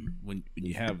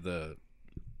you have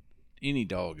any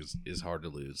dog is hard to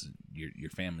lose,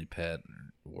 your family pet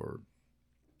or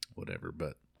whatever,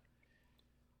 but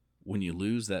when you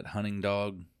lose that hunting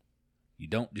dog, you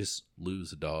don't just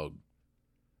lose a dog.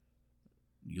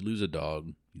 You lose a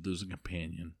dog, you lose a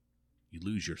companion, you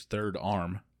lose your third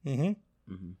arm. Mm-hmm.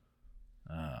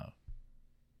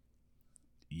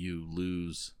 You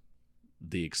lose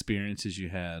the experiences you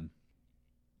had.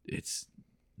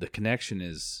 The connection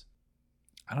is,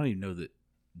 I don't even know that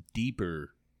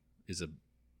deeper is a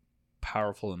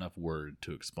powerful enough word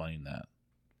to explain that,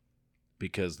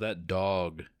 because that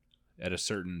dog at a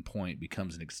certain point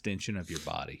becomes an extension of your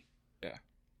body. Yeah.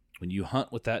 When you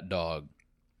hunt with that dog,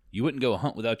 you wouldn't go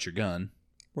hunt without your gun.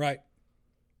 Right.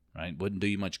 Right? Wouldn't do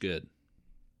you much good.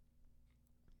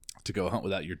 To go hunt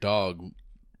without your dog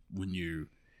when you're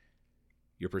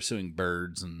pursuing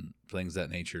birds and things of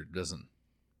that nature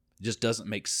just doesn't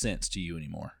make sense to you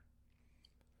anymore.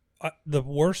 The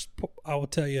worst, I will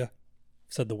tell you, I've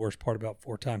said the worst part about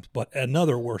 4 times, but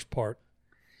another worst part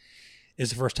is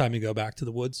the first time you go back to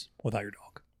the woods without your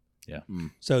dog. Yeah.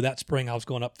 So that spring I was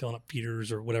going up, filling up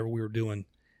feeders or whatever we were doing,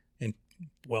 and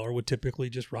Weller would typically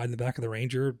just ride in the back of the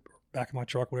Ranger, back of my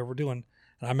truck, whatever we're doing.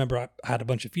 And I remember I had a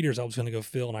bunch of feeders I was going to go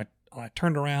fill, and I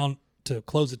turned around to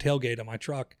close the tailgate of my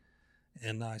truck,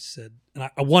 and I said, and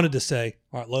I wanted to say,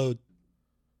 all right, load,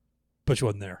 but she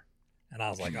wasn't there. And I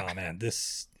was like, oh man,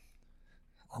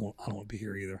 I don't want to be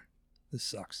here either. This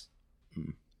sucks.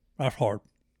 That's hard.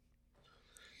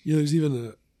 there's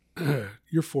even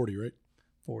you're 40, right?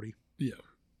 40. Yeah,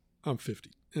 I'm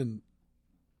 50, and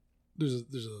there's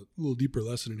a little deeper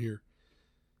lesson in here.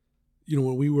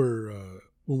 When we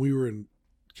were in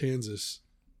Kansas,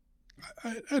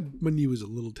 my knee was a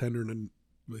little tender and I didn't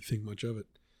really think much of it.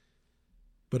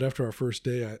 But after our first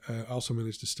day, I also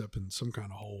managed to step in some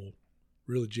kind of hole,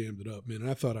 really jammed it up, man.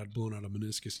 I thought I'd blown out a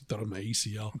meniscus. I thought it was my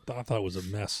ACL. I thought it was a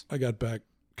mess. I got back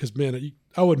because, man,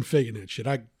 I wasn't faking that shit.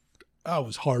 I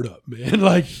was hard up, man.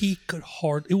 Like, He could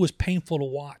it was painful to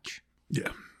watch. yeah.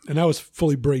 And I was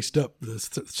fully braced up the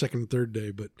second and third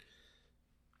day, but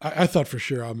I thought for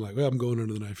sure, I'm like, well, I'm going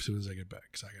under the knife as soon as I get back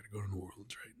because I got to go to New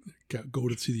Orleans, right? Go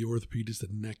to see the orthopedist the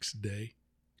next day,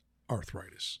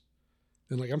 arthritis.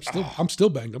 And like, I'm still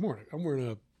banged. I'm wearing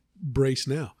a brace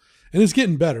now. And it's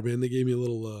getting better, man. They gave me a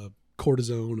little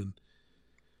cortisone. And,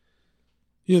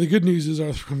 you know, the good news is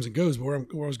arthritis comes and goes. But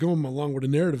where I was going along with the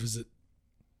narrative is that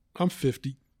I'm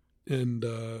 50. And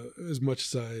as much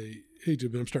as I hate to,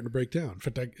 but I'm starting to break down. In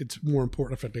fact, it's more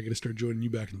important. In fact, I got to start joining you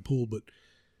back in the pool. But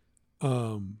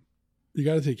you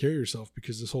got to take care of yourself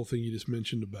because this whole thing you just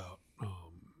mentioned about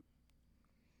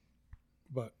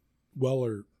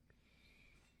Weller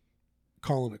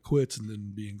calling it quits and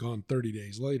then being gone 30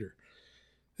 days later.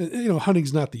 And, you know,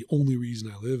 hunting's not the only reason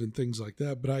I live and things like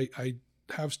that, but I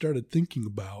have started thinking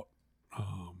about,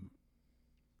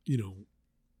 you know,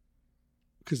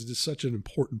 because it is such an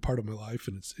important part of my life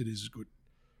and it is what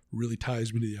really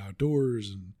ties me to the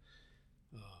outdoors. And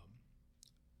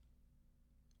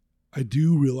I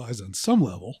do realize on some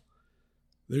level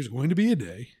there's going to be a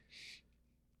day.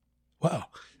 Wow,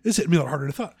 this hit me a lot harder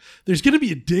than I thought. There's going to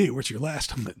be a day where it's your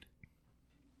last hunt.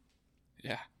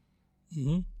 Yeah.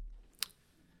 Mm-hmm.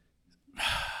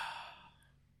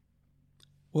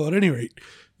 Well, at any rate,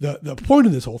 the point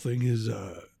of this whole thing is,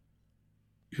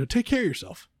 you know, take care of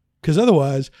yourself because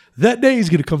otherwise that day is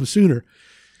going to come sooner.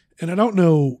 And I don't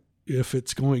know if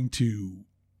it's going to,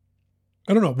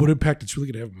 I don't know what impact it's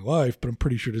really going to have in my life, but I'm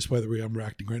pretty sure despite the way I'm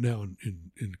reacting right now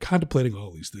and contemplating all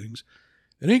these things,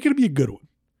 it ain't going to be a good one.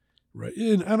 Right.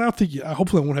 And I don't think,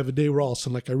 hopefully I won't have a day where all of a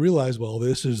sudden, like I realize, well,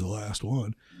 this is the last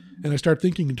one. And I start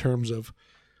thinking in terms of,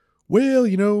 well,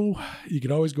 you know, you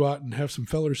could always go out and have some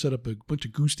fellers set up a bunch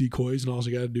of goose decoys and all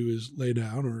you got to do is lay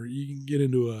down, or you can get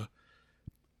into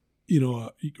you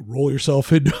can roll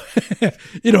yourself into,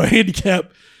 a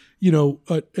handicap,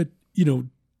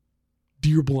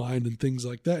 deer blind and things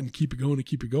like that and keep it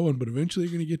going. But eventually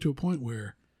you're going to get to a point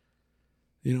where,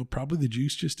 you know, probably the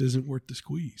juice just isn't worth the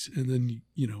squeeze. And then,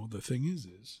 you know, the thing is,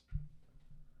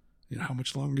 you know, how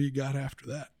much longer you got after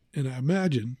that? And I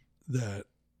imagine that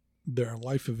there are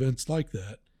life events like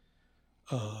that.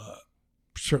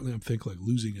 Certainly I'm thinking like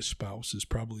losing a spouse is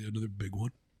probably another big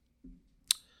one.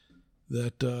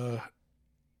 That,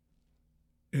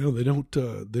 you know,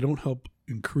 they don't help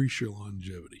increase your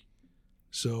longevity.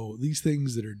 So these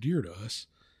things that are dear to us,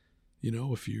 you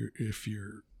know, if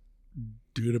you're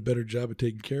doing a better job of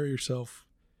taking care of yourself,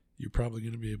 you're probably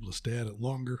going to be able to stay at it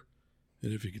longer.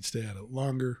 And if you can stay at it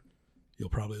longer, you'll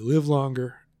probably live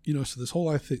longer. You know, so this whole,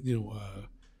 I think, you know,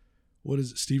 what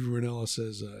is it? Steven Rinella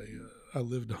says, I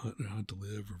live to hunt and hunt to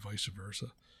live, or vice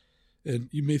versa. And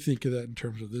you may think of that in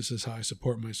terms of this is how I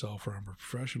support myself or I'm a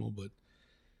professional, but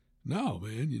no,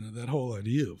 man, you know, that whole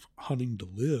idea of hunting to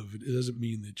live, it doesn't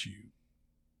mean that you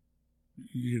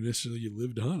necessarily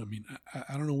live to hunt. I mean,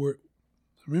 I don't know where,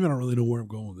 maybe I don't really know where I'm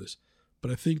going with this,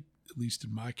 but I think, at least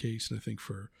in my case, and I think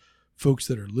for folks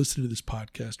that are listening to this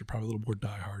podcast are probably a little more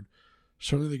diehard,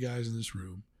 certainly the guys in this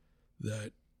room,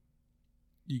 that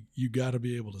you got to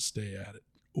be able to stay at it,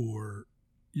 or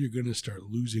you're going to start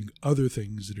losing other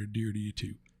things that are dear to you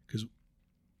too. Because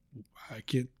I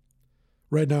can't,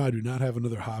 right now I do not have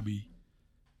another hobby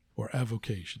or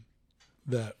avocation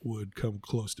that would come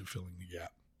close to filling the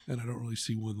gap. And I don't really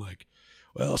see one like,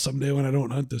 well, someday when I don't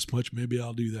hunt this much, maybe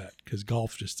I'll do that, because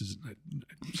golf just isn't.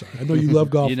 I'm sorry. I know you love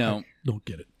golf. You know, I don't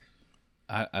get it.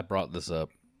 I brought this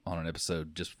up on an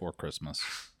episode just before Christmas.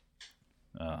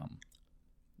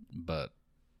 But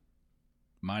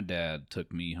my dad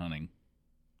took me hunting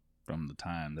from the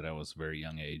time that I was a very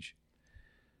young age.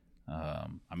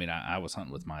 I mean, I was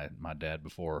hunting with my dad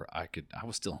before I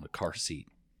was still in the car seat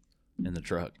in the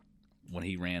truck when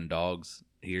he ran dogs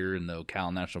here in the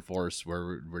Ocala National Forest,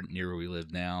 where we're near where we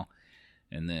live now.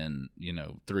 And then, you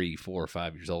know, 3, 4,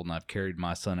 5 years old, and I've carried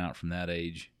my son out from that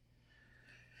age.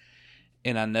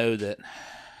 And I know that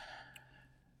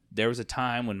there was a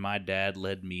time when my dad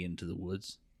led me into the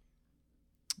woods,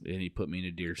 and he put me in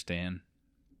a deer stand,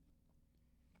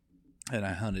 and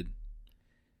I hunted.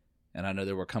 And I know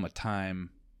there will come a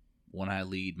time when I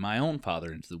lead my own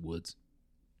father into the woods,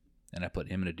 and I put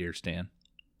him in a deer stand,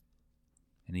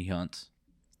 and he hunts.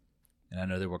 And I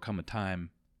know there will come a time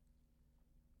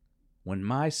when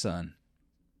my son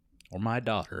or my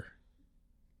daughter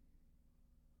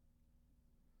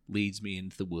leads me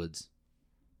into the woods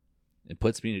and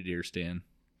puts me in a deer stand,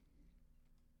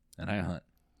 and I hunt.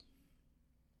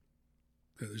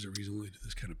 There's a reason we do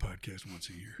this kind of podcast once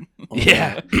a year.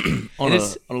 Yeah. on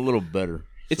And a little better.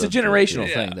 It's a subject. generational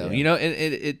Yeah. thing, though. Yeah. You know,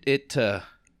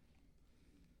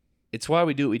 it's why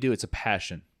we do what we do. It's a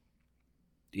passion.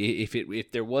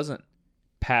 If there wasn't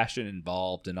passion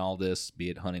involved in all this, be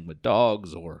it hunting with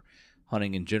dogs or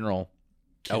hunting in general,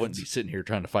 I wouldn't be sitting here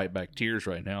trying to fight back tears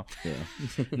right now.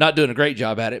 Yeah. Not doing a great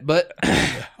job at it, but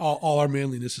All our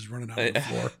manliness is running out on the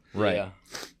floor. right. Yeah.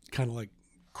 Kind of like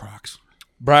Crocs.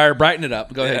 Briar, brighten it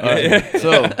up. Go ahead. All right.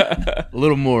 So, a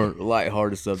little more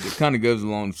lighthearted subject. Kind of goes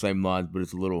along the same lines, but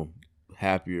it's a little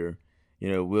happier.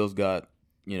 You know, Will's got,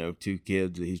 2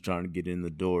 kids that he's trying to get in the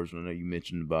doors. And I know you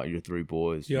mentioned about your 3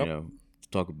 boys. Yep. Let's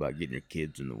talk about getting your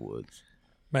kids in the woods.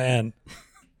 Man,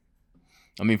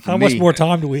 I mean, for how me, much more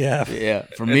time do we have? Yeah,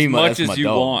 for me, As much that's my as you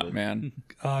dog, want, but- man.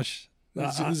 Gosh,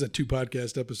 This is a 2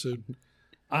 podcast episode.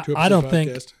 I don't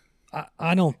think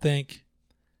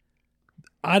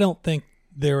I don't think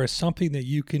there is something that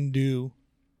you can do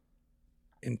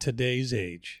in today's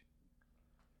age.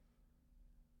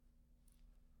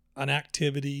 An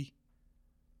activity,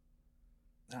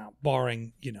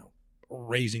 barring,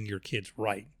 raising your kids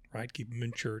right? Keep them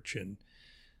in church and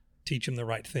teach them the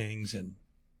right things.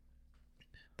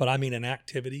 But I mean an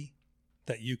activity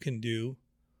that you can do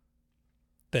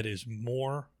that is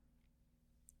more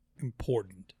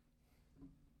important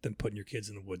than putting your kids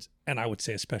in the woods. And I would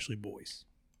say especially boys.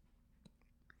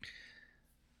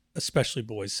 Especially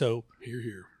boys. So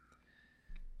Here.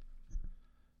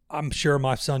 I'm sure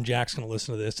my son Jack's going to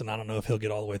listen to this, and I don't know if he'll get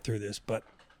all the way through this, but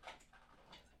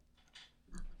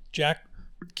Jack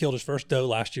killed his first doe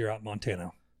last year out in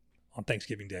Montana on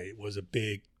Thanksgiving Day. It was a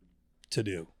big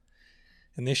to-do.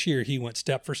 And this year he went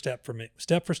step for step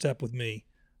with me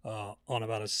on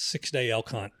about a 6-day elk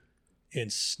hunt in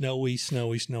snowy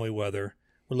weather.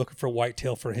 We're looking for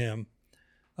whitetail for him.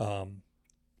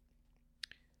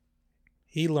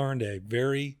 He learned a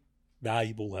very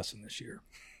valuable lesson this year.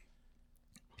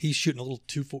 He's shooting a little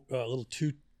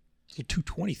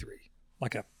 223,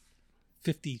 like a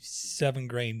 57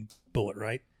 grain bullet,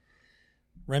 right?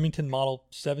 Remington Model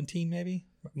 17, maybe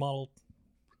Model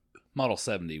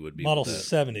 70 would be Model the-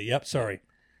 70. Yep, sorry,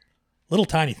 little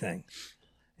tiny thing.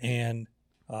 And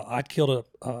I killed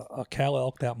a cow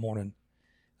elk that morning,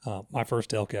 my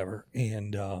first elk ever,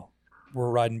 and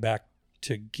we're riding back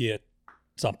to get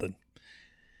something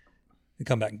and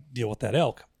come back and deal with that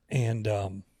elk. And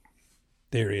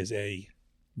there is a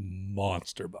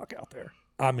monster buck out there.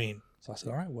 I mean, so I said,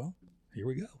 all right, well, here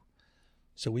we go.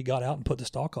 So we got out and put the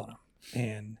stalk on him,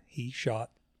 and he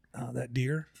shot that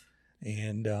deer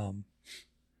and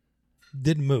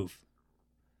didn't move.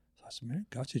 So I said, man,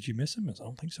 gosh, did you miss him? I said, I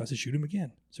don't think so. I said, shoot him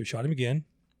again. So we shot him again.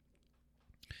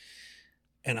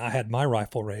 And I had my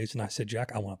rifle raised, and I said,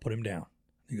 Jack, I want to put him down.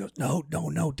 He goes, no,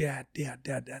 Dad.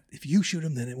 If you shoot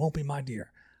him, then it won't be my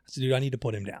deer. I said, dude, I need to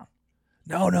put him down.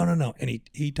 No. And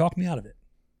he talked me out of it.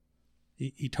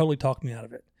 He totally talked me out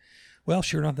of it. Well,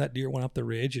 sure enough, that deer went up the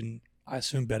ridge, and I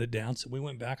assumed bedded down. So we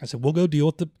went back. I said, we'll go deal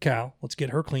with the cow. Let's get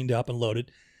her cleaned up and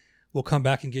loaded. We'll come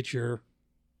back and get your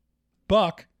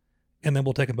buck, and then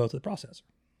we'll take them both to the processor.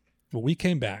 Well, we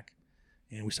came back,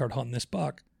 and we started hunting this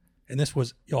buck, and this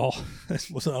was, y'all,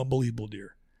 this was an unbelievable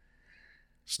deer.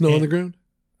 Snow on the ground?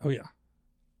 Oh, yeah.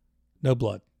 No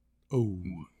blood. Oh.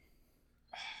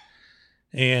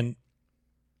 And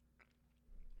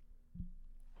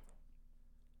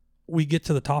we get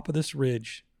to the top of this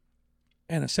ridge,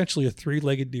 and essentially a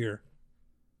 3-legged deer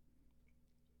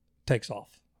takes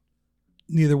off.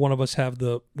 Neither one of us have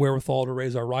the wherewithal to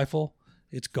raise our rifle.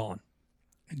 It's gone.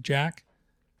 And Jack,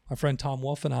 my friend Tom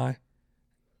Wolf, and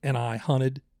I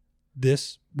hunted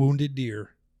this wounded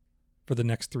deer for the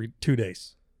next 2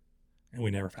 days, and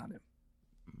we never found him.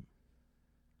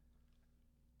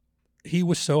 He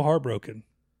was so heartbroken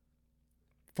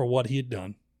for what he had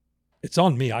done. It's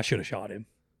on me. I should have shot him,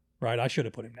 right? I should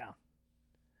have put him down.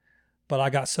 But I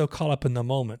got so caught up in the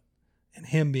moment and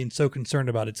him being so concerned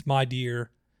about it's my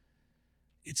deer.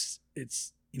 It's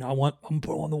I'm gonna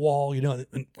put him on the wall, and of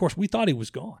course we thought he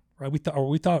was gone, right? We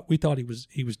thought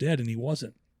he was dead, and he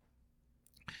wasn't.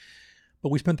 But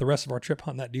we spent the rest of our trip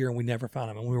hunting that deer, and we never found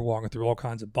him. And we were walking through all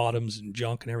kinds of bottoms and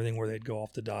junk and everything where they'd go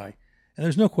off to die. And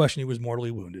there's no question he was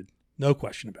mortally wounded. No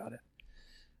question about it.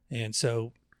 And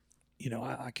so,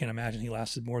 I can't imagine he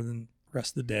lasted more than the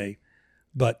rest of the day.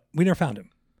 But we never found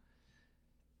him.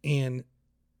 And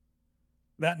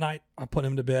that night, I put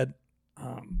him to bed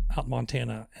out in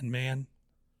Montana. And man,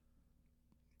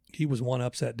 he was one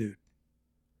upset dude.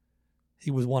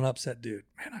 Man,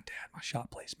 Dad, my shot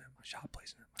placement.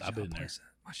 I've been there.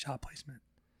 My shot placement.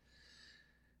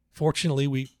 Fortunately,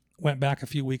 we went back a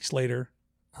few weeks later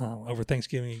over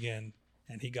Thanksgiving again,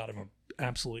 and he got him an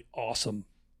absolutely awesome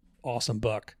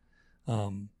buck.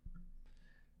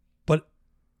 But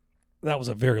that was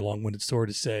a very long-winded story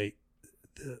to say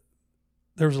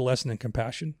there was a lesson in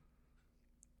compassion.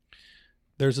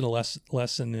 There's a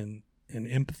lesson in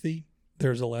empathy.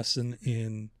 There's a lesson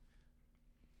in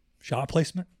shot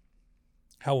placement,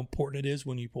 how important it is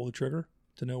when you pull the trigger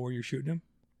to know where you're shooting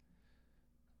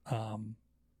him.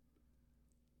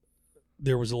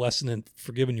 There was a lesson in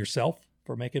forgiving yourself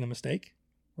for making a mistake,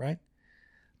 right?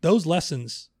 Those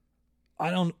lessons,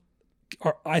 I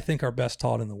think are best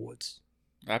taught in the woods.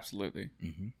 Absolutely.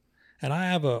 Mm-hmm. And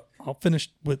I'll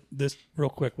finish with this real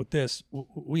quick with this.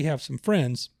 We have some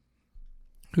friends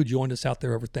who joined us out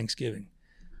there over Thanksgiving.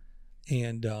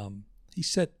 And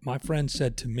my friend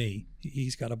said to me,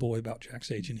 he's got a boy about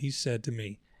Jack's age, and he said to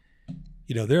me,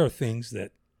 there are things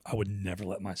that I would never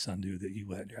let my son do that you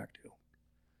let Jack do.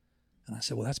 And I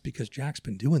said, well, that's because Jack's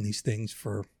been doing these things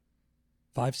for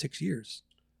 5-6 years.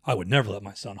 I would never let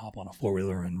my son hop on a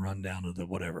four-wheeler and run down to the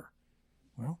whatever.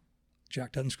 Well,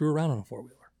 Jack doesn't screw around on a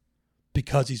four-wheeler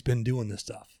because he's been doing this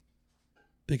stuff.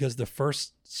 Because the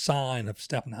first sign of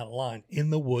stepping out of line in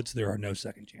the woods, there are no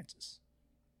second chances.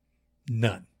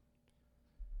 None.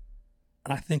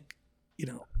 And I think,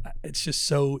 it's just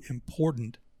so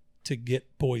important to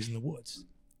get boys in the woods.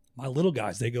 My little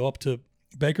guys, they go up to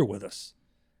Baker with us.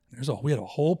 We had a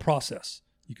whole process.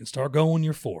 You can start going when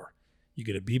you're 4. You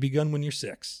get a BB gun when you're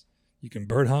 6. You can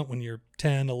bird hunt when you're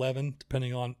 10, 11,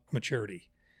 depending on maturity.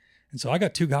 And so I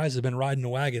got 2 guys that have been riding the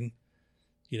wagon,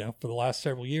 for the last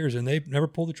several years, and they've never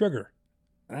pulled the trigger.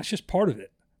 And that's just part of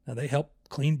it. Now, they help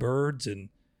clean birds, and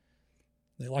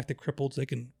they like the crippleds. They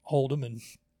can hold them and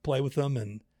play with them,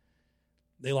 and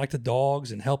they like the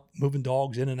dogs and help moving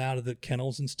dogs in and out of the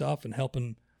kennels and stuff and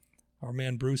helping our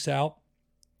man Bruce out.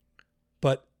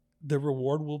 But the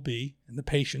reward will be, and the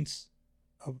patience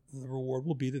of the reward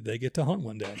will be that they get to hunt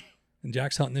one day. And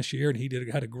Jack's hunting this year, and he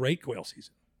had a great quail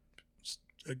season.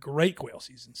 A great quail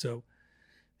season. So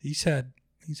he's had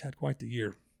quite the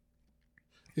year.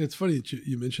 Yeah, it's funny that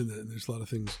you mentioned that, and there's a lot of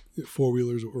things,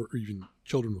 four-wheelers or even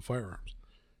children with firearms.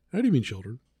 I don't even mean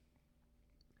children.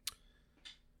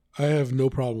 I have no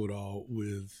problem at all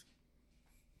with,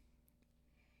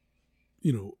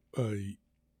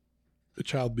 a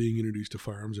child being introduced to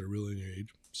firearms at a real young age,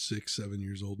 6, 7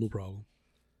 years old, no problem,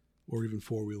 or even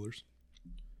four-wheelers.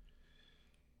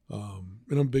 And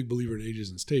I'm a big believer in ages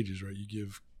and stages, right? You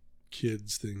give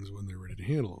kids things when they're ready to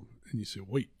handle them. And you say,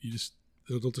 wait,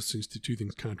 don't those two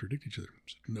things contradict each other?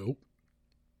 So, no.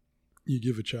 You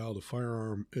give a child a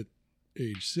firearm at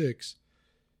age 6,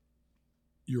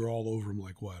 you're all over them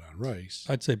like white on rice.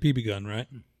 I'd say BB gun, right?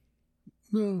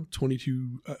 No,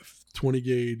 22, 20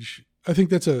 gauge. I think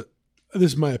this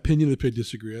is my opinion if I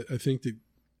disagree. I think that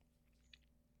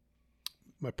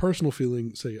my personal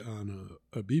feeling, say, on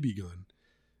a BB gun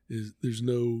is there's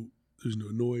no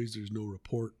noise, there's no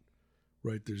report,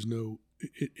 right? There's no,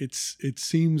 it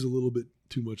seems a little bit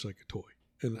too much like a toy.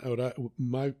 And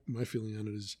my feeling on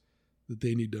it is that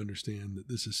they need to understand that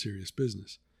this is serious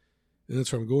business. And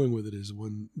that's where I'm going with it, is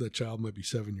when that child might be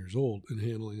 7 years old and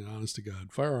handling an honest to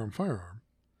God firearm,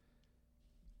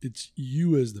 it's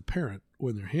you as the parent,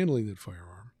 when they're handling that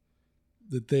firearm,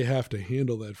 that they have to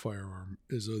handle that firearm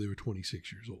as though they were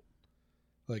 26 years old.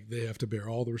 Like, they have to bear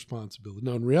all the responsibility.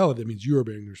 Now, in reality, that means you're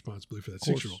bearing the responsibility for that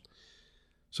 6-year-old.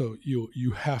 So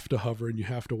you have to hover and you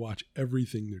have to watch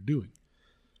everything they're doing.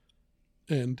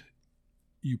 And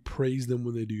you praise them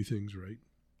when they do things right.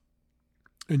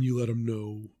 And you let them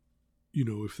know,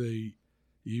 if they,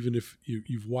 even if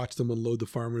you've watched them unload the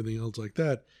farm or anything else like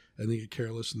that, and they get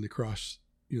careless and they cross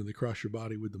your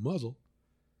body with the muzzle,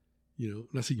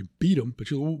 not saying you beat them, but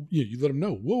you let them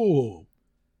know, whoa,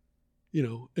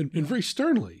 and very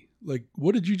sternly, like,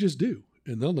 what did you just do?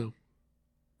 And they'll know,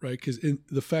 right? Because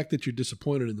the fact that you're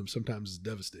disappointed in them sometimes is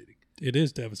devastating. It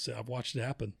is devastating. I've watched it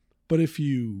happen. But if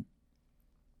you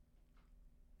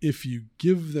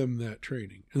give them that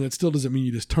training, and that still doesn't mean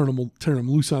you just turn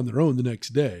them loose on their own the next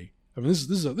day. I mean, this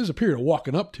is a period of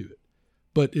walking up to it.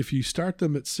 But if you start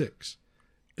them at 6,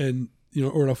 and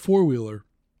or in a four-wheeler,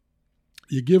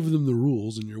 you give them the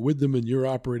rules, and you're with them, and you're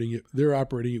operating it. They're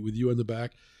operating it with you on the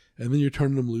back, and then you're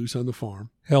turning them loose on the farm.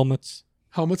 Helmets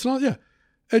and all, yeah.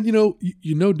 And you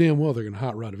know damn well they're going to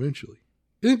hot rod eventually.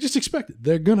 And just expect it.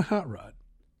 They're going to hot rod.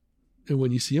 And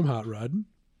when you see them hot rodding,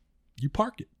 you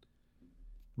park it.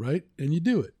 Right? And you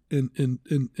do it. And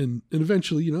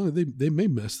eventually, they may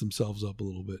mess themselves up a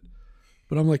little bit.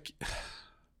 But I'm like,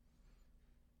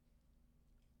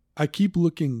 I keep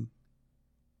looking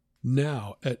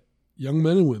now at young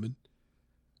men and women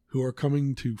who are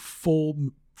coming to full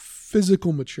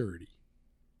physical maturity.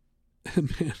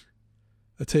 And man,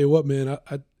 I tell you what, man,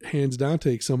 I hands down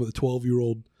take some of the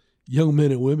 12-year-old young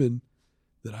men and women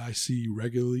that I see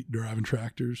regularly driving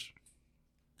tractors,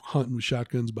 hunting with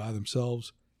shotguns by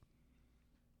themselves.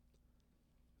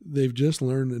 They've just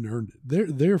learned and earned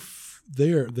it.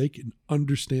 They can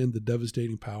understand the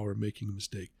devastating power of making a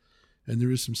mistake, and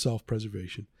there is some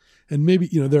self-preservation. And maybe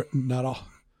they're not all.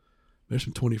 There's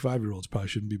some 25-year-olds probably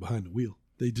shouldn't be behind the wheel.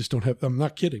 They just don't have. I'm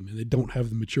not kidding, man. They don't have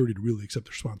the maturity to really accept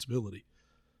the responsibility.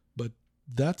 But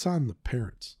that's on the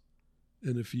parents.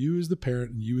 And if you as the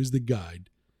parent and you as the guide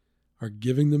are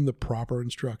giving them the proper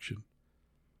instruction,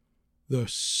 the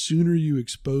sooner you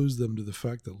expose them to the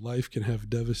fact that life can have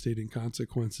devastating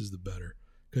consequences, the better.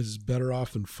 Because it's better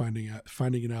off than finding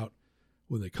it out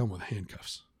when they come with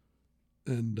handcuffs.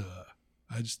 And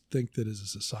I just think that as a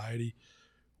society,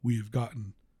 we have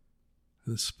gotten,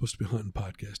 and this is supposed to be a hunting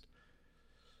podcast,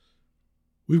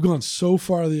 we've gone so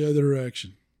far the other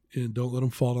direction. And don't let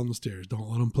them fall down the stairs. Don't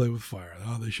let them play with fire.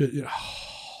 Oh, they should.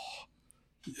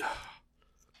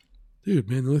 Dude,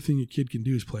 man, the only thing your kid can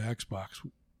do is play Xbox.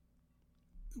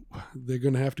 They're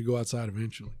going to have to go outside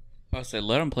eventually. I say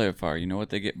let them play with fire. You know what?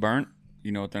 They get burnt.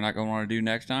 You know what they're not going to want to do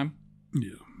next time?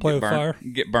 Yeah. Play with burnt. fire?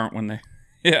 Get burnt when they...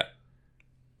 Yeah.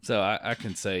 So I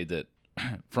can say that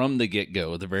from the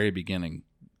get-go, at the very beginning,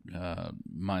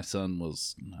 my son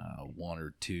was 1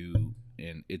 or 2,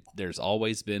 and there's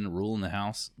always been a rule in the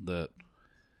house that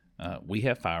we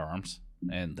have firearms,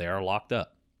 and they are locked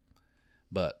up.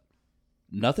 But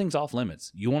nothing's off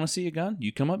limits. You want to see a gun?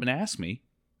 You come up and ask me,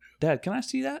 Dad, can I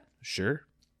see that? Sure.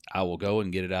 I will go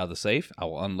and get it out of the safe. I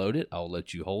will unload it. I will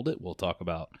let you hold it. We'll talk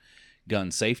about gun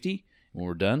safety. When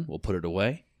we're done, we'll put it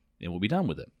away, and we'll be done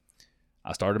with it.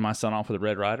 I started my son off with a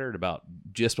Red Ryder at about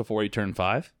just before he turned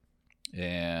 5.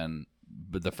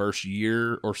 But the first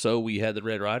year or so we had the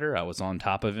Red Ryder, I was on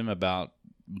top of him about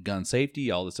gun safety.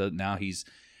 All of a sudden, now he's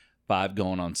 5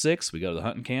 going on 6. We go to the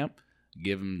hunting camp,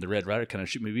 give him the Red Ryder. Can I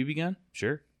shoot my BB gun?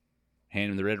 Sure.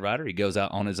 Hand him the Red Ryder. He goes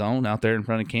out on his own out there in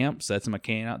front of camp, sets him a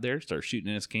can out there, starts shooting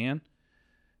in his can.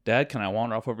 Dad, can I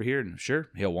wander off over here? And sure.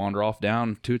 He'll wander off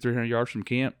down 200 or 300 yards from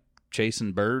camp,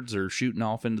 chasing birds or shooting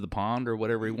off into the pond or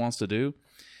whatever he wants to do.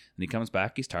 And he comes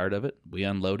back. He's tired of it. We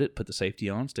unload it, put the safety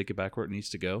on, stick it back where it needs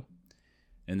to go.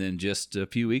 And then just a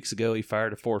few weeks ago, he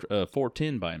fired a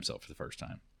 410 by himself for the first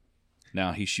time.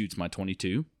 Now he shoots my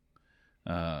 22.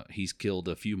 He's killed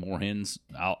a few more hens.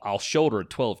 I'll shoulder a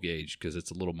 12 gauge because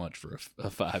it's a little much for a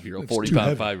 5-year-old,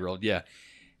 45-5-year-old. Yeah.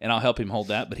 And I'll help him hold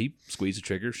that, but he squeezed the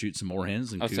trigger, shoot some more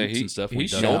hens and coots and stuff. He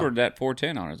shouldered that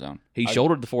 410 on his own. He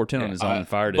shouldered the 410 on his own and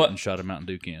fired it and shot a Mountain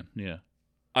Dew can. Yeah.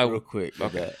 Real quick.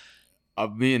 Okay.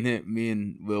 Me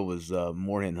and Will was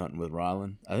moorhen hunting with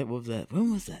Rylan. I think, what was that?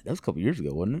 When was that? That was a couple years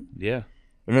ago, wasn't it? Yeah.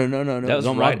 No. That was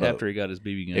right after he got his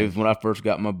BB gun. It was when I first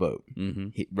got my boat.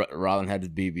 Mm-hmm. Rylan had his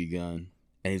BB gun,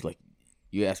 and he's like,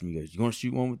 you asked me, he goes, you want to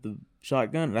shoot one with the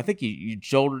shotgun? And I think you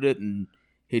shouldered it, and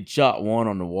he'd shot one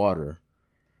on the water,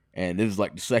 and it was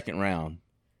like the second round,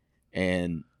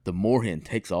 and the moorhen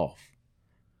takes off,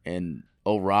 and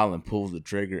old Rylan pulls the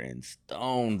trigger and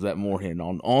stones that moorhen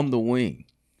on the wing.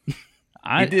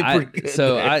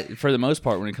 For the most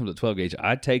part, when it comes to 12 gauge,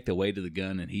 I take the weight of the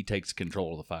gun and he takes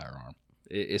control of the firearm.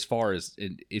 As far as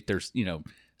if there's,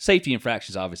 safety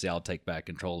infractions, obviously I'll take back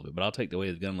control of it, but I'll take the weight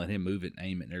of the gun, let him move it and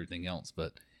aim it and everything else.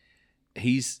 But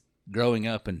he's growing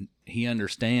up and he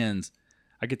understands.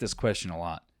 I get this question a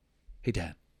lot. Hey,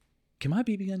 Dad, can my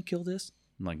BB gun kill this?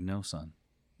 I'm like, no, son,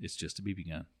 it's just a BB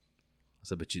gun. I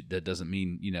said, but that doesn't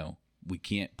mean, we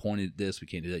can't point it at this. We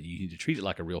can't do that. You need to treat it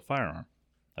like a real firearm.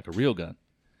 Like a real gun.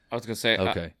 I was going to say,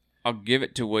 okay. I'll give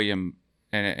it to William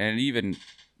and even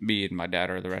me and my dad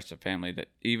or the rest of the family that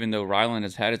even though Rylan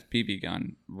has had his BB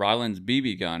gun, Rylan's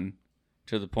BB gun,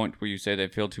 to the point where you say they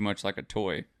feel too much like a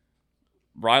toy,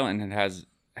 Rylan has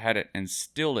had it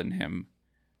instilled in him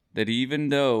that even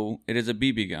though it is a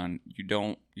BB gun, you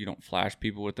don't flash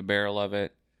people with the barrel of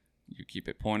it. You keep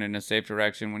it pointed in a safe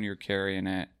direction when you're carrying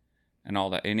it and all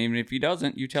that. And even if he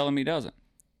doesn't, you tell him he doesn't.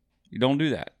 You don't do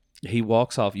that. He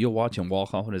walks off. You'll watch him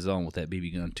walk off on his own with that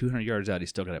BB gun. 200 yards out,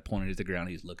 he's still got it pointed at the ground.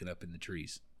 He's looking up in the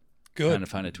trees. Good. Trying to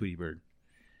find a Tweety bird.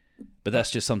 But that's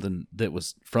just something that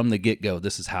was from the get-go.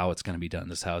 This is how it's going to be done.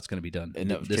 This is how it's going to be done. And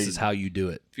this is how you do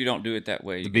it. If you don't do it that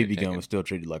way, the BB gun was still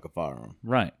treated like a firearm.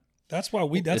 Right. That's why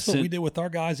we did with our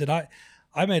guys. And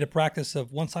I made a practice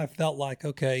of once I felt like,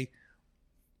 okay,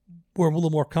 we're a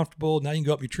little more comfortable. Now you can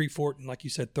go up your tree fort and, like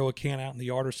you said, throw a can out in the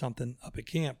yard or something up at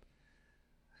camp.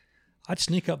 I'd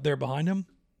sneak up there behind him,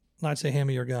 and I'd say, hand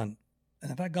me your gun. And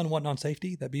if that gun wasn't on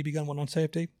safety, that BB gun wasn't on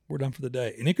safety, we're done for the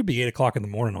day. And it could be 8 o'clock in the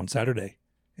morning on Saturday,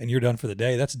 and you're done for the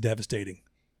day. That's devastating.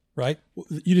 right?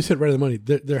 You just hit right on the money.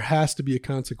 There has to be a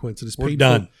consequence. And as We're painful,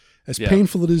 done. as Yeah.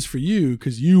 painful it is for you,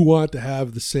 because you want to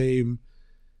have the same,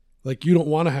 like you don't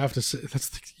want to have to say, that's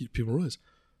the people realize,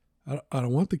 I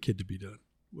don't want the kid to be done.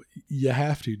 You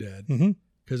have to, Dad, Mm-hmm.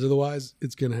 because otherwise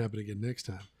it's going to happen again next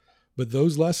time. But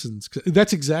those lessons, 'cause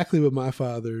that's exactly what my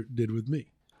father did with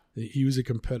me. He was a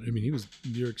competitor. I mean, he was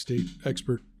New York State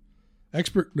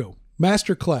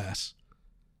master class,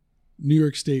 New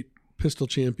York State pistol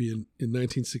champion in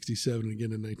 1967 and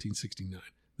again in 1969.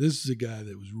 This is a guy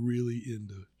that was really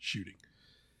into shooting.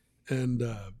 And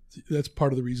that's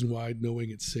part of the reason why,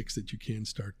 knowing at 6 that you can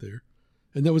start there.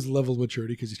 And that was the level of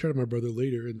maturity, because he started my brother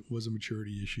later and it was a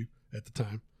maturity issue at the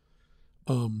time.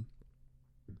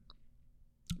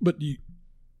 But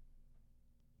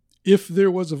if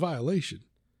there was a violation,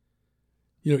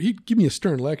 he'd give me a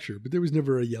stern lecture, but there was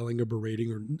never a yelling or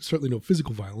berating, or certainly no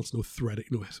physical violence, no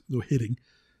threatening, no hitting.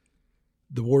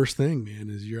 The worst thing, man,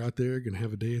 is you're out there going to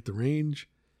have a day at the range.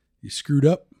 You screwed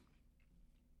up,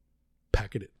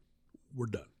 pack it in. We're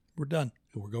done. We're done.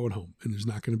 And we're going home. And there's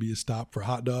not going to be a stop for a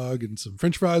hot dog and some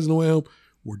French fries on the way home.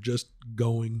 We're just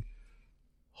going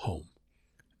home.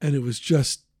 And it was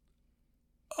just,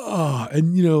 I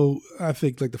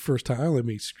think like the first time, I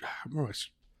can't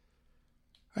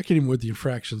even remember what the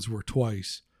infractions were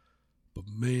twice. But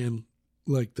man,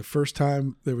 like the first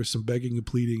time there was some begging and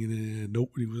pleading and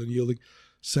nobody was unyielding.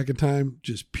 Second time,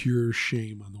 just pure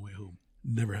shame on the way home.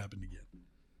 Never happened again.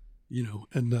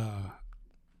 And I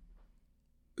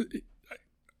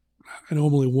know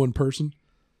I'm only one person,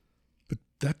 but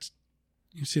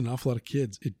you see an awful lot of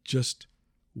kids. It just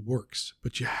works,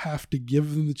 but you have to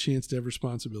give them the chance to have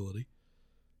responsibility.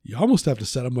 You almost have to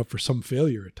set them up for some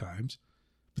failure at times,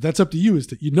 but that's up to you. Is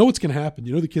that what's going to happen.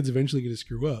 The kid's eventually going to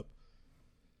screw up.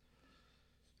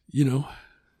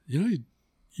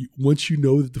 Once you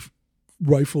know that the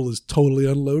rifle is totally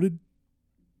unloaded,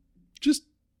 just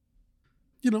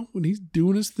when he's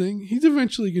doing his thing, he's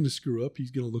eventually going to screw up.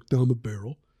 He's going to look down the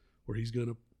barrel, or he's going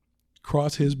to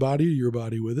cross his body or your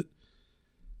body with it.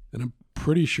 And I'm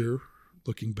pretty sure,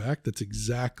 looking back, that's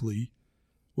exactly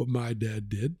what my dad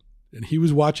did. And he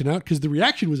was watching out because the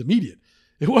reaction was immediate.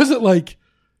 It wasn't like,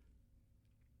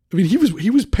 he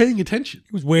was paying attention.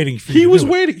 He was waiting for He you. was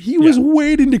waiting. He was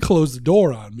waiting to close the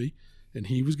door on me, and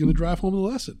he was going to drive home the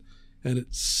lesson. And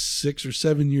at 6 or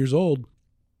 7 years old,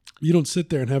 you don't sit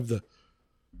there and have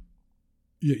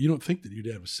you don't think that your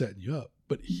dad was setting you up.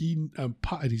 But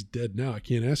and he's dead now. I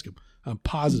can't ask him. I'm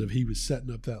positive he was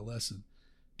setting up that lesson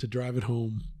to drive it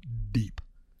home deep.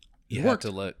 You have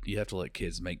to let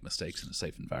kids make mistakes in a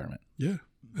safe environment. Yeah.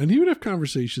 And he would have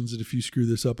conversations that if you screw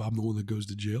this up, I'm the one that goes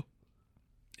to jail.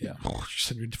 Yeah. You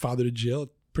send your father to jail.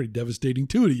 Pretty devastating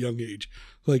too at a young age.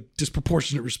 Like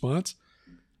disproportionate response.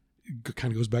 It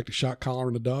kind of goes back to shot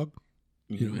collaring a dog.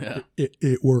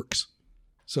 It works.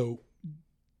 So,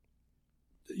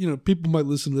 people might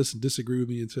listen to this and disagree with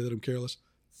me and say that I'm careless.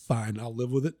 Fine, I'll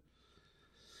live with it.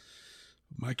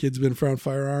 My kids have been around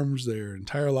firearms their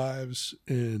entire lives,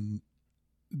 and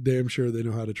damn sure they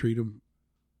know how to treat them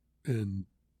and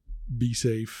be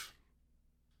safe.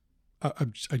 I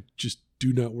just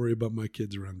do not worry about my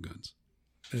kids around guns.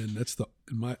 And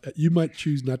you might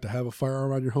choose not to have a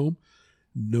firearm on your home.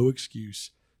 No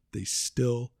excuse. They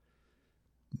still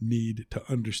need to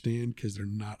understand, because they're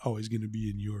not always going to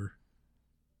be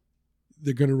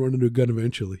they're going to run into a gun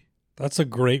eventually. That's a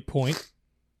great point,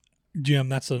 Jim.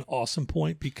 That's an awesome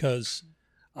point, because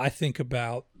I think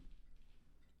about,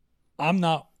 I'm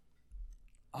not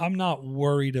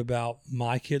worried about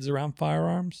my kids around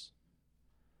firearms.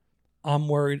 I'm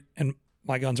worried, and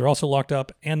my guns are also locked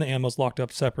up, and the ammo's locked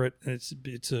up separate.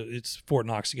 It's Fort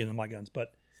Knox again in my guns,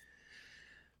 but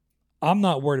I'm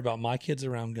not worried about my kids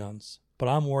around guns. But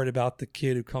I'm worried about the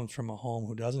kid who comes from a home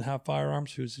who doesn't have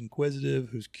firearms, who's inquisitive,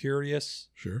 who's curious.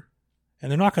 Sure. And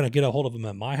they're not going to get a hold of them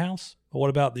at my house. But what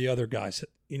about the other guys,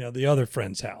 the other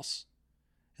friend's house?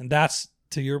 And that's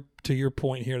to your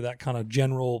point here, that kind of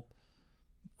general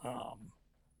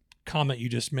comment you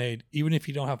just made. Even if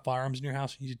you don't have firearms in your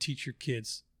house, you need to teach your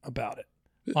kids about it.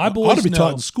 My boys ought to be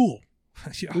taught in school.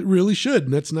 Yeah. It really should.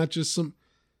 And that's not just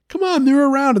come on, they're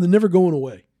around and they're never going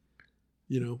away.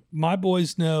 My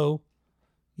boys know,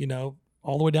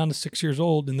 all the way down to 6 years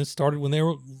old, and this started when they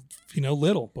were,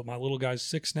 little. But my little guy's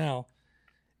 6 now.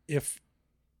 If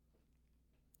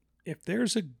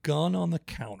there's a gun on the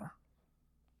counter,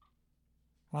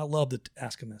 I love to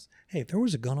ask him this. Hey, if there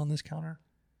was a gun on this counter,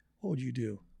 what would you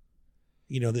do?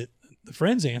 The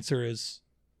friend's answer is,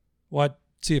 well, I'd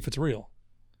see if it's real.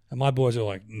 And my boys are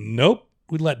like, nope,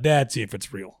 we'd let Dad see if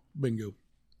it's real. Bingo.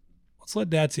 Let's let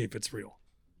Dad see if it's real.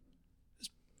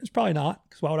 It's probably not,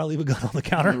 because why would I leave a gun on the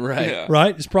counter? Right. Yeah.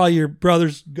 Right? It's probably your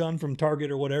brother's gun from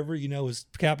Target or whatever, his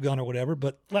cap gun or whatever,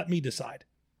 but let me decide.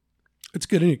 It's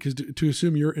good, ain't it? Because to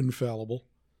assume you're infallible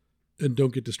and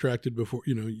don't get distracted before,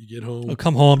 you get home Oh,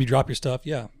 come home, you drop your stuff.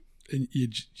 Yeah. and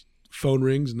phone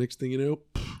rings, and next thing you know,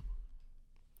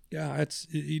 Yeah,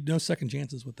 no second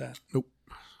chances with that. nope.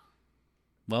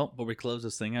 Well, before we close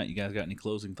this thing out, you guys got any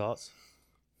closing thoughts?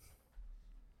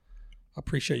 I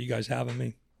appreciate you guys having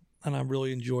me, and I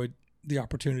really enjoyed the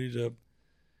opportunity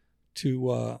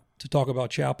to talk about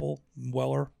Chapel and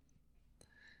Weller.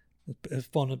 It's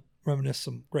fun to reminisce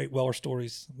some great Weller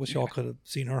stories. Wish y'all could have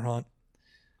seen her hunt.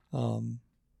 I'm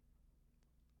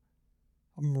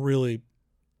really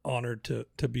honored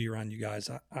to be around you guys.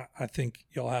 I think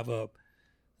y'all have a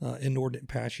inordinate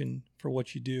passion for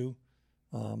what you do.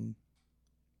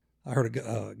 I heard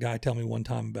a guy tell me one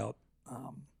time about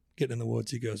getting in the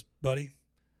woods. He goes, "Buddy,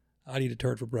 I'd eat a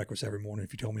turd for breakfast every morning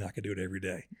if you told me I could do it every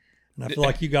day." And I feel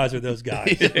like you guys are those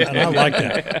guys, and I like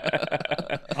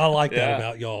that. I like that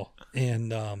about y'all,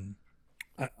 and I'm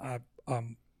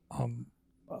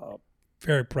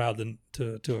very proud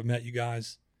to have met you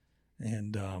guys,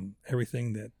 and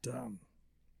everything that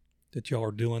y'all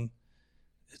are doing.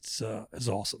 It's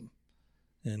awesome,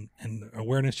 and the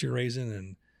awareness you're raising,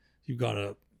 and you've got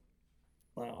a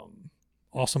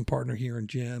awesome partner here in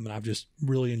Jim, and I've just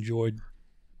really enjoyed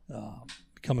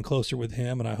becoming closer with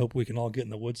him, and I hope we can all get in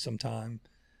the woods sometime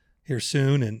here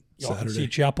soon, and y'all can see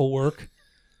Chapel work.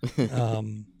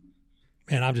 And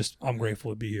I'm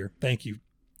grateful to be here. Thank you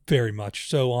very much.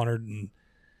 So honored. And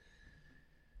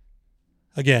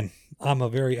again, I'm a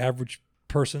very average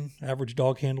person, average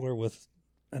dog handler with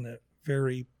a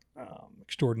very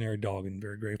extraordinary dog, and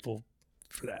very grateful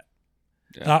for that.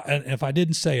 Yeah. And if I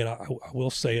didn't say it, I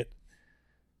will say it.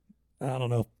 I don't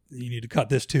know if you need to cut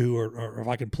this too, or if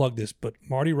I can plug this, but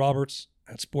Marty Roberts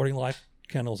at Sporting Life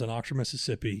Kennels in Oxford,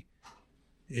 Mississippi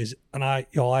I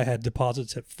had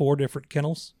deposits at 4 different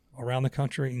kennels around the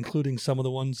country, including some of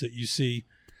the ones that you see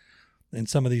in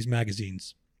some of these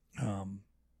magazines. And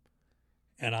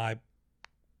I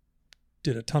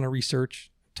did a ton of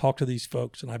research, talked to these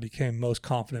folks, and I became most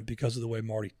confident because of the way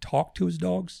Marty talked to his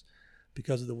dogs,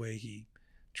 because of the way he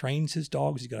trains his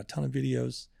dogs. He's got a ton of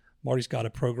videos. Marty's got a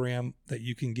program that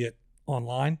you can get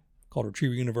online called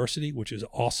Retriever University, which is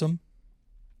awesome.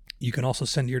 You can also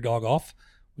send your dog off,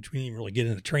 which we didn't even really get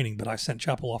into training, but I sent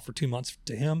Chapel off for 2 months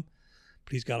to him.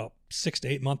 But he's got a 6 to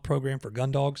 8 month program for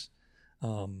gun dogs.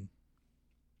 And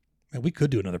we could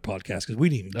do another podcast because we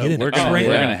didn't even get into training.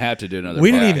 We're gonna have to do another.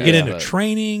 We didn't even get into but-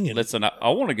 training. And Listen, I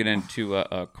want to get into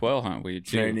a quail hunt with you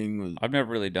too. Training was. I've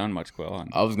never really done much quail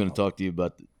hunting. I was going to talk to you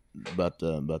about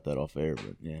that off air,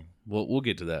 but yeah. We'll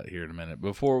get to that here in a minute.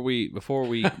 Before we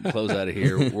close out of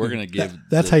here, we're gonna give.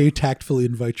 That's how you tactfully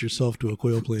invite yourself to a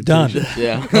quail plantation. done.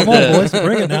 Yeah. Come on, boys,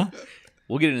 bring it now.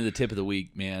 We'll get into the tip of the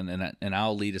week, man, and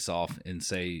I'll lead us off and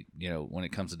say, when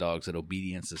it comes to dogs, that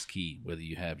obedience is key. Whether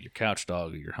you have your couch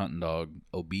dog or your hunting dog,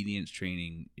 obedience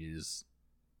training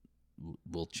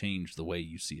will change the way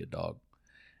you see a dog.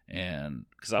 And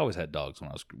because I always had dogs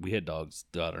we had dogs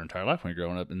throughout our entire life when we were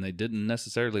growing up, and they didn't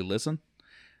necessarily listen.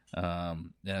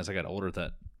 And as I got older,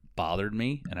 that bothered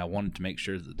me, and I wanted to make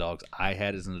sure that the dogs I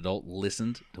had as an adult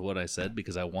listened to what I said,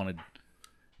 because I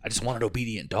just wanted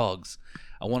obedient dogs.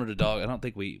 I wanted a dog. I don't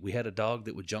think we had a dog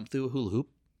that would jump through a hula hoop,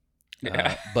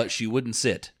 but she wouldn't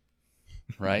sit.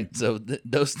 Right. So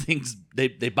those things, they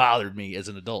bothered me as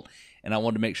an adult, and I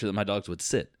wanted to make sure that my dogs would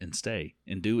sit and stay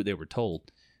and do what they were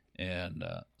told. And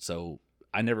so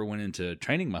I never went into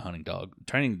training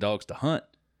dogs to hunt,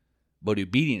 but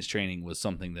obedience training was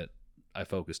something that I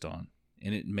focused on,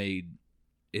 and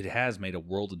it has made a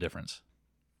world of difference.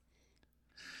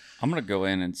 I'm going to go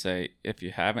in and say, if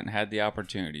you haven't had the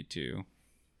opportunity to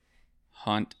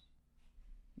hunt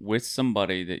with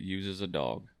somebody that uses a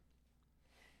dog,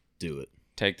 Do it.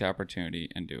 take the opportunity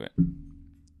and do it.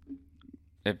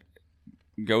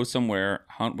 Go somewhere,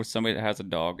 hunt with somebody that has a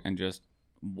dog, and just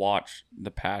watch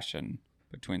the passion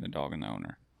between the dog and the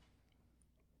owner.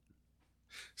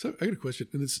 So I got a question,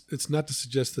 and it's not to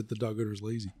suggest that the dog owner is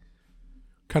lazy.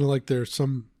 Kind of like there's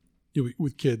some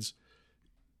with kids.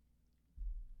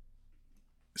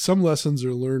 Some lessons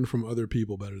are learned from other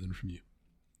people better than from you.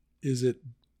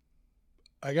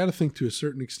 I got to think to a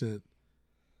certain extent,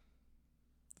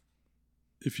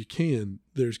 if you can,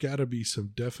 there's got to be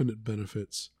some definite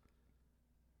benefits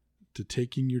to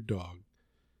taking your dog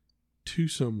to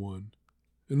someone.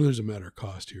 I know there's a matter of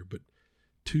cost here, but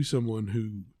to someone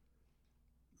who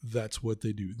that's what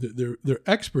they do. They're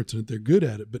experts in it. They're good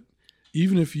at it. But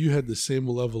even if you had the same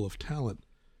level of talent,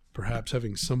 perhaps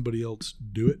having somebody else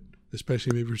do it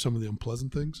especially maybe for some of the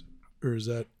unpleasant things? Or is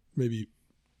that maybe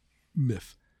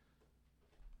myth?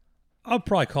 I'll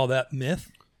probably call that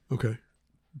myth, Okay.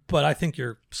 but I think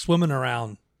you're swimming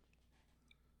around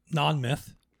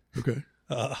non-myth. Okay.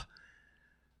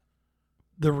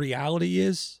 The reality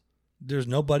is there's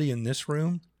nobody in this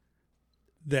room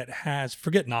that has,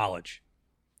 forget knowledge.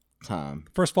 Time.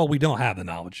 First of all, we don't have the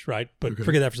knowledge, right? But Okay.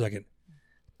 forget that for a second.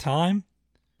 Time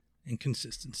and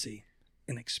consistency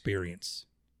and experience.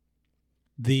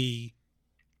 When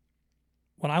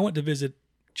I went to visit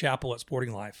Chapel at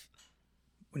Sporting Life,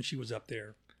 when she was up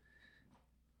there,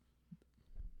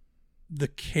 the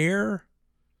care,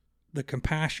 the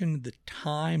compassion, the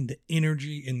time, the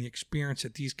energy, and the experience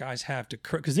that these guys have to,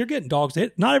 because they're getting dogs.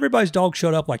 Not everybody's dog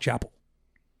showed up like Chapel,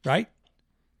 right?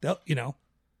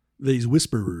 These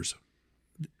whisperers.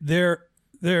 They've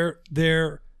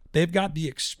got the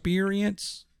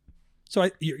experience. So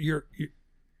you're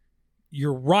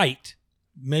right.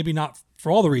 Maybe not for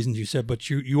all the reasons you said, but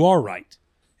you are right,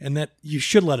 and that you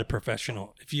should let a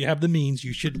professional, if you have the means,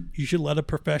 you should let a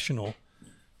professional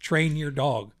train your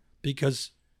dog,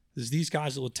 because these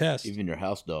guys will attest. Even your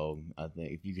house dog, I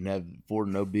think, if you can afford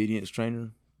an obedience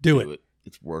trainer, Do it.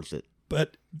 It's worth it.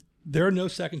 But there are no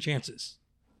second chances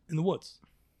in the woods.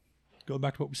 Go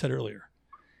back to what we said earlier.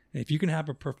 And if you can have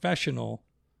a professional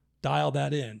dial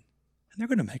that in, and they're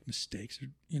going to make mistakes,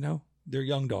 they're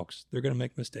young dogs. They're going to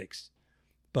make mistakes.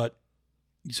 But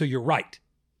so you're right,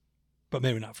 but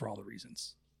maybe not for all the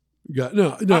reasons.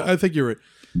 No, I think you're right.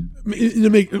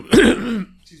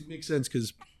 It makes sense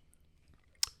because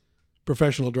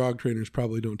professional dog trainers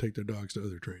probably don't take their dogs to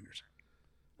other trainers.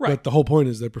 Right. But the whole point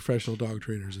is that professional dog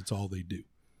trainers, it's all they do.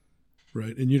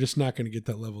 Right. And you're just not going to get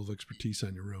that level of expertise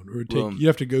on your own. Or you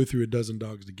have to go through a dozen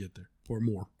dogs to get there or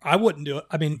more. I wouldn't do it.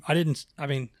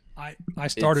 I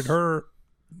started her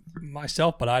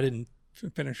myself, but I didn't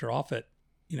finish her off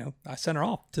I sent her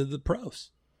off to the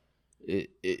pros.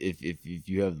 If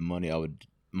you have the money,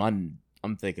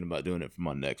 I'm thinking about doing it for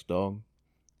my next dog,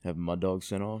 having my dog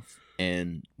sent off.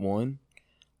 And one,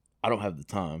 I don't have the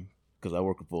time because I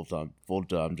work a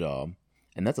full-time job,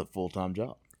 and that's a full-time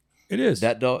job. It is.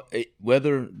 That dog,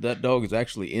 whether that dog is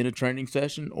actually in a training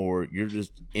session or you're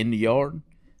just in the yard,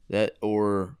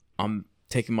 or I'm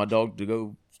taking my dog to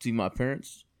go see my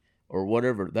parents or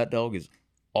whatever, that dog is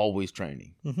always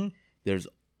training. Mm-hmm. There's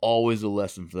always a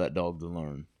lesson for that dog to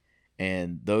learn.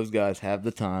 And those guys have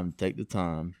the time, take the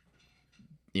time.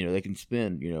 They can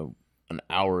spend, an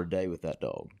hour a day with that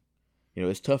dog.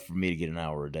 It's tough for me to get an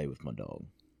hour a day with my dog,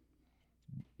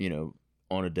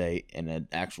 on a day and an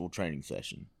actual training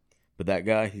session. But that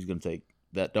guy, he's going to take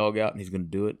that dog out and he's going to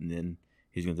do it. And then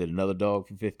he's going to take another dog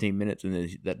for 15 minutes. And then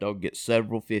that dog gets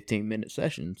several 15-minute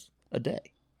sessions a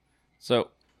day. So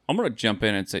I'm going to jump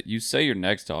in and say, you say your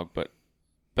next dog, but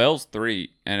Bell's 3,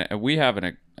 and we have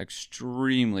an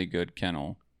extremely good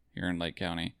kennel here in Lake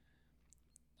County.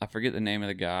 I forget the name of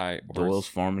the guy. Doyle's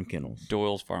Farm and Kennels.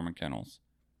 Doyle's Farm and Kennels.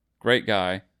 Great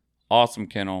guy. Awesome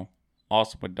kennel.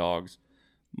 Awesome with dogs.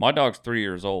 My dog's 3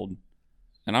 years old,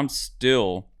 and I'm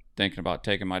still thinking about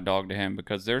taking my dog to him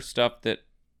because there's stuff that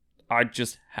I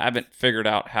just haven't figured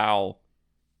out how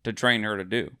to train her to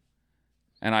do.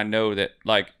 And I know that,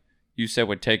 like you said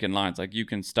with taking lines, like you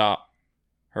can stop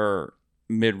her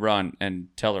mid-run and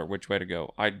tell her which way to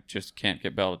go. I just can't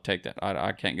get Belle to take that.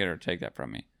 I can't get her to take that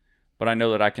from me. But I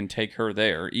know that I can take her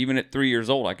there. Even at 3 years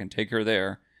old, I can take her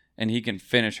there, and he can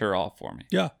finish her off for me.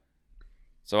 Yeah.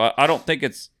 So I don't think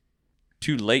it's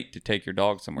too late to take your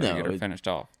dog somewhere to No, get her finished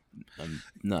off.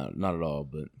 No, not at all.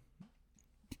 But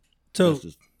So that's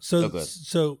just- so go ahead.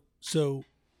 so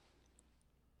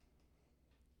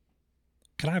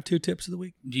can I have 2 tips of the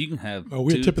week? You can have. Oh,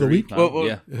 we have 2, tip of the 3, week? 5, Well,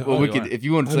 yeah. we You could, are. if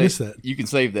you want I to missed say that. you can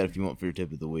save that if you want for your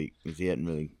tip of the week because he hadn't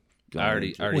really. I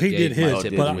already Well, he gave did my his,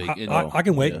 tip but of the week. I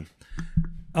can wait.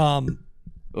 Yeah.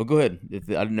 Well, go ahead. I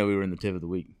didn't know we were in the tip of the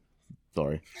week.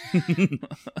 Sorry.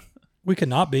 We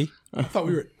cannot be. I thought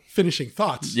we were finishing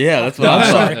thoughts. Yeah, that's what No, I'm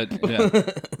I'm sorry. sorry.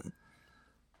 Yeah.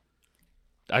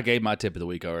 I gave my tip of the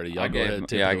week already. Y'all I go gave- ahead and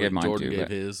tip yeah, of I the gave week. mine Jordan too, gave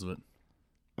but- his, but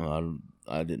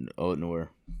I didn't owe it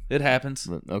nowhere. it happens.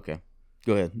 But okay,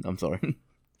 go ahead. I'm sorry.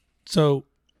 So,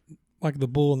 like the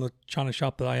bull in the china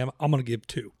shop that I am, I'm going to give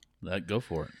 2. Go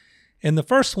for it. And the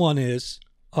first one is,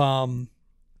 you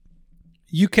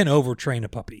can overtrain a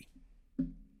puppy.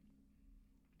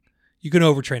 You can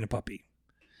overtrain a puppy,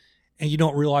 and you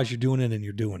don't realize you're doing it, and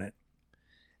you're doing it,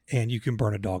 and you can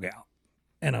burn a dog out.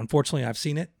 And unfortunately, I've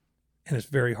seen it, and it's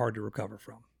very hard to recover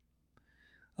from.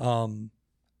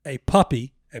 A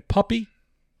puppy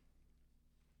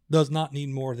does not need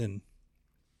more than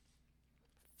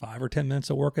 5 or 10 minutes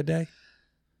of work a day.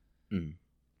 Mm.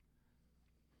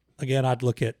 again, I'd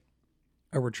look at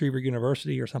a Retriever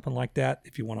University or something like that.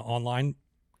 If you want an online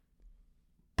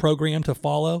program to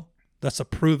follow, that's a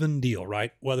proven deal,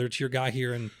 right? Whether it's your guy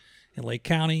here in Lake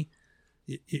County,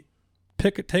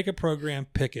 take a program,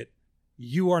 pick it.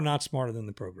 You are not smarter than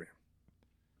the program.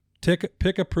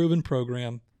 Pick a proven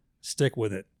program, stick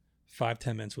with it.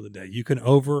 5-10 minutes with a day. You can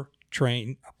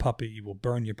overtrain a puppy. You will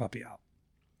burn your puppy out.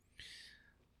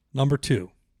 Number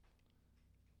 2,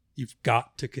 you've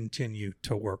got to continue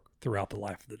to work throughout the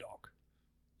life of the dog.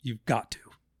 You've got to.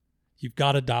 You've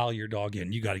got to dial your dog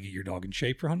in. You got to get your dog in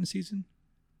shape for hunting season.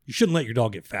 You shouldn't let your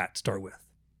dog get fat to start with.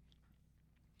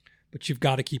 But you've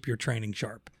got to keep your training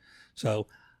sharp. So,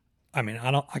 I mean,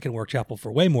 I can work Chapel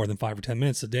for way more than 5 or 10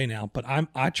 minutes a day now, but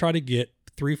I try to get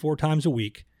 3-4 times a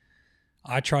week.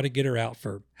 I try to get her out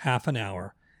for half an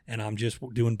hour, and I'm just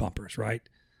doing bumpers, right?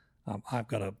 I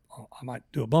might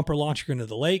do a bumper launch her into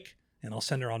the lake, and I'll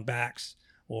send her on backs,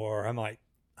 or I might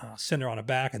send her on a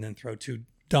back and then throw 2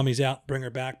 dummies out, bring her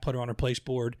back, put her on her place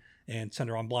board, and send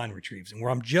her on blind retrieves. And where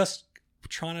I'm just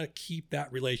trying to keep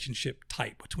that relationship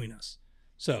tight between us.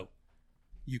 So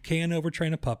you can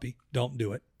overtrain a puppy. Don't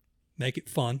do it. Make it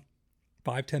fun.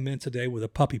 5-10 minutes a day with a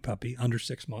puppy under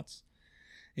 6 months.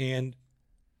 And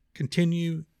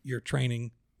continue your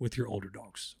training with your older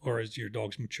dogs, or as your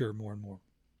dogs mature more and more.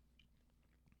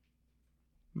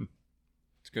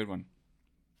 It's a good one.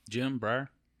 Jim,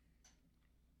 Briar?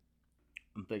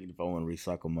 I'm thinking if I want to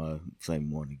recycle my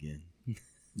same one again.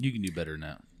 You can do better than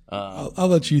that. I'll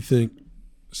let you think.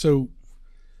 So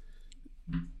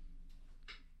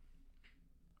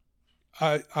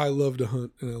I love to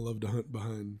hunt, and I love to hunt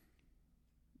behind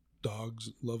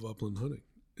dogs. Love upland hunting,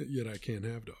 yet I can't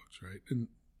have dogs, right? And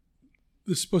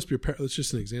this is supposed to be that's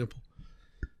just an example.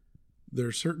 There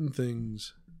are certain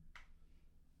things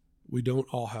we don't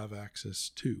all have access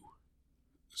to.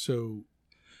 So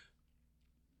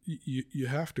you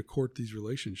have to court these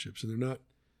relationships, and they're not,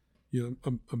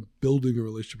 I'm building a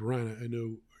relationship with Ryan. I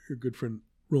know your good friend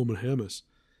Roman Hamas,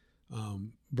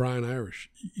 Brian Irish,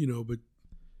 but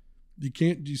you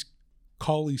can't just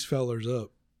call these fellers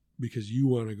up because you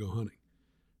want to go hunting,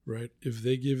 right? If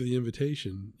they give the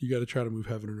invitation, you got to try to move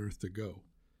heaven and earth to go,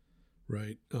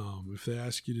 right? If they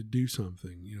ask you to do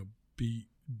something, be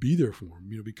there for them,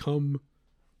 become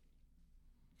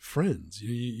friends.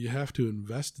 You have to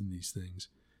invest in these things.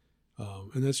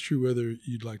 And that's true whether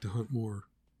you'd like to hunt more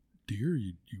deer,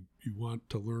 you want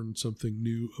to learn something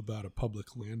new about a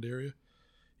public land area.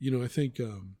 I think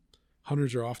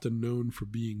hunters are often known for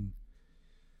being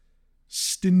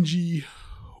stingy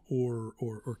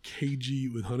or cagey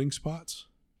with hunting spots.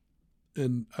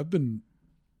 And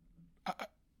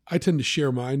I tend to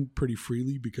share mine pretty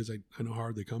freely because I know how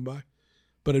hard they come by.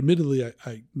 But admittedly,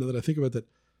 I now that I think about that,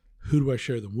 who do I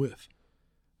share them with?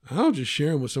 I don't just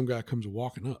share them with some guy that comes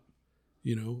walking up.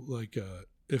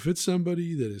 If it's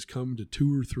somebody that has come to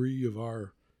 2 or 3 of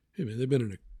our, hey man, they've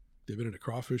been in a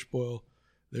crawfish boil,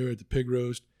 they were at the pig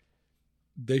roast,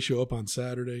 they show up on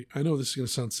Saturday. I know this is going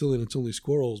to sound silly and it's only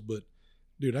squirrels, but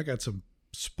dude, I got some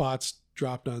spots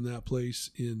dropped on that place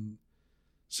in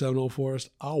Seminole Forest.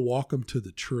 I'll walk them to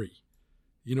the tree.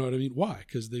 You know what I mean? Why?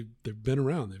 Because they've been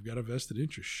around. They've got a vested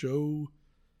interest. Show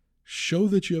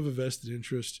that you have a vested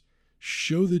interest.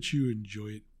 Show that you enjoy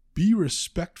it. Be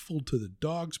respectful to the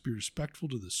dogs. Be respectful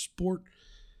to the sport.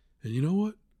 And you know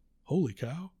what? Holy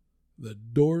cow! The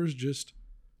doors just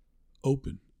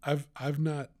open. I've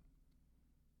not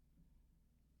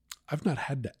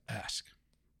had to ask.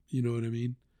 You know what I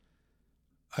mean?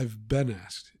 I've been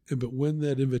asked. But when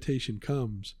that invitation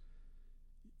comes,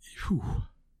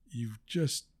 you've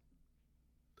just,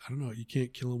 I don't know, you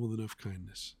can't kill them with enough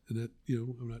kindness. And that,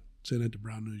 I'm not saying that to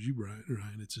brown nose you,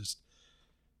 Ryan. It's just,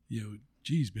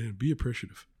 geez, man, be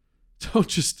appreciative. Don't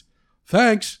just,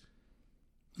 thanks,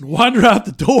 and wander out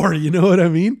the door. You know what I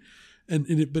mean?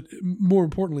 But more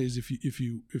importantly is if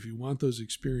you want those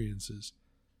experiences,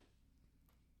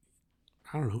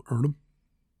 I don't know, earn them.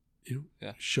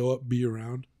 Yeah. Show up, be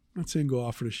around. I'm not saying go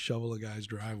off and shovel a guy's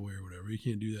driveway or whatever. You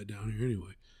can't do that down here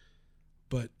anyway.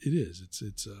 But it is. It's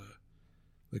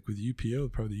like with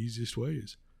UPO, probably the easiest way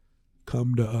is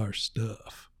come to our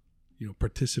stuff.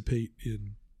 Participate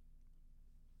in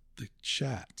the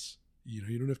chats.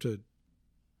 You don't have to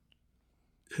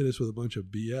hit us with a bunch of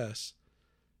BS,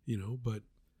 but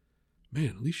man,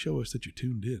 at least show us that you're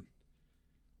tuned in.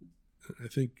 I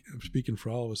think I'm speaking for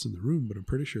all of us in the room, but I'm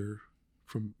pretty sure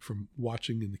from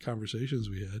watching in the conversations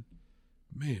we had,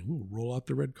 man, we'll roll out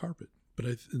the red carpet. But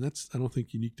that's I don't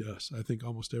think unique to us. I think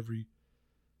almost every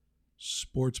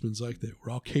sportsman's like that.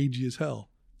 We're all cagey as hell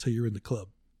till you're in the club.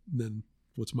 And then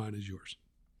what's mine is yours.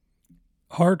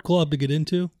 Hard club to get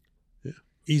into. Yeah.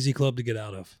 Easy club to get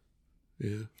out of,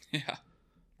 Yeah. Yeah.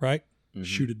 right? Mhm.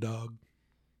 Shoot a dog.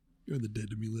 You're on the dead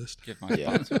to me list. Get my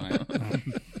spots away.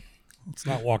 Let's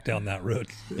not walk down that road.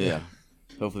 Yeah.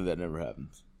 Hopefully that never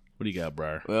happens. What do you got,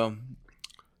 Briar? Well,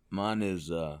 mine is,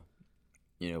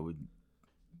 we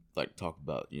like to talk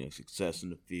about, success in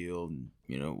the field and,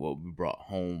 what we brought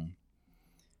home.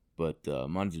 But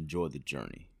mine's enjoy the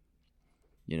journey.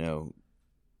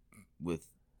 With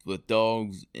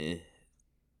dogs, it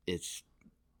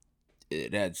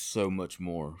adds so much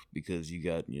more because you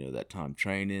got, that time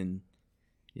training,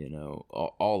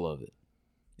 all of it.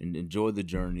 And enjoy the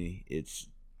journey. It's,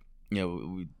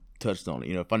 we touched on it.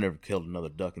 If I never killed another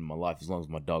duck in my life, as long as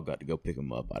my dog got to go pick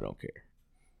him up, I don't care.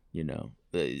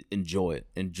 Enjoy it.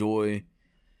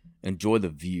 Enjoy the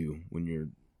view when you're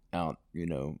out, in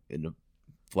the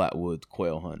flatwoods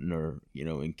quail hunting or,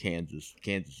 in Kansas.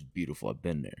 Kansas is beautiful. I've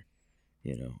been there.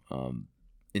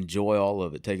 Enjoy all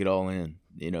of it. Take it all in.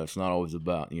 It's not always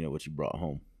about, what you brought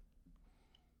home.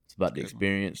 It's about the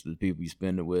experience, the people you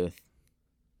spend it with,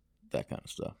 that kind of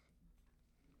stuff.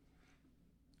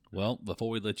 Well, before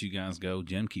we let you guys go,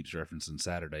 Jim keeps referencing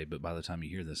Saturday, but by the time you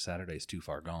hear this, Saturday's too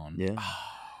far gone. Yeah.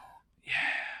 Yeah.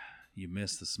 You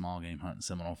missed the small game hunt in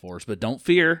Seminole Forest, but don't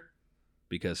fear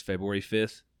because February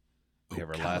 5th, we have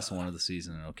our last one of the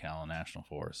season in Ocala National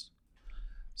Forest.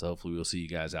 So hopefully we'll see you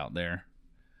guys out there.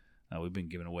 We've been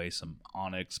giving away some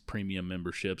Onyx premium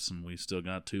memberships, and we've still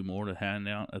got 2 more to hand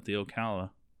out at the Ocala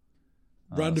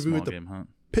Rendezvous small at the game hunt.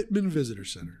 Pittman Visitor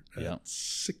Center at Yep.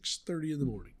 6:30 in the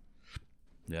morning.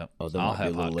 Yep. Oh, that I'll might be a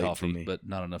have little hot late for coffee, me. but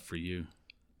not enough for you.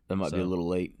 That might be a So- little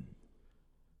late.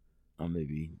 I may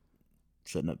be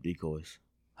setting up decoys.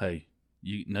 Hey,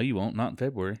 you won't. Not in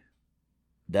February.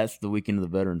 That's the weekend of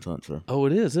the Veterans Hunt, sir. Oh,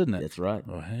 it is, isn't it? That's right.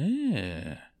 Oh,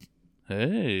 hey.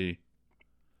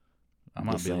 I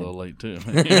might Just be a saying. little late, too.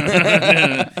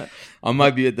 I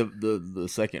might be at the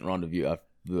second rendezvous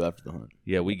after the hunt.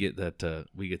 Yeah, we get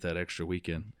that extra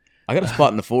weekend. I got a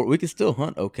spot in the fort. We can still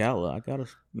hunt Ocala. I got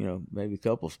maybe a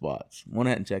couple spots. One I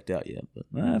hadn't checked out yet, but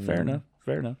Fair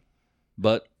enough.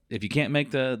 But if you can't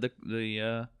make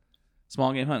the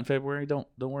small game hunt in February, don't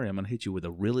worry. I'm going to hit you with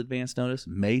a real advance notice.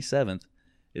 May 7th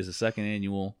is the second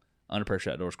annual Under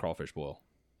Pressure Outdoors Crawfish Boil.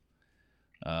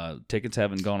 Tickets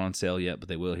haven't gone on sale yet, but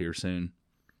they will here soon.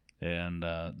 And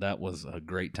that was a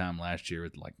great time last year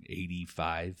with like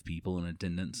 85 people in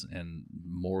attendance and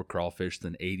more crawfish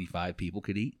than 85 people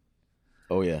could eat.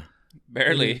 Oh yeah,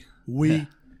 Barely. We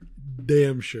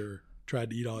damn sure tried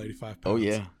to eat all 85 pounds. oh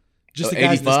yeah. Just the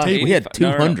guys at this 85? table. We had 85. No,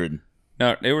 no, no. 200,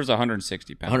 No, it was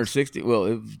 160 pounds. 160. Well,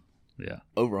 it was Yeah.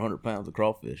 over 100 pounds of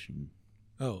crawfish.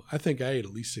 Oh, I think I ate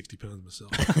at least 60 pounds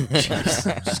myself.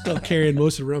 Still carrying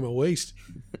most of it around my waist.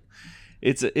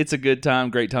 It's a good time,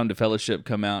 great time to fellowship,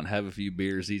 come out, have a few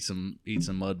beers, eat some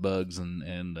mud bugs,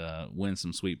 and win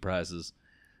some sweet prizes.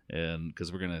 And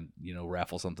because we're gonna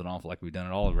raffle something off like we've done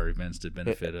at all of our events to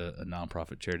benefit a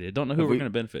nonprofit charity. I don't know who Have we're we- gonna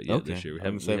benefit yet Okay. this year. I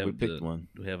was gonna say we picked one.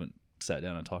 We haven't sat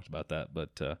down and talked about that,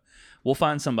 but we'll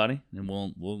find somebody and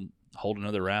we'll hold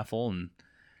another raffle and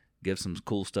give some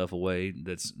cool stuff away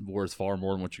that's worth far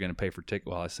more than what you're going to pay for tickets.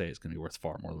 Well, I say it's going to be worth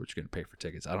far more than what you're going to pay for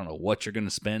tickets. I don't know what you're going to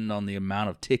spend on the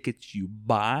amount of tickets you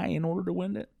buy in order to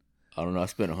win it. I don't know. I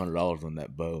spent $100 on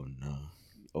that bow,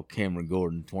 and Cameron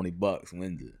Gordon, $20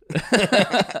 wins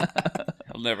it.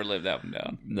 I'll never live that one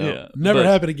down. No, Yeah. Never But-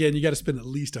 happen again. You got to spend at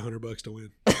least $100 to win.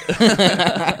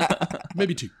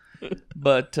 Maybe 2.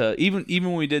 But even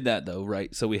when we did that though,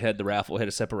 right? So we had the raffle, had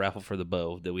a separate raffle for the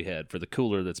bow that we had for the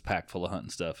cooler that's packed full of hunting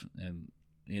stuff, and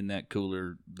in that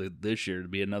cooler this year to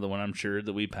be another one, I'm sure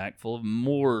that we packed full of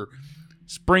more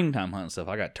springtime hunting stuff.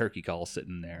 I got turkey calls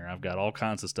sitting there. I've got all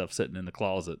kinds of stuff sitting in the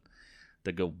closet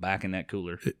that go back in that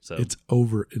cooler. So It's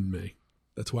over in May.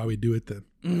 That's why we do it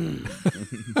then.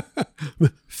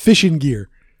 Fishing gear.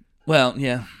 well,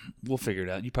 yeah, we'll figure it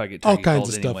out. You probably get All turkey kinds calls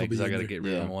of stuff anyway will be because I in got to there. get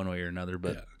rid of Yeah. them one way or another.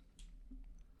 But Yeah.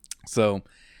 so,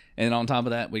 and on top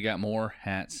of that, we got more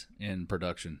hats in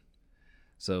production.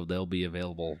 So they'll be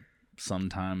available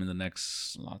sometime in the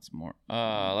next. Lots more.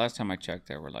 Last time I checked,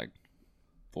 they were like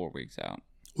 4 weeks out.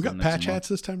 We got next patch month. hats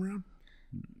this time around.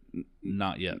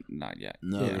 Not yet. Not yet.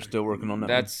 no, Yeah. they're still working on that.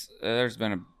 That's there's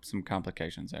been some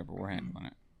complications there, but we're handling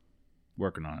it.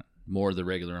 Working on it. More of the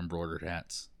regular embroidered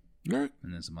hats, All right.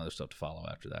 and then some other stuff to follow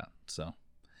after that. So,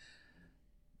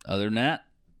 other than that,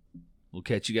 we'll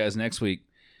catch you guys next week.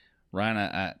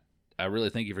 Ryan, I really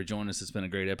thank you for joining us. It's been a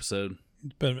great episode,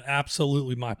 It's been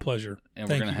absolutely my pleasure. and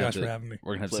Thank we're you gonna have guys for having me.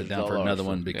 We're gonna have to sit Pleasure's down all for ours, another so,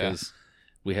 one yeah. because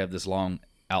we have this long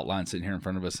outline sitting here in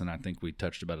front of us, and I think we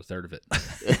touched about a third of it.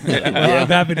 Well, I'm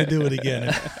happy to do it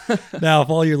again. Now, if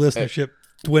all your listenership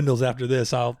dwindles after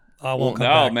this, I'll I won't come No,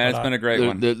 back. man, but it's been a great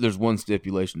one. There's one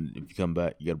stipulation: if you come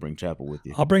back, you got to bring Chapel with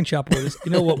you. I'll bring Chapel with us.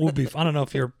 You know what would be? I don't know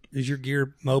if is your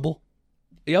gear mobile.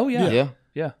 Oh yeah.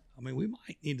 Yeah. I mean, we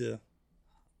might need to.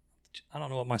 I don't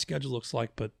know what my schedule looks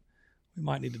like, but we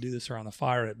might need to do this around the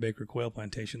fire at Baker Quail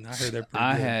Plantation. I heard they're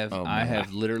pretty good. I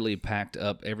have literally packed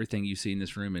up everything you see in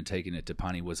this room and taken it to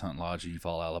Piney Woods Hunt Lodge in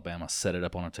Eufaula, Alabama, set it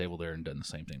up on a table there, and done the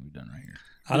same thing we've done right here.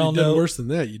 I don't You did know. worse than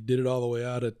that. You did it all the way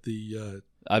out at the.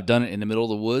 I've done it in the middle of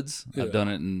the woods. Yeah. I've done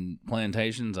it in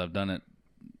plantations. I've done it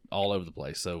all over the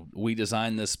place. So we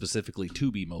designed this specifically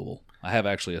to be mobile. I have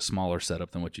actually a smaller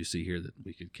setup than what you see here that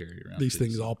we could carry around. These too,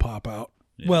 things so. all pop out.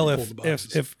 Yeah. Well, Pull the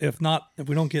boxes. if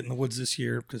we don't get in the woods this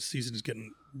year, because season is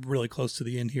getting really close to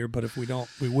the end here. But if we don't,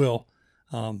 we will.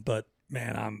 But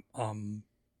man, I'm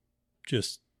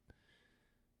just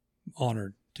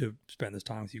honored to spend this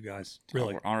time with you guys.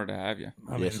 Really, We're honored to have you.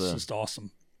 I mean, Yes, it's sir. just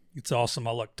awesome. It's awesome.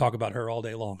 I like talk about her all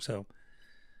day long. So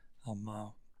I'm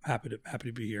happy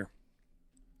to be here.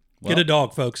 Well, Get a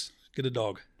dog, folks. Get a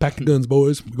dog. Pack the guns,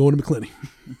 boys. We're going to McClenny.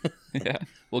 Yeah.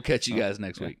 We'll catch you guys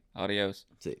next week. Adios.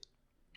 That's it.